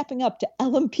 He's stepping up to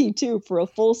LMP2 for a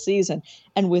full season.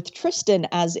 And with Tristan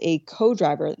as a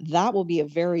co-driver, that will be a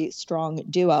very strong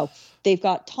duo. They've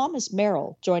got Thomas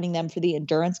Merrill joining them for the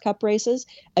Endurance Cup races.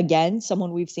 Again,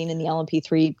 someone we've seen in the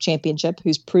LMP3 championship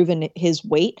who's proven his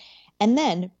weight. And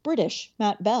then British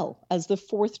Matt Bell as the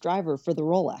fourth driver for the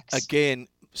Rolex. Again,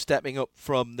 stepping up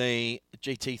from the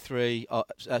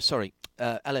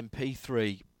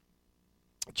LMP3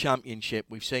 championship.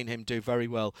 We've seen him do very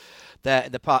well there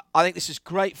in the past. I think this is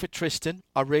great for Tristan.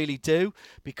 I really do,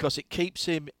 because it keeps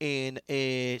him in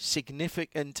a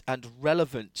significant and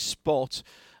relevant spot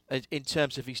in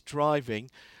terms of his driving.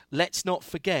 Let's not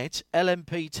forget,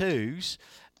 LMP2s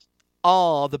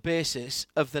are the basis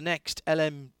of the next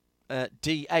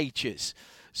LMDHs.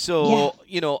 So,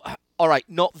 all right,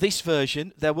 not this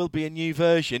version. There will be a new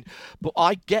version. But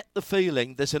I get the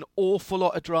feeling there's an awful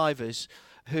lot of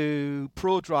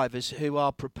pro drivers who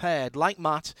are prepared, like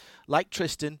Matt, like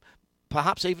Tristan,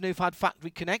 perhaps even who've had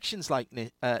factory connections like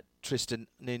Tristan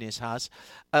Nunez has,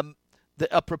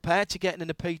 that are prepared to get in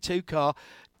a P2 car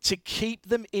to keep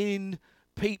them in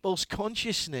people's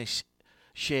consciousness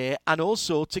share, and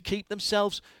also to keep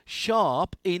themselves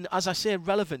sharp in, as I say,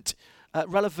 relevant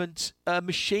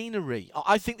machinery.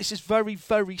 I think this is very,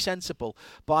 very sensible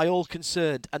by all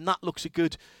concerned, and that looks a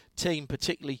good team,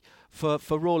 particularly for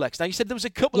Rolex. Now, you said there was a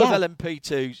couple of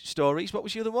LMP2 stories. What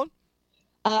was the other one?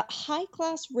 High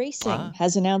Class Racing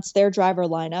has announced their driver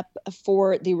lineup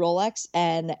for the Rolex,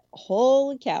 and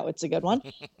holy cow, it's a good one.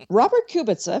 Robert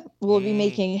Kubica will be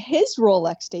making his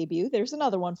Rolex debut. There's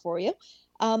another one for you.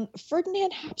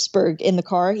 Ferdinand Habsburg in the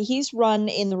car. He's run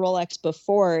in the Rolex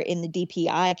before in the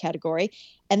DPI category.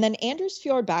 And then Anders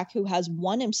Fjordbach, who has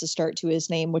one IMSA start to his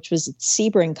name, which was at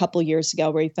Sebring a couple years ago,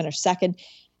 where he finished second.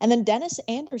 And then Dennis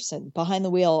Anderson behind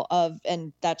the wheel of,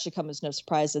 and that should come as no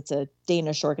surprise, it's a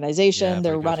Danish organization. Yeah,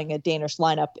 they're running a Danish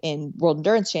lineup in World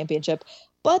Endurance Championship.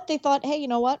 But they thought, hey, you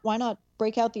know what? Why not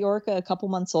break out the Orca a couple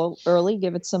months early,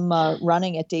 give it some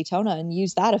running at Daytona, and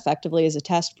use that effectively as a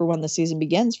test for when the season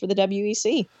begins for the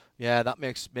WEC. Yeah, that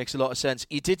makes a lot of sense.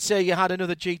 You did say you had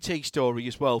another GT story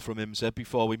as well from IMSA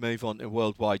before we move on to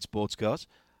worldwide sports cars.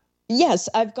 Yes,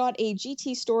 I've got a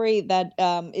GT story that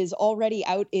is already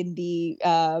out in the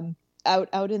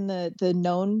out in the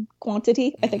known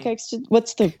quantity. I think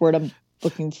what's the word I'm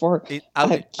looking for?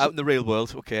 Out in the real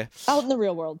world, okay. Out in the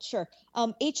real world, sure.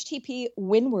 HTP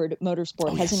Windward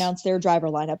Motorsport has announced their driver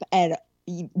lineup, and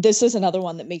this is another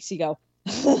one that makes you go,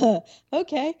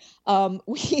 okay.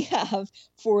 We have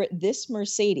for this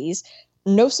Mercedes,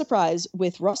 no surprise,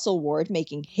 with Russell Ward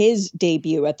making his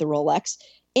debut at the Rolex,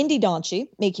 Indy Donchi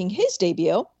making his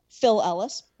debut, Phil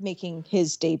Ellis making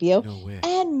his debut,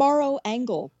 and Mauro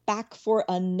Engel back for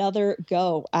another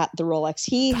go at the Rolex.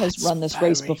 That's has run this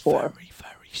race before. Very,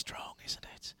 very strong, isn't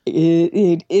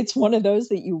it? It's one of those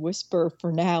that you whisper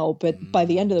for now, but by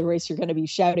the end of the race, you're going to be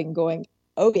shouting, going,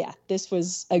 Oh, yeah, this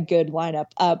was a good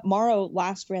lineup. Morrow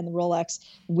last ran the Rolex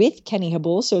with Kenny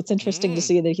Habul, so it's interesting to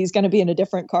see that he's going to be in a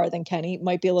different car than Kenny.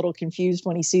 Might be a little confused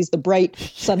when he sees the bright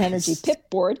Sun Energy pit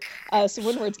board. So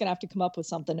Woodward's going to have to come up with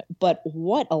something. But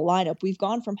what a lineup. We've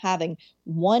gone from having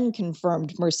one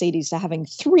confirmed Mercedes to having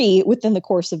three within the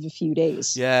course of a few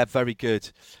days. Yeah, very good.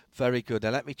 Very good.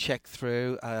 Now, let me check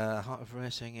through. Heart of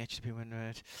Racing, HTP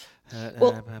Winrate,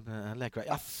 Allegro.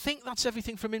 I think that's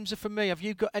everything from IMSA for me. Have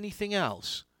you got anything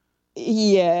else?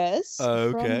 Yes.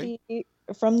 Okay.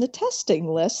 From the testing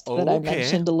list that I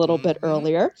mentioned a little bit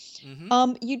earlier.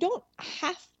 You don't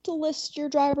have to list your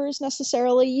drivers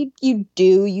necessarily.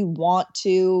 You want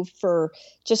to for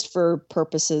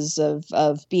purposes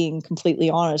of being completely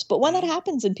honest. But when that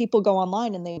happens and people go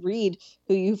online and they read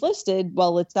who you've listed,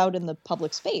 well, it's out in the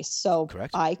public space. So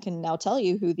Correct. I can now tell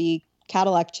you who the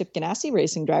Cadillac Chip Ganassi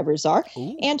racing drivers are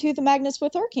and who the Magnus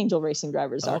with Archangel racing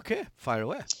drivers are. Okay, fire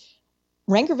away.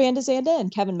 Renger van de Zande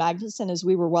and Kevin Magnussen, as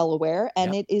we were well aware,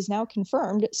 and it is now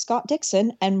confirmed Scott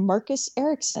Dixon and Marcus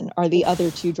Ericsson are the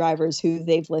other two drivers who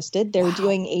they've listed. They're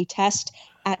doing a test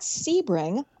at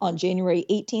Sebring on January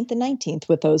 18th and 19th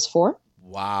with those four.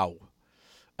 Wow.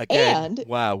 Again,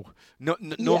 wow. No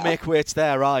make weights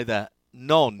there either.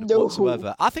 None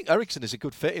whatsoever. I think Ericsson is a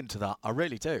good fit into that. I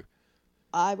really do.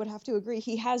 I would have to agree.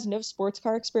 He has no sports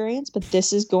car experience, but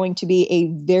this is going to be a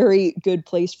very good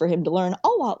place for him to learn, a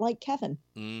lot like Kevin.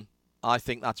 I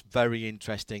think that's very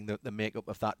interesting, the makeup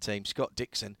of that team. Scott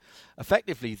Dixon.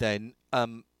 Effectively then,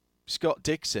 Scott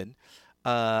Dixon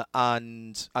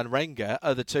and Renger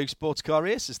are the two sports car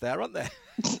racers there, aren't they?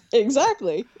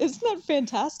 Exactly. Isn't that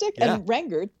fantastic? Yeah. And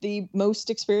Renger, the most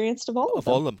experienced of all of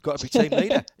them. Of all of them. Got to be team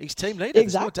leader. He's team leader,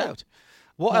 exactly. There's no doubt.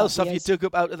 What else have you dug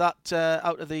up out of that,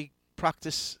 out of the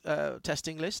practice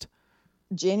testing list?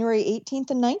 January 18th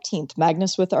and 19th,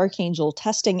 Magnus with Archangel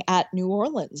testing at New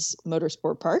Orleans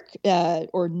Motorsport Park,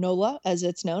 or NOLA as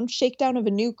it's known. Shakedown of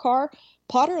a new car.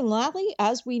 Potter and Lally,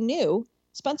 as we knew,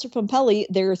 Spencer Pompelli,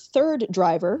 their third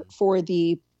driver for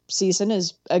the season,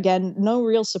 is, again, no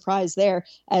real surprise there,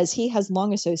 as he has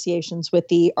long associations with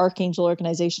the Archangel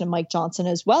organization and Mike Johnson,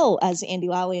 as well as Andy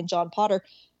Lally and John Potter.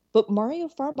 But Mario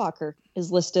Farbacher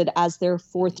is listed as their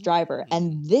fourth driver.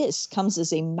 And this comes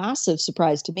as a massive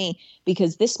surprise to me,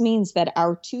 because this means that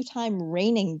our two-time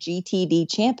reigning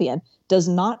GTD champion does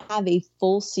not have a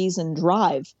full season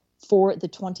drive for the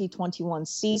 2021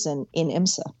 season in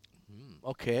IMSA.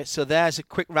 Okay, so there's a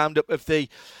quick roundup of the,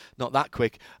 not that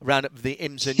quick, roundup of the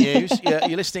IMSA news.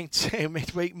 You're listening to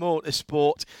Midweek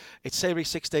Motorsport. It's Series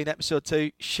 16, Episode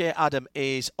 2. Shea Adam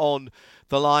is on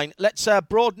the line. Let's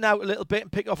broaden out a little bit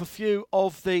and pick off a few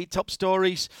of the top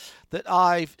stories that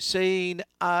I've seen.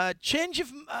 Change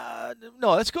of...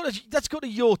 let's go to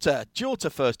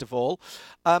Jota first of all.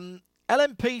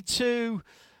 LMP2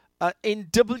 in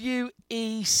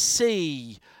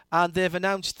WEC, and they've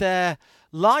announced their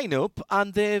lineup,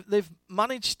 and they've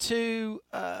managed to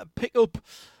pick up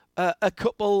a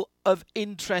couple of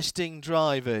interesting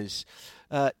drivers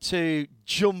to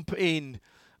jump in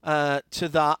to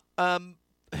that,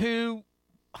 who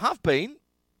have been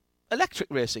electric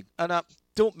racing, and I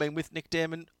don't mean with Nick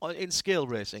Damon in scale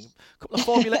racing. A couple of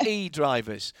Formula E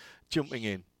drivers jumping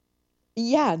in.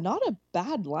 Yeah, not a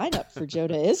bad lineup for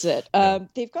Jota, is it?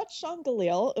 They've got Sean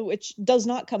Galil, which does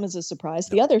not come as a surprise.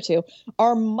 The other two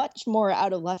are much more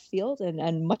out of left field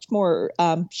and much more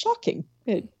shocking.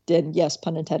 And yes,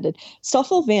 pun intended.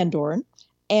 Stoffel Van Dorn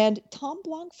and Tom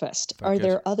Blomqvist are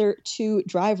their other two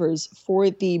drivers for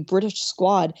the British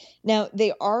squad. Now,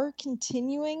 they are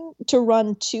continuing to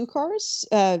run two cars,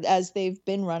 as they've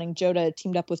been running. Jota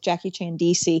teamed up with Jackie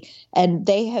Chandisi, and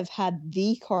they have had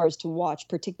the cars to watch,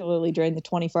 particularly during the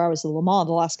 24 Hours of Le Mans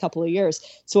the last couple of years.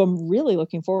 So I'm really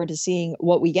looking forward to seeing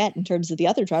what we get in terms of the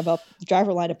other driver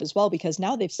lineup as well, because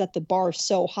now they've set the bar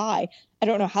so high, I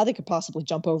don't know how they could possibly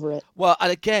jump over it. Well,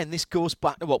 and again, this goes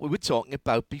back to what we were talking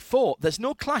about before. There's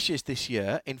no clashes this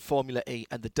year in Formula E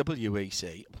and the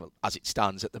WEC, well, as it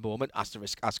stands at the moment.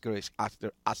 Asterisk,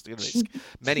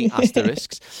 many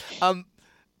asterisks.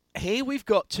 Here we've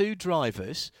got two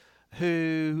drivers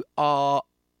who are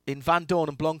in Van Dorn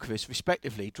and Blomqvist,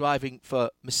 respectively, driving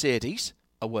for Mercedes,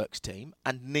 a works team,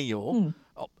 and Neo,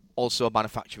 also a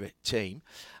manufacturer team,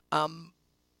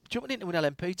 jumping into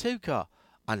an LMP2 car.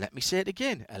 And let me say it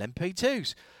again,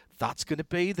 LMP2s. That's going to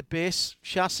be the base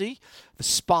chassis, the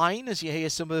spine, as you hear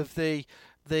some of the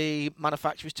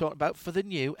manufacturers talking about, for the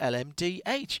new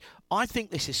LMDH. I think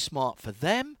this is smart for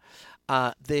them.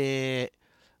 They've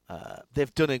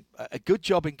done a good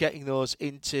job in getting those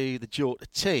into the Jota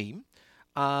team.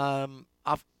 Van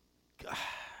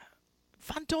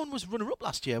Dorn was runner-up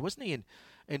last year, wasn't he, in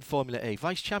in Formula E.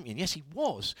 Vice champion, yes, he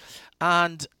was.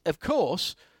 And, of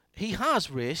course, he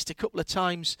has raced a couple of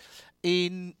times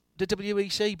in the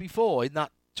WEC before, in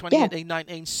that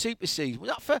 2018-19 Super Season. Was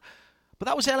that but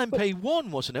that was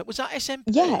LMP1, wasn't it? Was that SMP?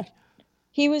 Yeah.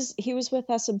 He was with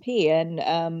SMP,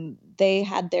 and they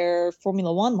had their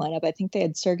Formula One lineup. I think they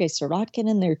had Sergei Sirotkin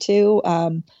in there too.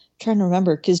 Trying to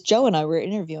remember, because Joe and I were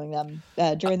interviewing them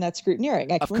during that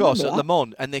scrutineering. Of course, at Le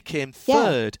Mans, and they came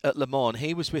third at Le Mans.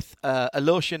 He was with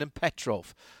Aloshin and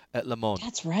Petrov at Le Mans.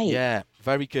 That's right. Yeah,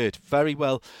 very good. Very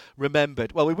well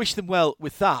remembered. Well, we wish them well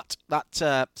with that.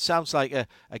 That sounds like,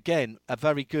 again, a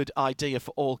very good idea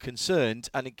for all concerned,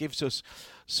 and it gives us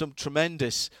some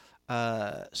tremendous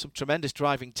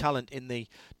driving talent in the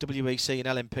WEC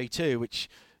and LMP2, which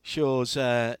shows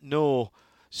no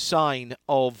sign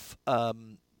of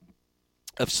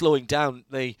slowing down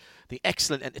the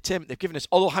excellent entertainment they've given us.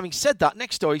 Although, having said that,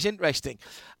 next story is interesting.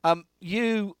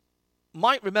 You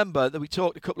might remember that we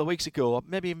talked a couple of weeks ago, or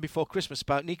maybe even before Christmas,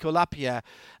 about Nico Lapierre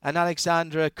and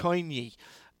Alexandre Coigny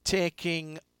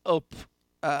taking up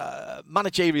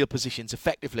managerial positions,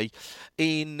 effectively,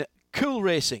 in Cool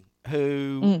Racing,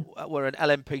 who were an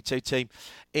LMP2 team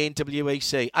in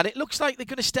WEC. And it looks like they're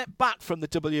going to step back from the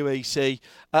WEC,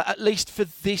 at least for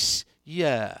this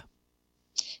year.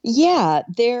 Yeah,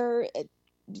 they're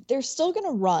still going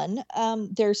to run.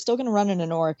 They're still going to run in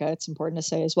Anorica, it's important to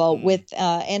say as well, with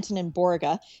Antonin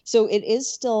Borga. So it is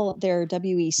still their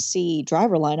WEC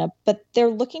driver lineup, but they're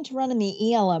looking to run in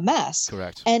the ELMS.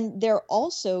 Correct. And they're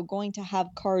also going to have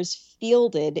cars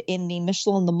fielded in the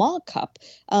Michelin Le Mans Cup.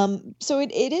 So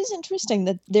it is interesting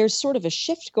that there's sort of a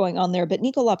shift going on there. But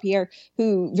Nico Lapierre,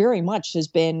 who very much has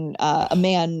been a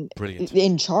man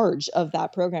in charge of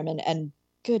that program, and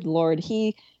good Lord,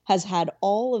 he has had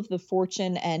all of the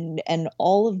fortune and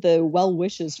all of the well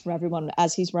wishes from everyone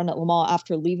as he's run at Le Mans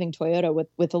after leaving Toyota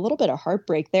with a little bit of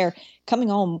heartbreak there. Coming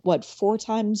home, 4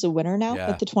 times a winner now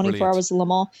with the 24 Hours of Le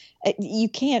Mans. You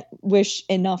can't wish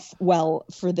enough well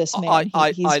for this man.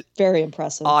 He's very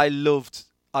impressive. I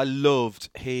loved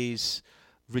his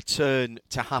return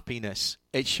to happiness.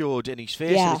 It showed in his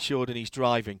face and it showed in his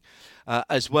driving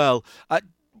as well.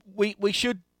 We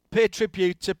should pay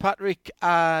tribute to Patrick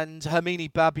and Hermine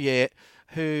Babier,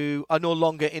 who are no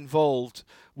longer involved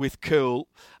with Cool.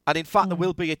 And in fact, there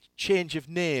will be a change of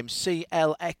name,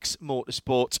 CLX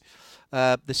Motorsport.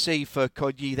 The C for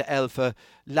Coigny, the L for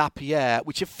Lapierre,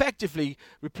 which effectively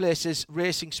replaces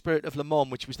Racing Spirit of Le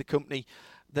Mans, which was the company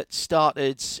that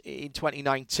started in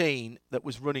 2019 that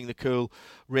was running the Cool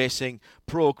Racing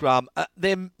program.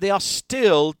 They are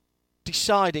still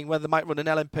deciding whether they might run an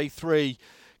LMP3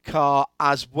 car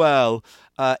as well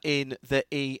in the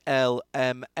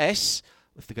ELMS,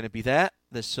 if they're going to be there.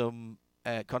 There's some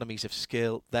economies of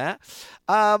scale there.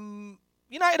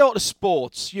 United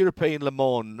Autosports, European Le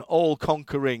Mans, all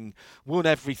conquering, won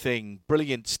everything,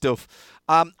 brilliant stuff,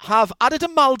 have added a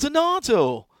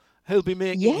Maldonado who'll be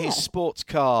making his sports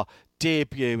car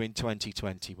debut in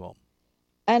 2021.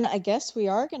 And I guess we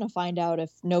are going to find out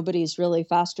if nobody's really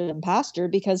faster than Pastor,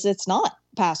 because it's not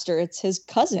Pastor, it's his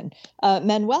cousin,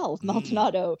 Manuel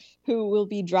Maldonado, who will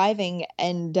be driving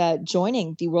and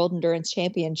joining the World Endurance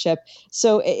Championship.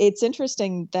 So it's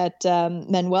interesting that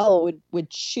Manuel would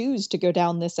choose to go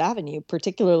down this avenue,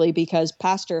 particularly because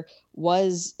Pastor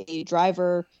was a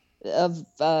driver of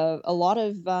a lot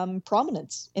of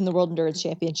prominence in the World Endurance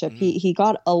Championship. He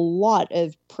got a lot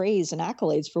of praise and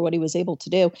accolades for what he was able to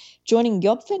do, joining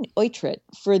Job van Uitert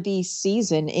for the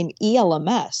season in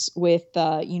ELMS with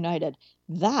United.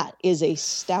 That is a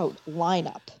stout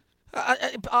lineup.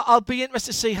 I'll be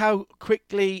interested to see how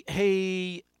quickly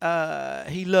he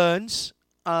learns.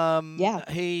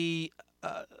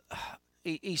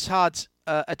 He's had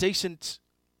a decent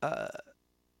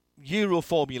Euro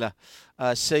Formula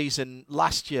season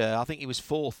last year. I think he was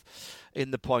 4th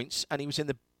in the points, and he was in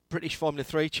the British Formula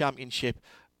 3 Championship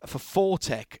for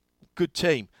Fortec. Good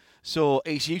team. So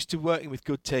he's used to working with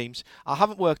good teams. I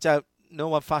haven't worked out no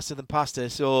one faster than Pastor,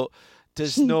 so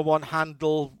does no one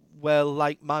handle well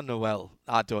like Manuel?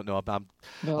 I don't know. I've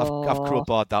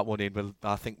crowbarred that one in.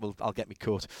 I think I'll get me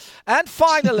caught. And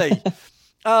finally,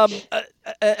 another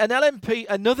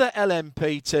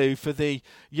LMP2 for the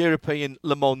European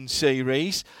Le Mans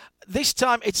Series. This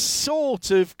time it's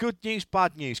sort of good news,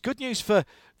 bad news. Good news for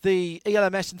the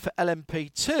ELMS and for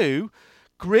LMP2.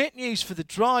 Great news for the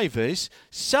drivers.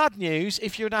 Sad news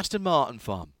if you're an Aston Martin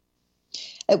fan.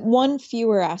 one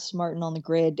fewer Aston Martin on the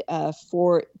grid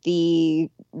for the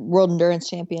World Endurance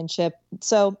Championship.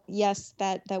 So yes,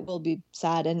 that will be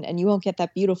sad, and you won't get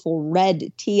that beautiful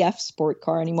red TF Sport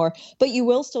car anymore, but you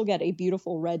will still get a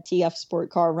beautiful red TF Sport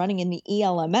car running in the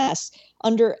ELMS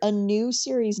under a new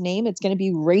series name. It's going to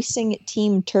be Racing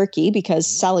Team Turkey, because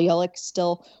Salihamidzic,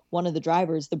 still one of the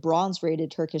drivers, the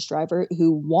bronze-rated Turkish driver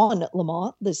who won Le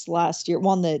Mans this last year,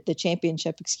 won the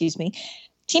championship,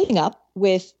 teaming up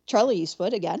with Charlie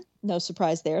Eastwood. Again, no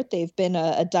surprise there. They've been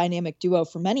a dynamic duo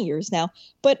for many years now,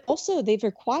 but also they've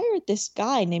acquired this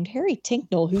guy named Harry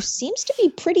Tinknell, who seems to be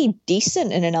pretty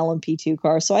decent in an LMP2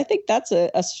 car. So I think that's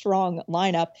a strong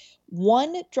lineup.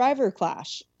 One driver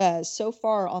clash so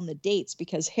far on the dates,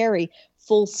 because Harry,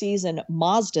 full season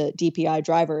Mazda DPI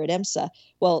driver at IMSA.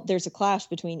 Well, there's a clash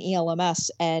between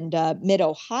ELMS and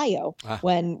Mid-Ohio.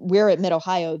 When we're at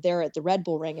Mid-Ohio, they're at the Red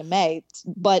Bull Ring in May.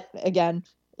 But again,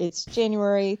 it's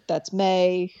January, that's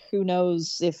May. Who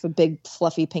knows if a big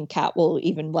fluffy pink cat will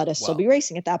even let us still be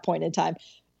racing at that point in time.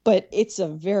 But it's a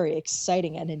very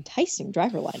exciting and enticing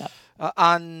driver lineup.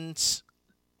 And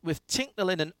with Tinknell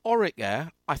and Orica,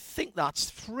 I think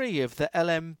that's 3 of the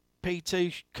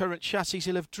LMP2 current chassis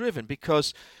he'll have driven,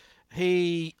 because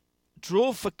he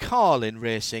drove for Carlin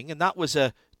Racing, and that was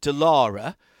a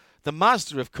Dallara. The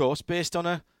Mazda, of course, based on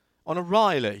a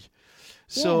Riley.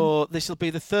 So this will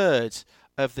be the 3rd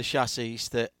of the chassis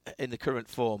that, in the current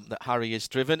form, that Harry has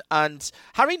driven. And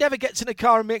Harry never gets in a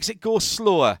car and makes it go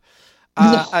slower.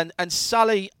 And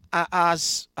Sally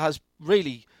has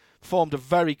really formed a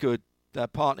very good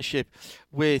partnership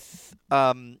with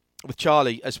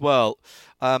Charlie as well.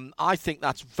 I think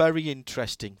that's very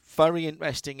interesting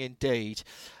indeed.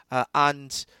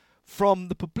 And from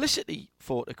the publicity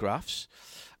photographs,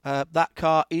 that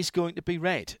car is going to be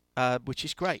red, which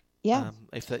is great. Yeah.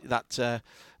 If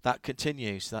that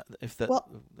continues, if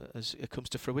as it comes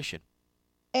to fruition.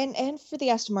 And for the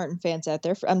Aston Martin fans out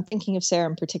there, I'm thinking of Sarah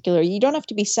in particular, you don't have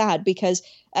to be sad, because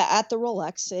at the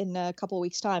Rolex in a couple of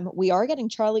weeks' time, we are getting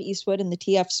Charlie Eastwood in the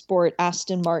TF Sport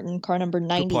Aston Martin car number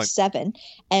 97.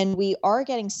 And we are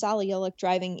getting Salihamidzic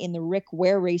driving in the Rick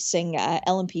Ware Racing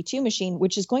LMP2 machine,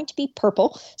 which is going to be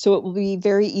purple. So it will be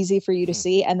very easy for you to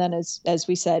see. And then, as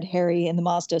we said, Harry in the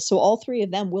Mazda. So all 3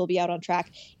 of them will be out on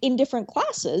track in different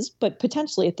classes, but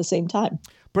potentially at the same time.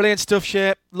 Brilliant stuff,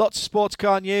 Shea. Lots of sports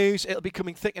car news. It'll be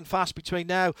coming thick and fast between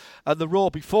now and the Raw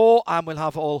before, and we'll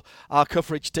have all our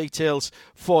coverage details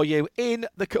for you in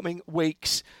the coming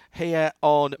weeks here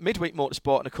on Midweek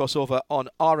Motorsport, and of course over on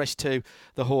RS2,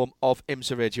 the home of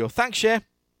IMSA Radio. Thanks, Shea.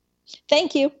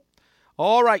 Thank you.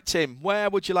 All right, Tim, where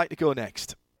would you like to go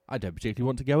next? I don't particularly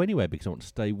want to go anywhere, because I want to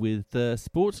stay with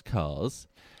sports cars.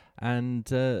 And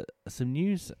some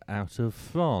news out of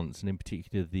France, and in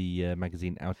particular the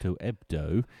magazine Auto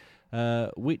Hebdo,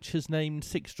 which has named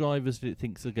 6 drivers that it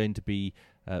thinks are going to be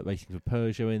racing for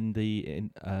Peugeot in the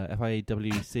FIA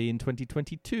WEC in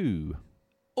 2022.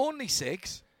 Only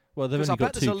 6? Well, they've only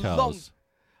got 2 cars.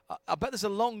 I bet there's a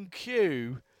long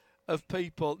queue of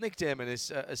people. Nick Damon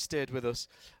has stayed with us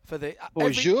for the...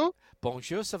 Bonjour.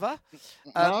 Bonjour, ça va?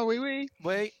 Oui, oui.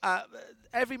 Oui.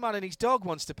 Every man and his dog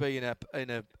wants to be in a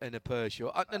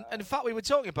Peugeot. And in fact, we were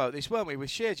talking about this, weren't we, with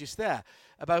Shea just there,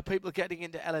 about people getting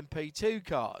into LMP2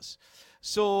 cars.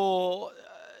 So,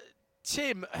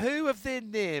 Tim, who have they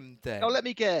named then? Oh, let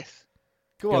me guess.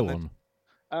 Go on.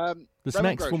 The some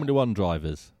ex-Formula 1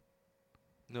 drivers.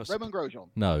 No, Roman Grosjean.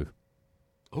 No.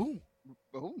 Ooh.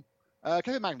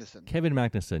 Kevin Magnussen. Kevin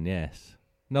Magnussen, yes.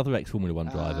 Another ex-Formula 1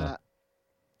 driver.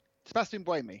 Sebastian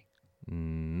Buemi.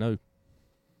 No.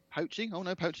 Poaching? Oh,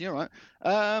 no, poaching, all right.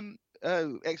 No,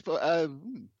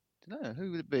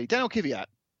 who would it be? Daniel Kvyat.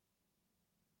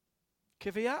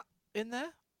 Kvyat in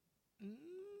there?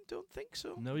 Don't think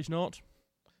so. No, he's not.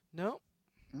 No.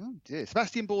 Oh, dear.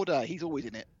 Sebastian Bourdais, he's always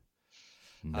in it.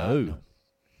 No.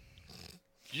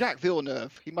 Jacques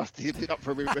Villeneuve, he must have been up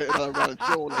for another run,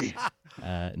 surely.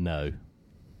 No.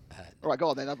 All right, go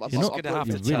on then. You're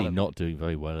really not doing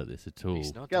very well at this at all.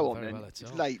 He's not go doing on very then. well at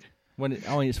It's all. late.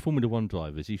 It's Formula 1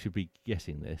 drivers. You should be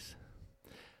guessing this.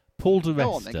 Paul di Resta.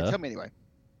 Go on then. Tell me anyway.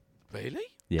 Really?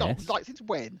 Yes. God, like since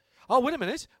when? Oh, wait a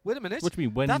minute. What do you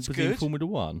mean? When That's was good. he in Formula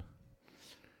 1?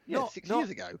 Yeah, 6 years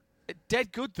ago.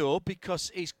 Dead good, though,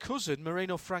 because his cousin,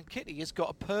 Marino Franchitti, has got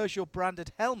a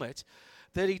Peugeot-branded helmet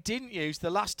that he didn't use the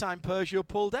last time Peugeot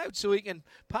pulled out, so he can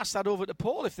pass that over to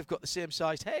Paul if they've got the same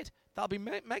sized head. That'll be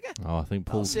mega. Oh, I think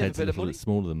Paul's head's a little bit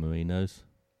smaller than Marino's.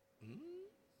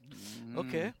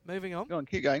 Okay, moving on. Go on,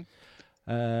 keep going.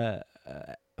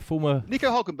 Former Nico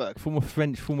Hulkenberg. Former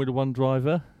French Formula 1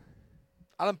 driver.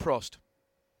 Alain Prost.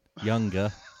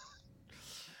 Younger.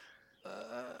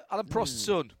 Alain Prost's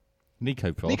son.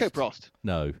 Nico Prost. Nico Prost.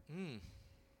 No.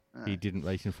 He didn't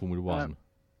race in Formula 1.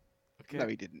 Okay. No,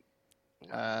 he didn't.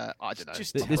 I don't know.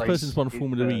 This person's won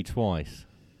Formula E twice.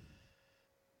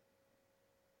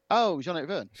 Oh, Jean-Eric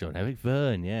Verne. Jean-Eric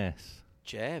Verne, yes.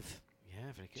 Jev.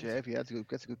 Yeah, very good. Jev, yeah,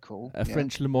 that's a good call. A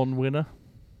French Le Mans winner.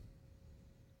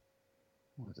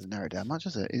 Oh, it doesn't narrow it down much,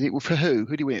 does it? Is it for who?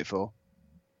 Who do you win it for?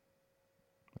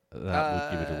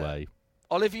 That would give it away.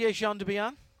 Olivier Jean de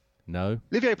Bian? No.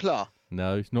 Olivier Pla.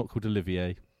 No, it's not called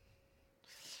Olivier.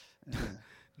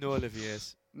 No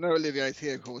Oliviers. No Olivier's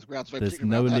here, of course. There's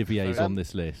no Oliviers on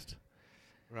this list.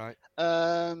 Right.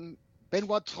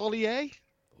 Benoit Trollier.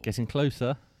 Getting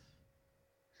closer.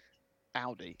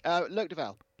 Audi. Luc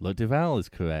Duval. Luc Duval is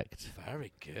correct.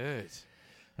 Very good.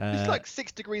 It's like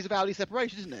 6 degrees of Audi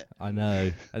separation, isn't it? I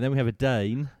know. And then we have a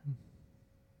Dane.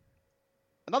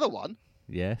 Another one?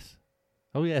 Yes.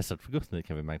 Oh, yes, I'd forgotten that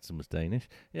Kevin Magnussen was Danish.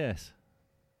 Yes.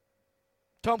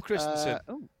 Tom Christensen.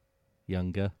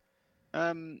 Younger.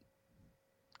 Oh,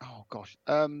 gosh.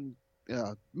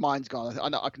 Yeah, mine's gone.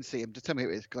 I can see him. Just tell me who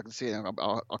it is, because I can see him.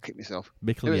 I'll kick myself.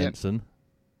 Mikkel Jensen.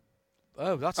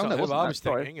 Oh, that's not who I was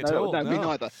thinking at all. No, me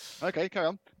neither. Okay, carry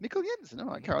on. Mikkel Jensen. All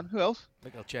right, carry on. Who else?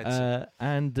 Mikkel Jensen.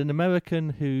 And an American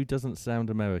who doesn't sound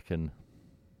American.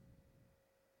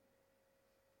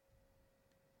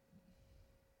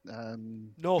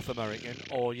 North American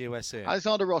or USA?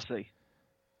 Alexander Rossi.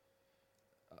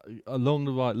 Along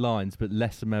the right lines, but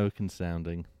less American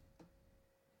sounding.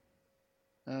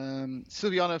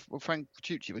 Silviano or Frank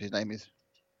Petrucci, what his name is.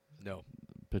 No.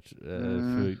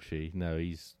 Ferrucci. No,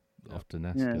 he's off to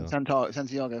NASCAR. Yeah,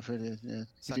 Santiago for the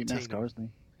he's doing NASCAR, isn't he?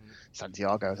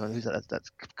 Santiago. Who's that?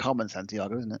 That's Carmen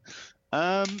Santiago, isn't it?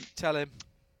 Tell him.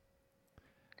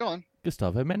 Go on.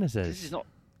 Gustavo Menezes. This is not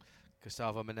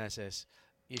Gustavo Menezes.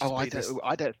 I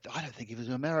don't think he was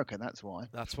American. That's why.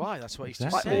 That's why. That's what he's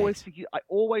Exactly. just said. I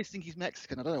always think he's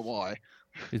Mexican. I don't know why.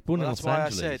 He's born in That's Los why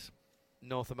Angeles. I said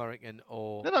North American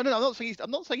or. No. I'm not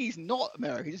saying he's not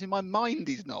American. Just in my mind,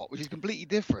 he's not, which is completely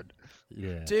different.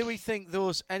 Yeah. Do we think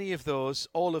any of those,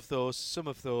 all of those, some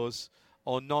of those,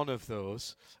 or none of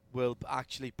those will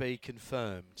actually be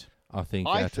confirmed? I think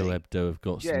Auto Hebdo have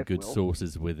got some good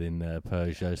sources within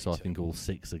Peugeot, so I think all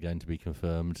 6 are going to be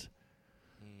confirmed.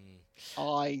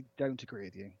 I don't agree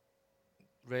with you.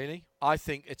 Really? I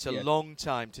think it's a long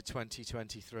time to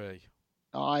 2023.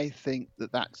 I think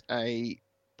that's a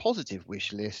positive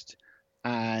wish list,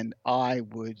 and I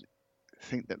would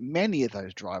think that many of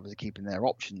those drivers are keeping their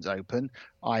options open.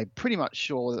 I'm pretty much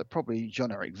sure that probably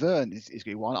Jean-Eric Verne is going to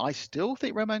be one. I still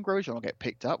think Romain Grosjean will get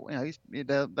picked up. You know,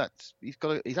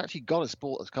 he's actually got a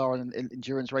sports car and an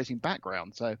endurance racing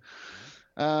background. So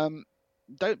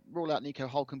don't rule out Nico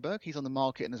Hülkenberg. He's on the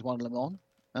market and has won Le Mans.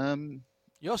 I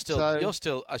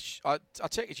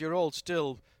take it you're all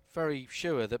still very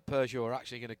sure that Peugeot are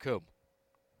actually going to come.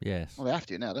 Yes. Well, they have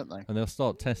to now, don't they? And they'll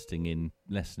start testing in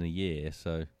less than a year,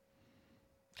 so.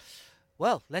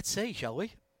 Well, let's see, shall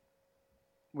we?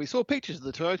 We saw pictures of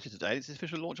the Toyota today. It's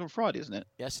official launch on Friday, isn't it?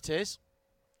 Yes, it is.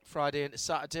 Friday into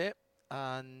Saturday.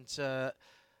 And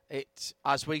it,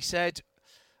 as we said,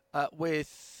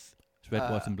 with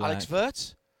red, white and black. Alex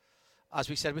Wirtz, as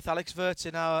we said with Alex Wirtz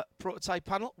in our prototype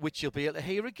panel, which you'll be able to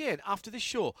hear again after this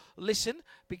show. Listen,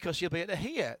 because you'll be able to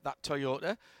hear that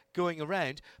Toyota going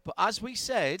around. But as we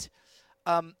said,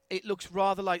 it looks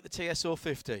rather like the TSO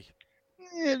 50.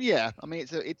 Yeah. I mean,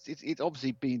 it's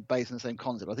obviously been based on the same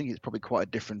concept. I think it's probably quite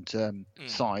a different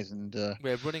size. And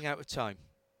we're running out of time.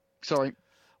 Sorry.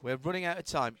 We're running out of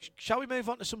time. Shall we move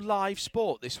on to some live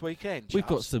sport this weekend? We've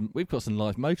got some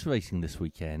live motor racing this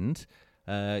weekend.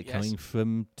 Coming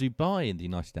from Dubai in the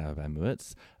United Arab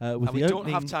Emirates. With we the don't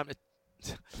have time to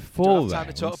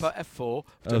talk about F4.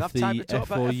 We don't have time to talk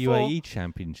about F4 UAE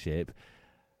Championship,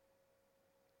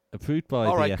 approved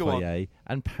by the FIA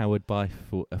and powered by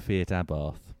a Fiat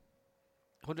Abarth.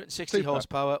 160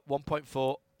 horsepower,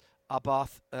 1.4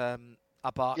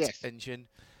 Abarth engine,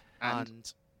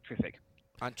 and terrific.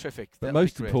 But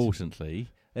most importantly,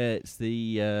 it's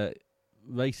the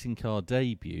racing car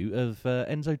debut of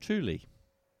Enzo Trulli.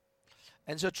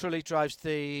 Enzo Trulli drives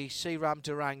the C-Ram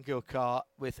Durango car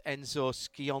with Enzo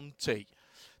Scionti.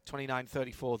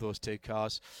 2934, those two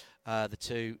cars, the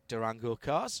two Durango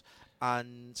cars.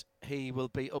 And he will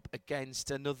be up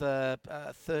against another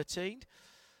 13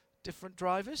 different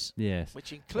drivers. Yes.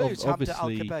 Which includes Hamza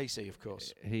Al-Khabaisi, of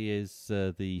course. He is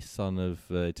the son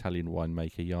of Italian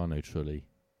winemaker Jarno Trulli.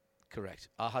 Correct.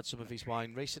 I had some of his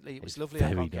wine recently. It was lovely.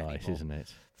 Very nice, isn't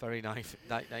it? Very nice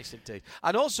indeed.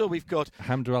 And also we've got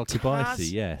Hamza Al-Khabaisi,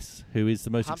 yes, who is the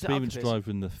most experienced driver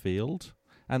in the field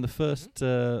and the first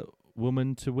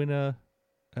woman to win a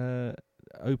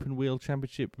Open Wheel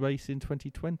Championship race in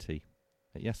 2020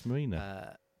 at Yas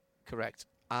Marina. Correct.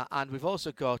 And we've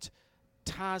also got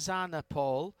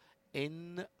Tarzanopol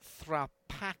in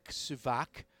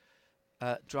Thrapak-Suvac.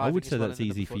 I would say that's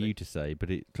easy for you to say, but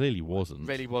it clearly wasn't.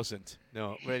 Really wasn't.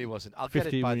 No, really wasn't. I'll get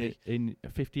it by the...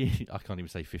 I can't even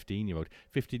say 15-year-old.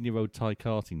 15-year-old Thai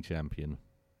karting champion.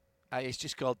 It's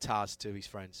just called Taz to his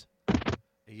friends.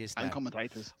 He is now. And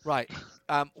commentators. Right.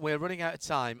 We're running out of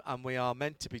time, and we are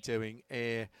meant to be doing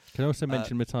a... Can I also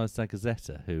mention Matthias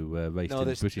Zagazeta, who raced in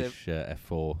the British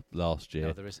F4 last year?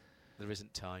 No, there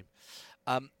isn't time.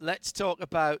 Let's talk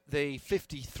about the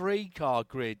 53-car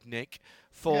grid, Nick,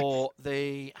 for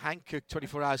the Hankook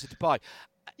 24 Hours of Dubai.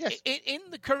 Yes. In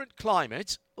the current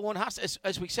climate, one has to,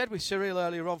 as we said with Cyril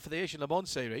earlier on for the Asian Le Mans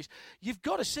series, you've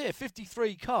got to say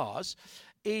 53 cars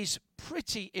is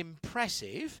pretty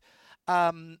impressive.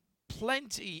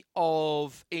 Plenty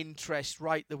of interest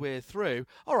right the way through.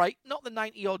 All right, not the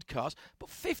 90-odd cars, but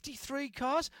 53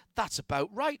 cars, that's about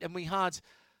right. And we had...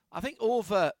 I think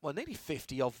nearly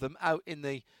 50 of them out in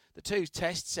the two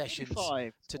test sessions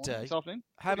 45 today.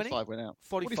 How many? 45 went out.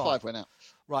 45 went out.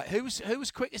 Right. Who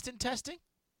was quickest in testing?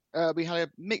 We had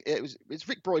it was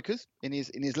Rick Breukers in his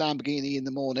Lamborghini in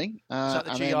the morning. Is that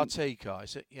the GRT car?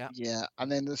 Is it? Yeah. Yeah, and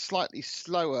then the slightly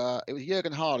slower. It was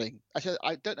Jürgen Harding. Actually,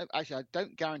 I don't know. Actually, I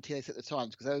don't guarantee they set the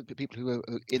times because those were people who were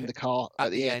in the car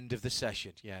at the end of the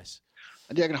session. Yes.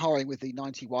 And Jürgen Harding with the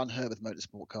 91 Herberth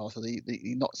Motorsport car, so the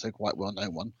not so quite well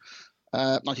known one.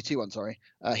 92 one, sorry.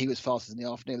 He was fastest in the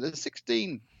afternoon. There's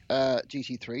 16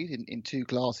 GT3s in two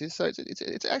classes, so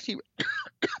it's actually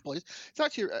it's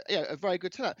actually a very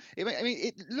good turnout. I mean,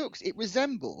 it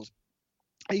resembles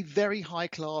a very high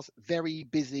class, very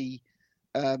busy,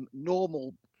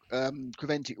 normal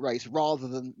Creventic race rather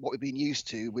than what we've been used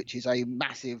to, which is a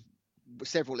massive,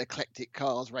 several eclectic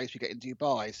cars race we get in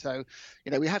Dubai. So,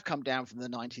 we have come down from the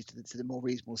 90s to the more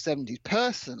reasonable 70s.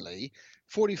 Personally,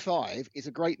 45 is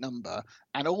a great number,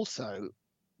 and also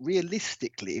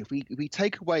realistically, if we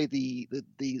take away the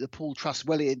Paul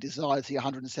Trustwellian desire to see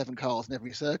 107 cars in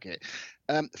every circuit,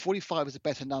 45 is a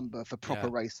better number for proper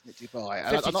racing at Dubai.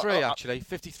 53 actually,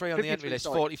 53 on the entry list,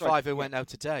 45 who went out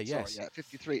today. Yes,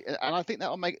 53, and I think that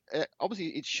will make.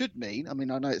 Obviously, it should mean. I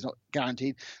mean, I know it's not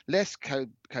guaranteed. Less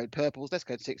code purples, less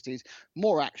code 60s,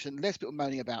 more action, less people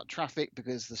moaning about traffic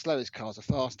because the slowest cars are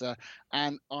faster.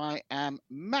 And I am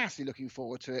massively looking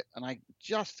forward to it. And I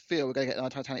just feel we're going to get a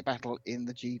Titanic battle in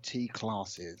the GT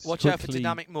classes. Watch out for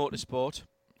Dynamic Motorsport.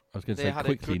 I was going to say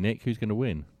quickly, Nick, who's going to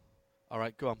win? All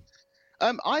right, go on.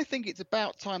 I think it's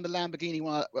about time the Lamborghini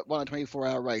won a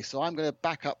 24-hour race, so I'm going to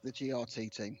back up the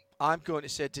GRT team. I'm going to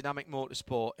say Dynamic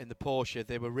Motorsport in the Porsche.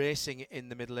 They were racing in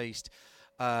the Middle East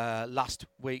last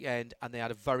weekend, and they had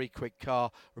a very quick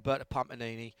car. Roberto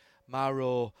Pampanini,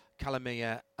 Mauro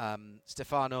Calamia,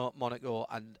 Stefano Monaco,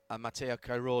 and Matteo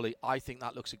Cairoli. I think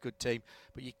that looks a good team,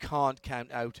 but you can't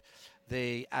count out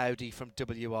the Audi from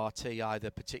WRT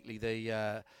either, particularly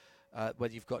the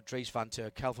whether you've got Dries van Ter,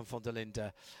 Kelvin van der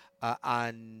Linde,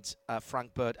 and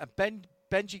Frank Bird, and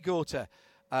Benji Gota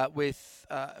with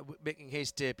making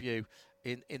his debut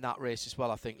in that race as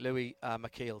well. I think Louis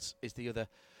McKeels is the other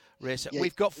racer. Yeah,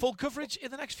 we've got full coverage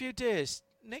in the next few days.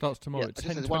 Nick? Starts tomorrow at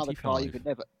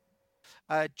 10:25.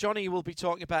 Johnny will be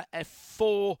talking about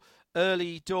F4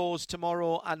 early doors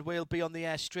tomorrow, and we'll be on the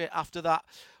air straight after that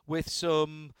with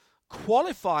some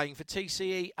qualifying for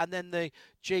TCE and then the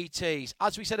GTs.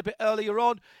 As we said a bit earlier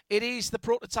on, it is the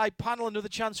prototype panel, another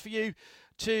chance for you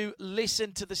to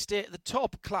listen to the state of the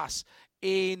top class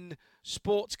in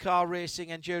sports car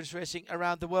racing, endurance racing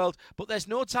around the world. But there's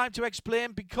no time to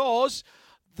explain because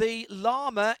the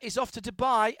llama is off to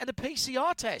Dubai and a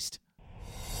PCR test.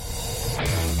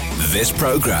 This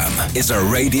programme is a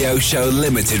Radio Show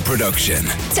Limited production.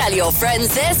 Tell your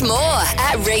friends there's more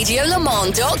at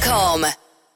radiolemans.com.